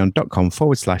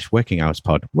patreon.com/Working Hours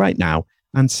Pod right now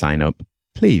and sign up,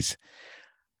 please.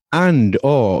 And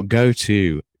or go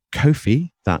to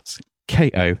Ko-fi, that's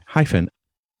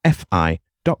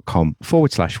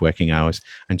ko-fi.com/Working Hours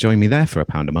and join me there for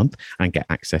 £1 a month and get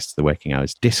access to the Working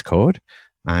Hours Discord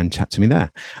and chat to me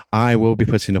there. I will be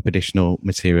putting up additional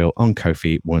material on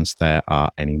Ko-fi once there are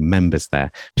any members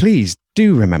there. Please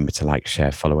do remember to like,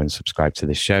 share, follow, and subscribe to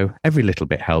this show. Every little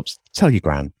bit helps. Tell your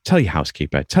gran, tell your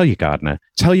housekeeper, tell your gardener,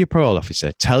 tell your parole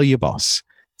officer, tell your boss,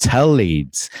 tell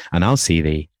Leeds, and I'll see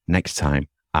thee next time,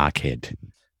 our kid.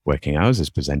 Working Hours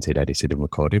is presented, edited, and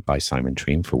recorded by Simon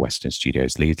Treem for Western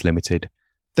Studios Leeds Limited.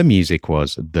 The music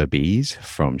was The Bees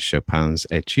from Chopin's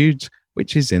Etudes,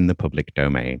 which is in the public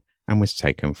domain and was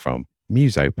taken from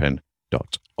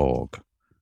museopen.org.